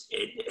does.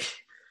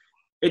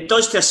 It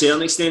does to a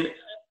certain extent.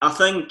 I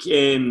think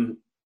it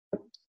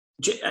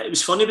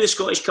was funny with the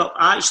Scottish Cup.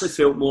 I actually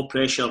felt more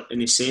pressure in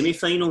the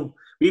semi-final.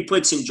 We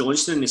played St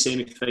Johnstone in the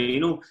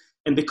semi-final,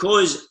 and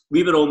because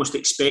we were almost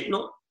expected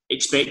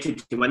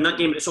to win that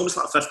game, it's almost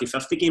like a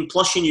 50-50 game.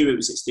 Plus, you knew it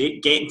was at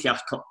stake, getting to a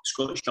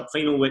Scottish Cup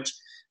final, which,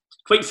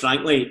 quite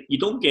frankly, you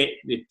don't get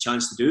the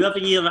chance to do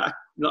every year. Like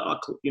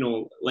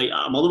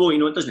at Motherwell,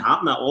 it doesn't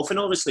happen that often,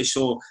 obviously.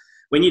 So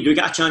when you do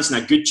get a chance,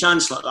 and a good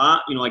chance like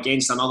that,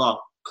 against another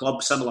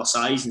club similar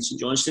size in St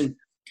Johnstone,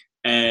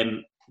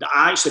 that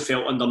I actually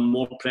felt under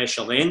more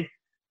pressure then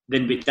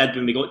than we did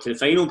when we got to the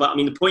final. But I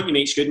mean, the point you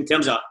make is good in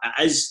terms of it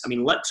is. I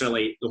mean,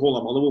 literally the whole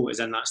of Motherwell is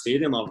in that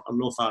stadium. I'm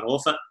not far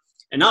off it,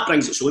 and that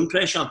brings its own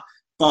pressure.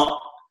 But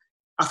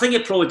I think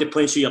it probably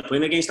depends who you're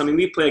playing against. I mean,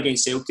 we play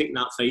against Celtic in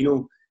that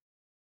final.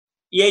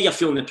 Yeah, you're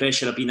feeling the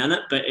pressure of being in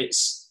it, but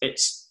it's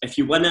if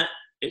you win it,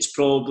 it's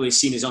probably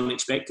seen as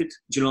unexpected.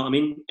 Do you know what I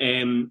mean?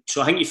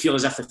 So I think you feel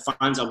as if the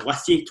fans are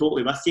with you,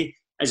 totally with you.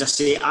 As I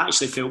say, I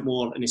actually felt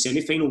more in the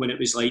semi-final when it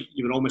was like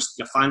your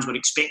fans were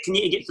expecting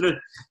you to get through,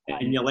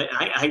 and you're like,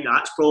 I think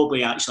that's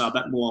probably actually a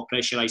bit more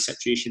pressurised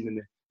situation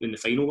than the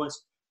final was.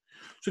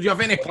 So do you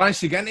have any plans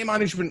to get into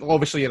management?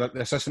 Obviously, you're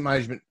the assistant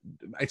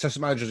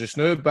manager just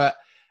now, but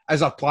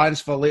is there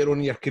plans for later on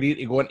in your career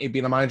to go into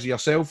being a manager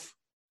yourself?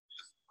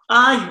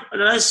 Aye,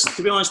 there is.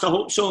 To be honest, I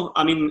hope so.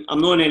 I mean,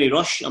 I'm not in any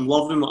rush. I'm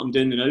loving what I'm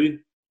doing now.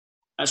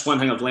 That's one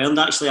thing I've learned,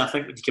 actually. I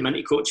think when you come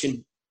into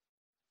coaching,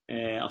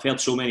 I've heard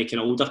so many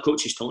kind of older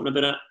coaches talking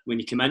about it. When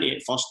you come into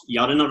it first,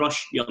 you're in a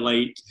rush. You're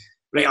like,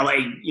 right, I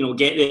like,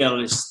 get there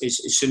as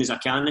soon as I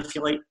can, if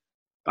you like.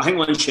 But I think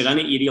once you're in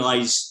it, you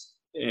realise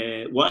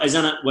what is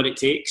in it, what it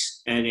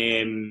takes.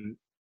 And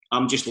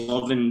I'm just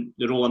loving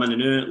the role I'm in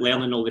now,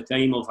 learning all the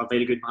time. Of a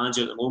very good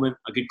manager at the moment,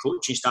 a good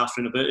coaching staff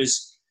round about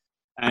us.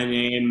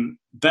 And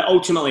but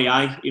ultimately,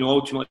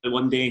 ultimately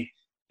one day,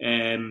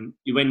 when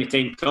the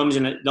time comes,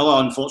 and the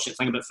other unfortunate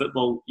thing about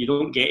football, you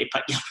don't get to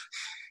pick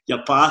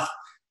your path.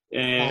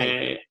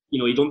 You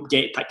know, you don't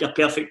get pick your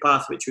perfect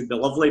path, which would be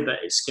lovely, but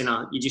it's kind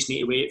of, you just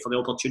need to wait for the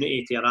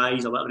opportunity to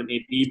arise or whatever it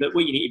may be. But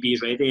what you need to be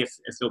is ready if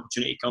the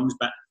opportunity comes.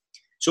 But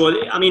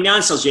so, I mean, the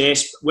answer is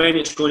yes. When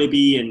it's going to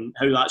be and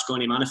how that's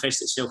going to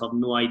manifest itself, I've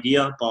no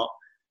idea. But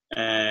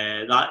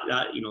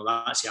that you know,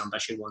 that's the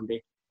ambition one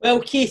day.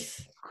 Well,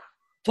 Keith,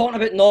 talking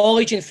about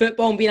knowledge in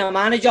football and being a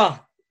manager,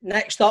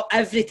 next up,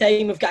 every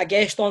time we've got a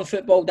guest on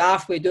Football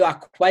Daft, we do a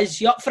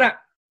quiz. You up for it?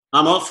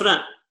 I'm up for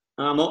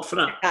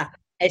it. Yeah.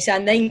 It's a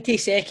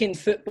 90-second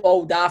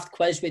Football Daft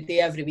quiz we do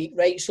every week,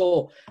 right?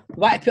 So we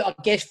want to put our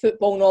guest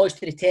football knowledge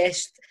to the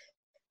test.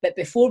 But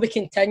before we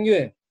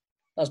continue,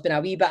 there's been a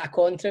wee bit of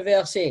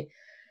controversy.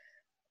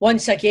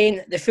 Once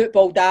again, the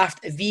Football Daft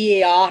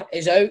VAR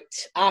is out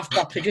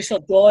after producer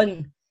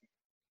John...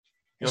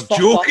 You're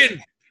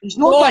joking! He's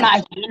not done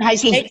that again,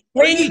 has he?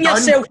 Explain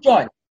yourself,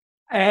 John.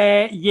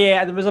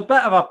 Yeah, there was a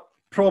bit of a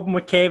problem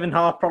with Kevin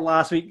Harper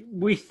last week.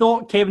 We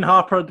thought Kevin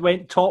Harper had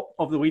went top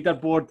of the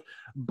leaderboard,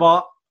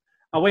 but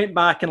I went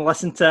back and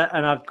listened to it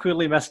and I'd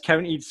clearly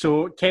miscounted.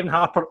 So Kevin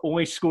Harper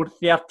only scored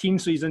 13,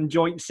 so he's in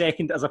joint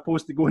second as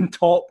opposed to going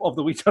top of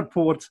the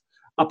leaderboard.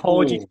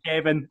 Apologies,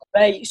 Kevin.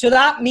 Right, so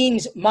that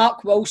means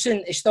Mark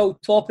Wilson is still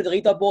top of the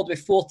leaderboard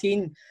with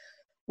 14.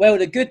 Well,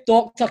 the good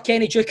doctor,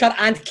 Kenny Duker,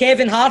 and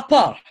Kevin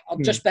Harper are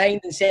just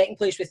behind in second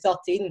place with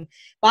 13.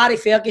 Barry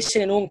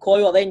Ferguson and Owen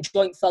Coyle are then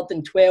joint third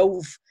and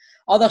 12.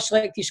 Other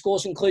selected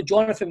scores include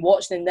Jonathan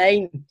Watson in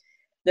 9.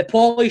 The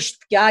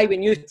polished guy with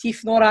new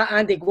teeth, Nora,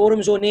 Andy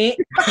Goram's on 8.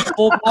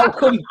 Bob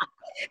Malcolm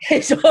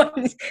is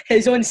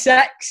on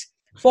 6.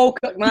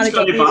 Falkirk manager... He's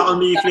going to battle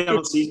me if he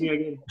ever sees me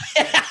again.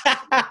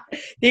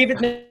 David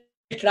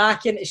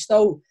McCracken is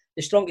still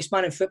the strongest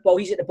man in football.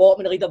 He's at the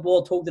bottom of the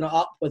leaderboard holding it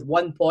up with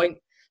 1 point.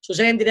 So is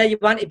there anybody there you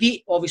want to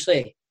beat?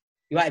 Obviously,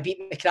 you want to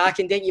beat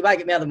McCracken, don't you? You want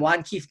to get more than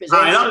one, Keith.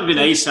 Aye, that would be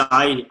nice,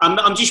 aye.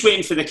 I'm just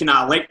waiting for the kind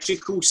of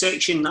electrical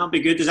section. That'd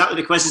be good. Is that what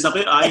the quiz is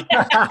about? Aye.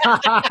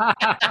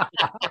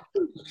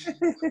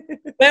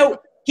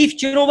 Well, Keith,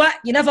 do you know what?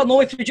 You never know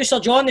with producer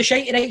John, the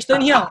shite he writes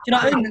down here. Do you know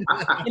what I mean?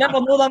 You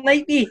never know, there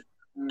might be.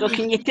 So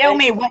can you tell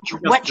me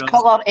which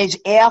colour is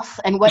earth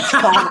and which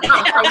colour is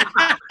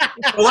light?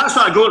 Well, that's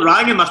what I got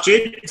wrong in my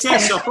trade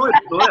test, so I probably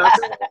know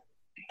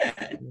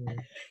it.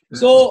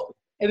 So,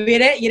 are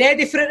you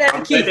ready for it then,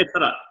 I'm Keith? ready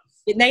for it.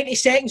 Get 90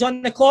 seconds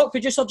on the clock,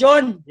 producer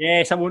John.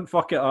 Yes, I won't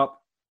fuck it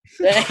up.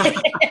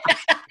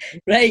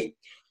 Right,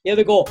 here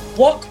we go.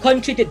 What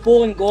country did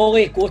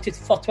Bolingoli go to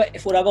for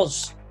 24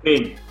 hours?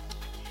 Spain.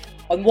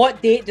 On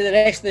what date do the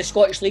rest of the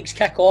Scottish leagues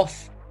kick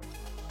off?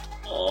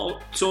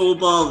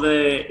 October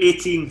the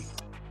 18th.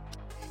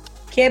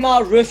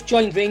 Kemar Roof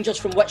joined Rangers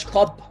from which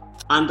club?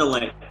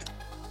 Anderlecht.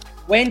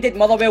 When did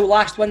Motherwell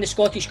last win the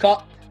Scottish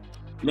Cup?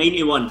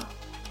 91.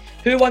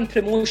 Who won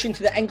promotion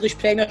to the English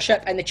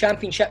Premiership and the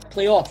Championship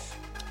playoff?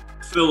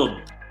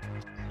 Fulham.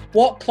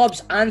 What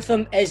club's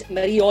anthem is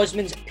Marie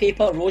Osmond's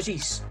Paper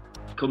Roses?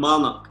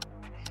 Kilmarnock.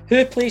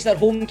 Who plays their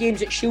home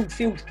games at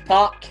Shieldfield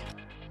Park?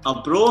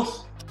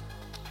 Arbroath.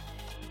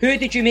 Who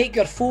did you make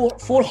your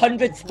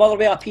 400th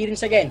Motherwell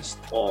appearance against?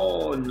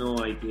 Oh, no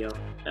idea.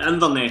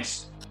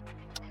 Inverness.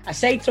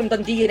 Aside from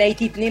Dundee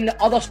United, name the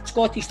other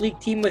Scottish League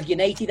team with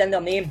United in their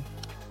name.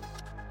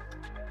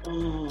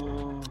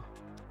 Oh.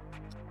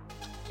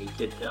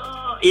 United.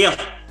 Ayr.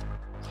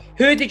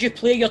 Who did you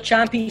play your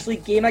Champions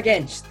League game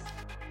against?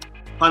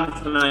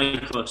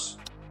 Panathinaikos.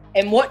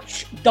 In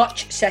which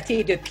Dutch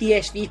city do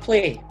PSV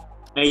play?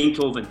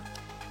 Eindhoven.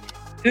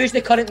 Who's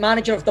the current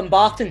manager of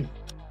Dumbarton?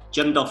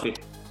 Jim Duffy.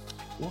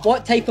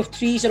 What type of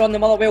trees are on the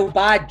Motherwell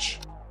badge?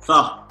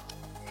 Fir.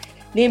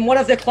 Name one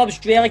of the clubs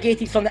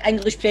relegated from the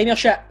English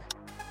Premiership.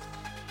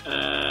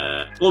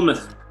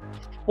 Bournemouth.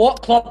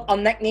 What club are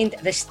nicknamed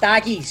the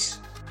Staggies?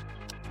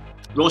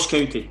 Ross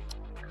County.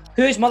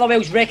 Who's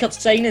Motherwell's record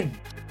signing?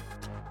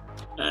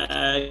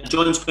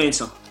 John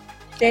Spencer.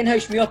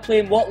 Stenhousemuir play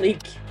in what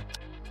league?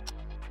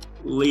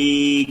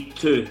 League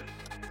 2.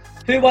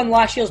 Who won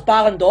last year's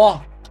Ballon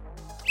d'Or?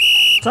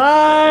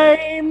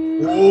 Time!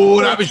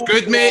 Oh, that was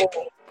good, mate.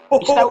 You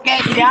still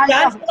getting the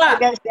answer? Still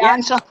gets the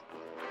answer?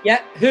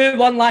 Yeah, who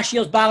won last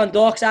year's Ballon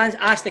d'Or? Because I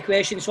asked the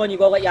question, so you've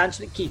got to let you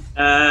answer it, Keith.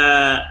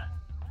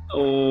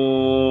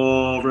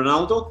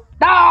 Ronaldo?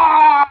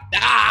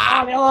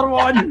 The other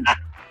one.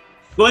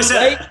 What is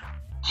it?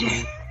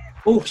 Right.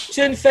 We'll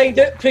soon find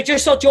out.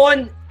 Producer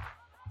John,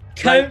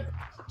 count.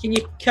 Can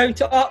you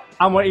count it up?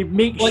 I'm going to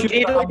make One sure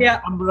table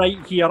here. I'm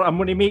right here. I'm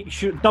going to make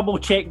sure, double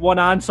check one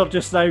answer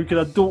just now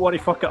because I don't want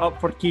to fuck it up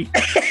for Keith.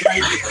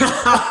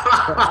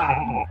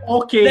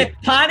 Okay. The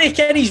panic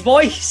in his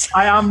voice.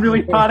 I am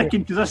really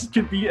panicking because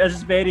this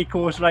is very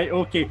close. Right,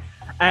 okay.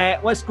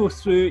 Let's go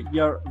through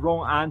your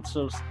wrong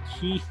answers,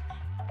 Keith.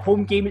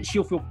 Home game at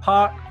Shieldfield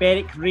Park,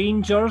 Berwick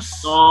Rangers.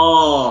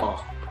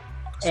 Oh.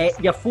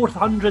 Your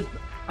 400th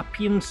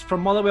appearance for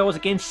Motherwell was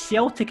against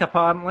Celtic,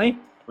 apparently.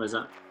 What is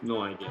that?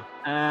 No idea.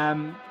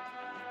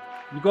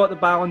 You got the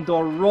Ballon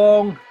d'Or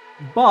wrong,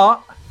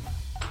 but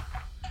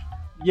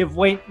you've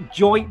went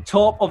joint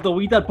top of the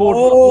leaderboard.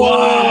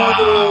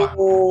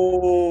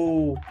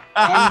 Oh.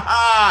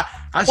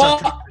 That's a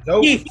tough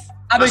result. Keith,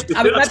 I would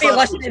maybe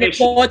listen to the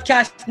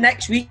podcast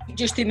next week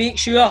just to make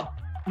sure.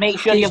 Make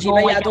sure you've You got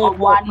might- like I don't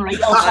one know. right.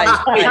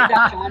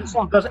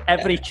 There's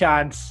every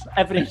chance.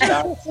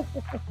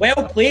 Well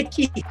played,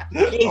 Keith.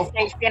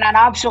 It's been an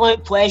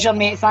absolute pleasure,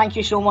 mate. Thank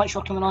you so much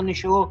for coming on the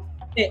show.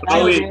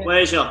 Brilliant,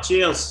 pleasure.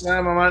 Cheers. Yeah,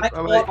 my man. Thanks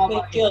a lot,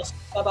 mate. Cheers.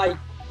 Bye-bye.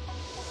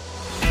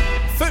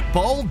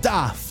 Football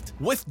Daft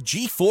with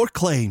G4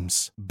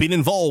 Claims. Been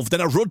involved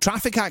in a road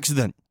traffic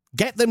accident?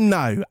 Get them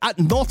now at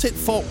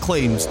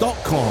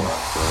notitfaultclaims.com.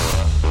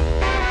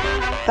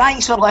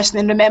 Thanks for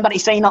listening. Remember to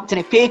sign up to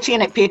the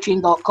Patreon at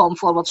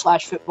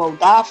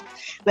patreon.com/footballdaft,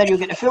 where you'll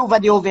get the full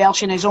video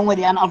version as only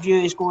the interview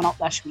is going up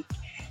this week.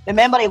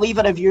 Remember to leave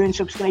a review and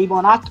subscribe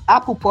on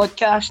Apple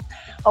Podcast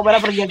or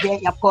wherever you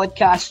get your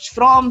podcasts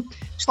from.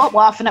 Stop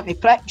laughing at me,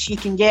 pricks. You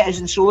can get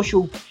us on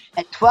social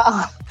at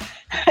Twitter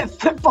at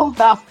Football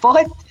Daft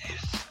Pod,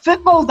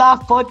 Football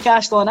Daft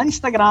Podcast on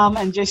Instagram,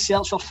 and just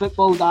search for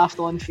Football Daft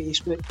on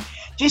Facebook.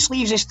 Just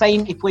leaves us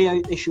time to play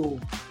out the show.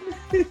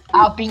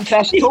 I've been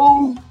Chris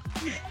Toll.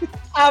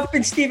 I've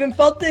been Stephen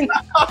Purden.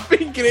 I've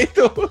been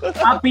Grado.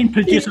 I've been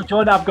producer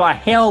John. I've got a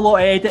hell of a lot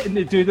of editing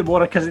to do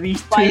tomorrow because of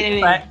these two By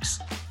the way, picks.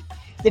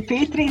 The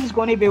Patreon's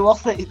going to be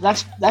worth it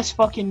this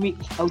fucking week.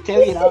 I'll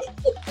tell you that.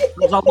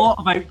 There's a lot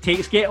of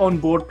outtakes. Get on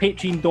board.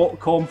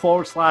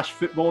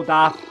 Patreon.com/football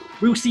daft.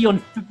 We'll see you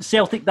on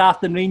Celtic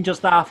Daft and Rangers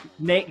Daft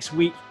next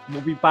week.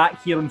 We'll be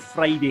back here on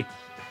Friday.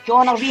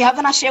 John, are we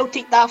having a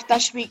Celtic Daft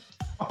this week?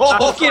 I'm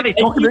talking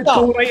about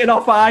Paul right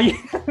enough, aye.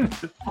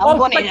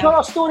 Big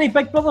Brother story,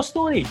 Big Brother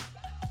story.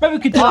 But we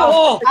could do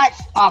fuck.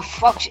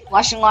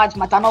 Listen, lads,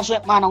 my dinner's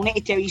out, man. I'll need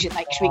to tell you it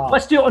next week.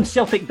 Let's do it on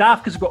Celtic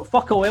Daft because we've got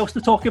fuck all else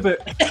to talk about.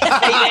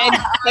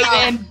 Right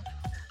then.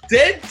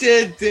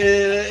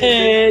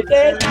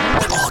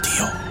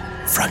 Audio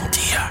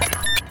Frontier.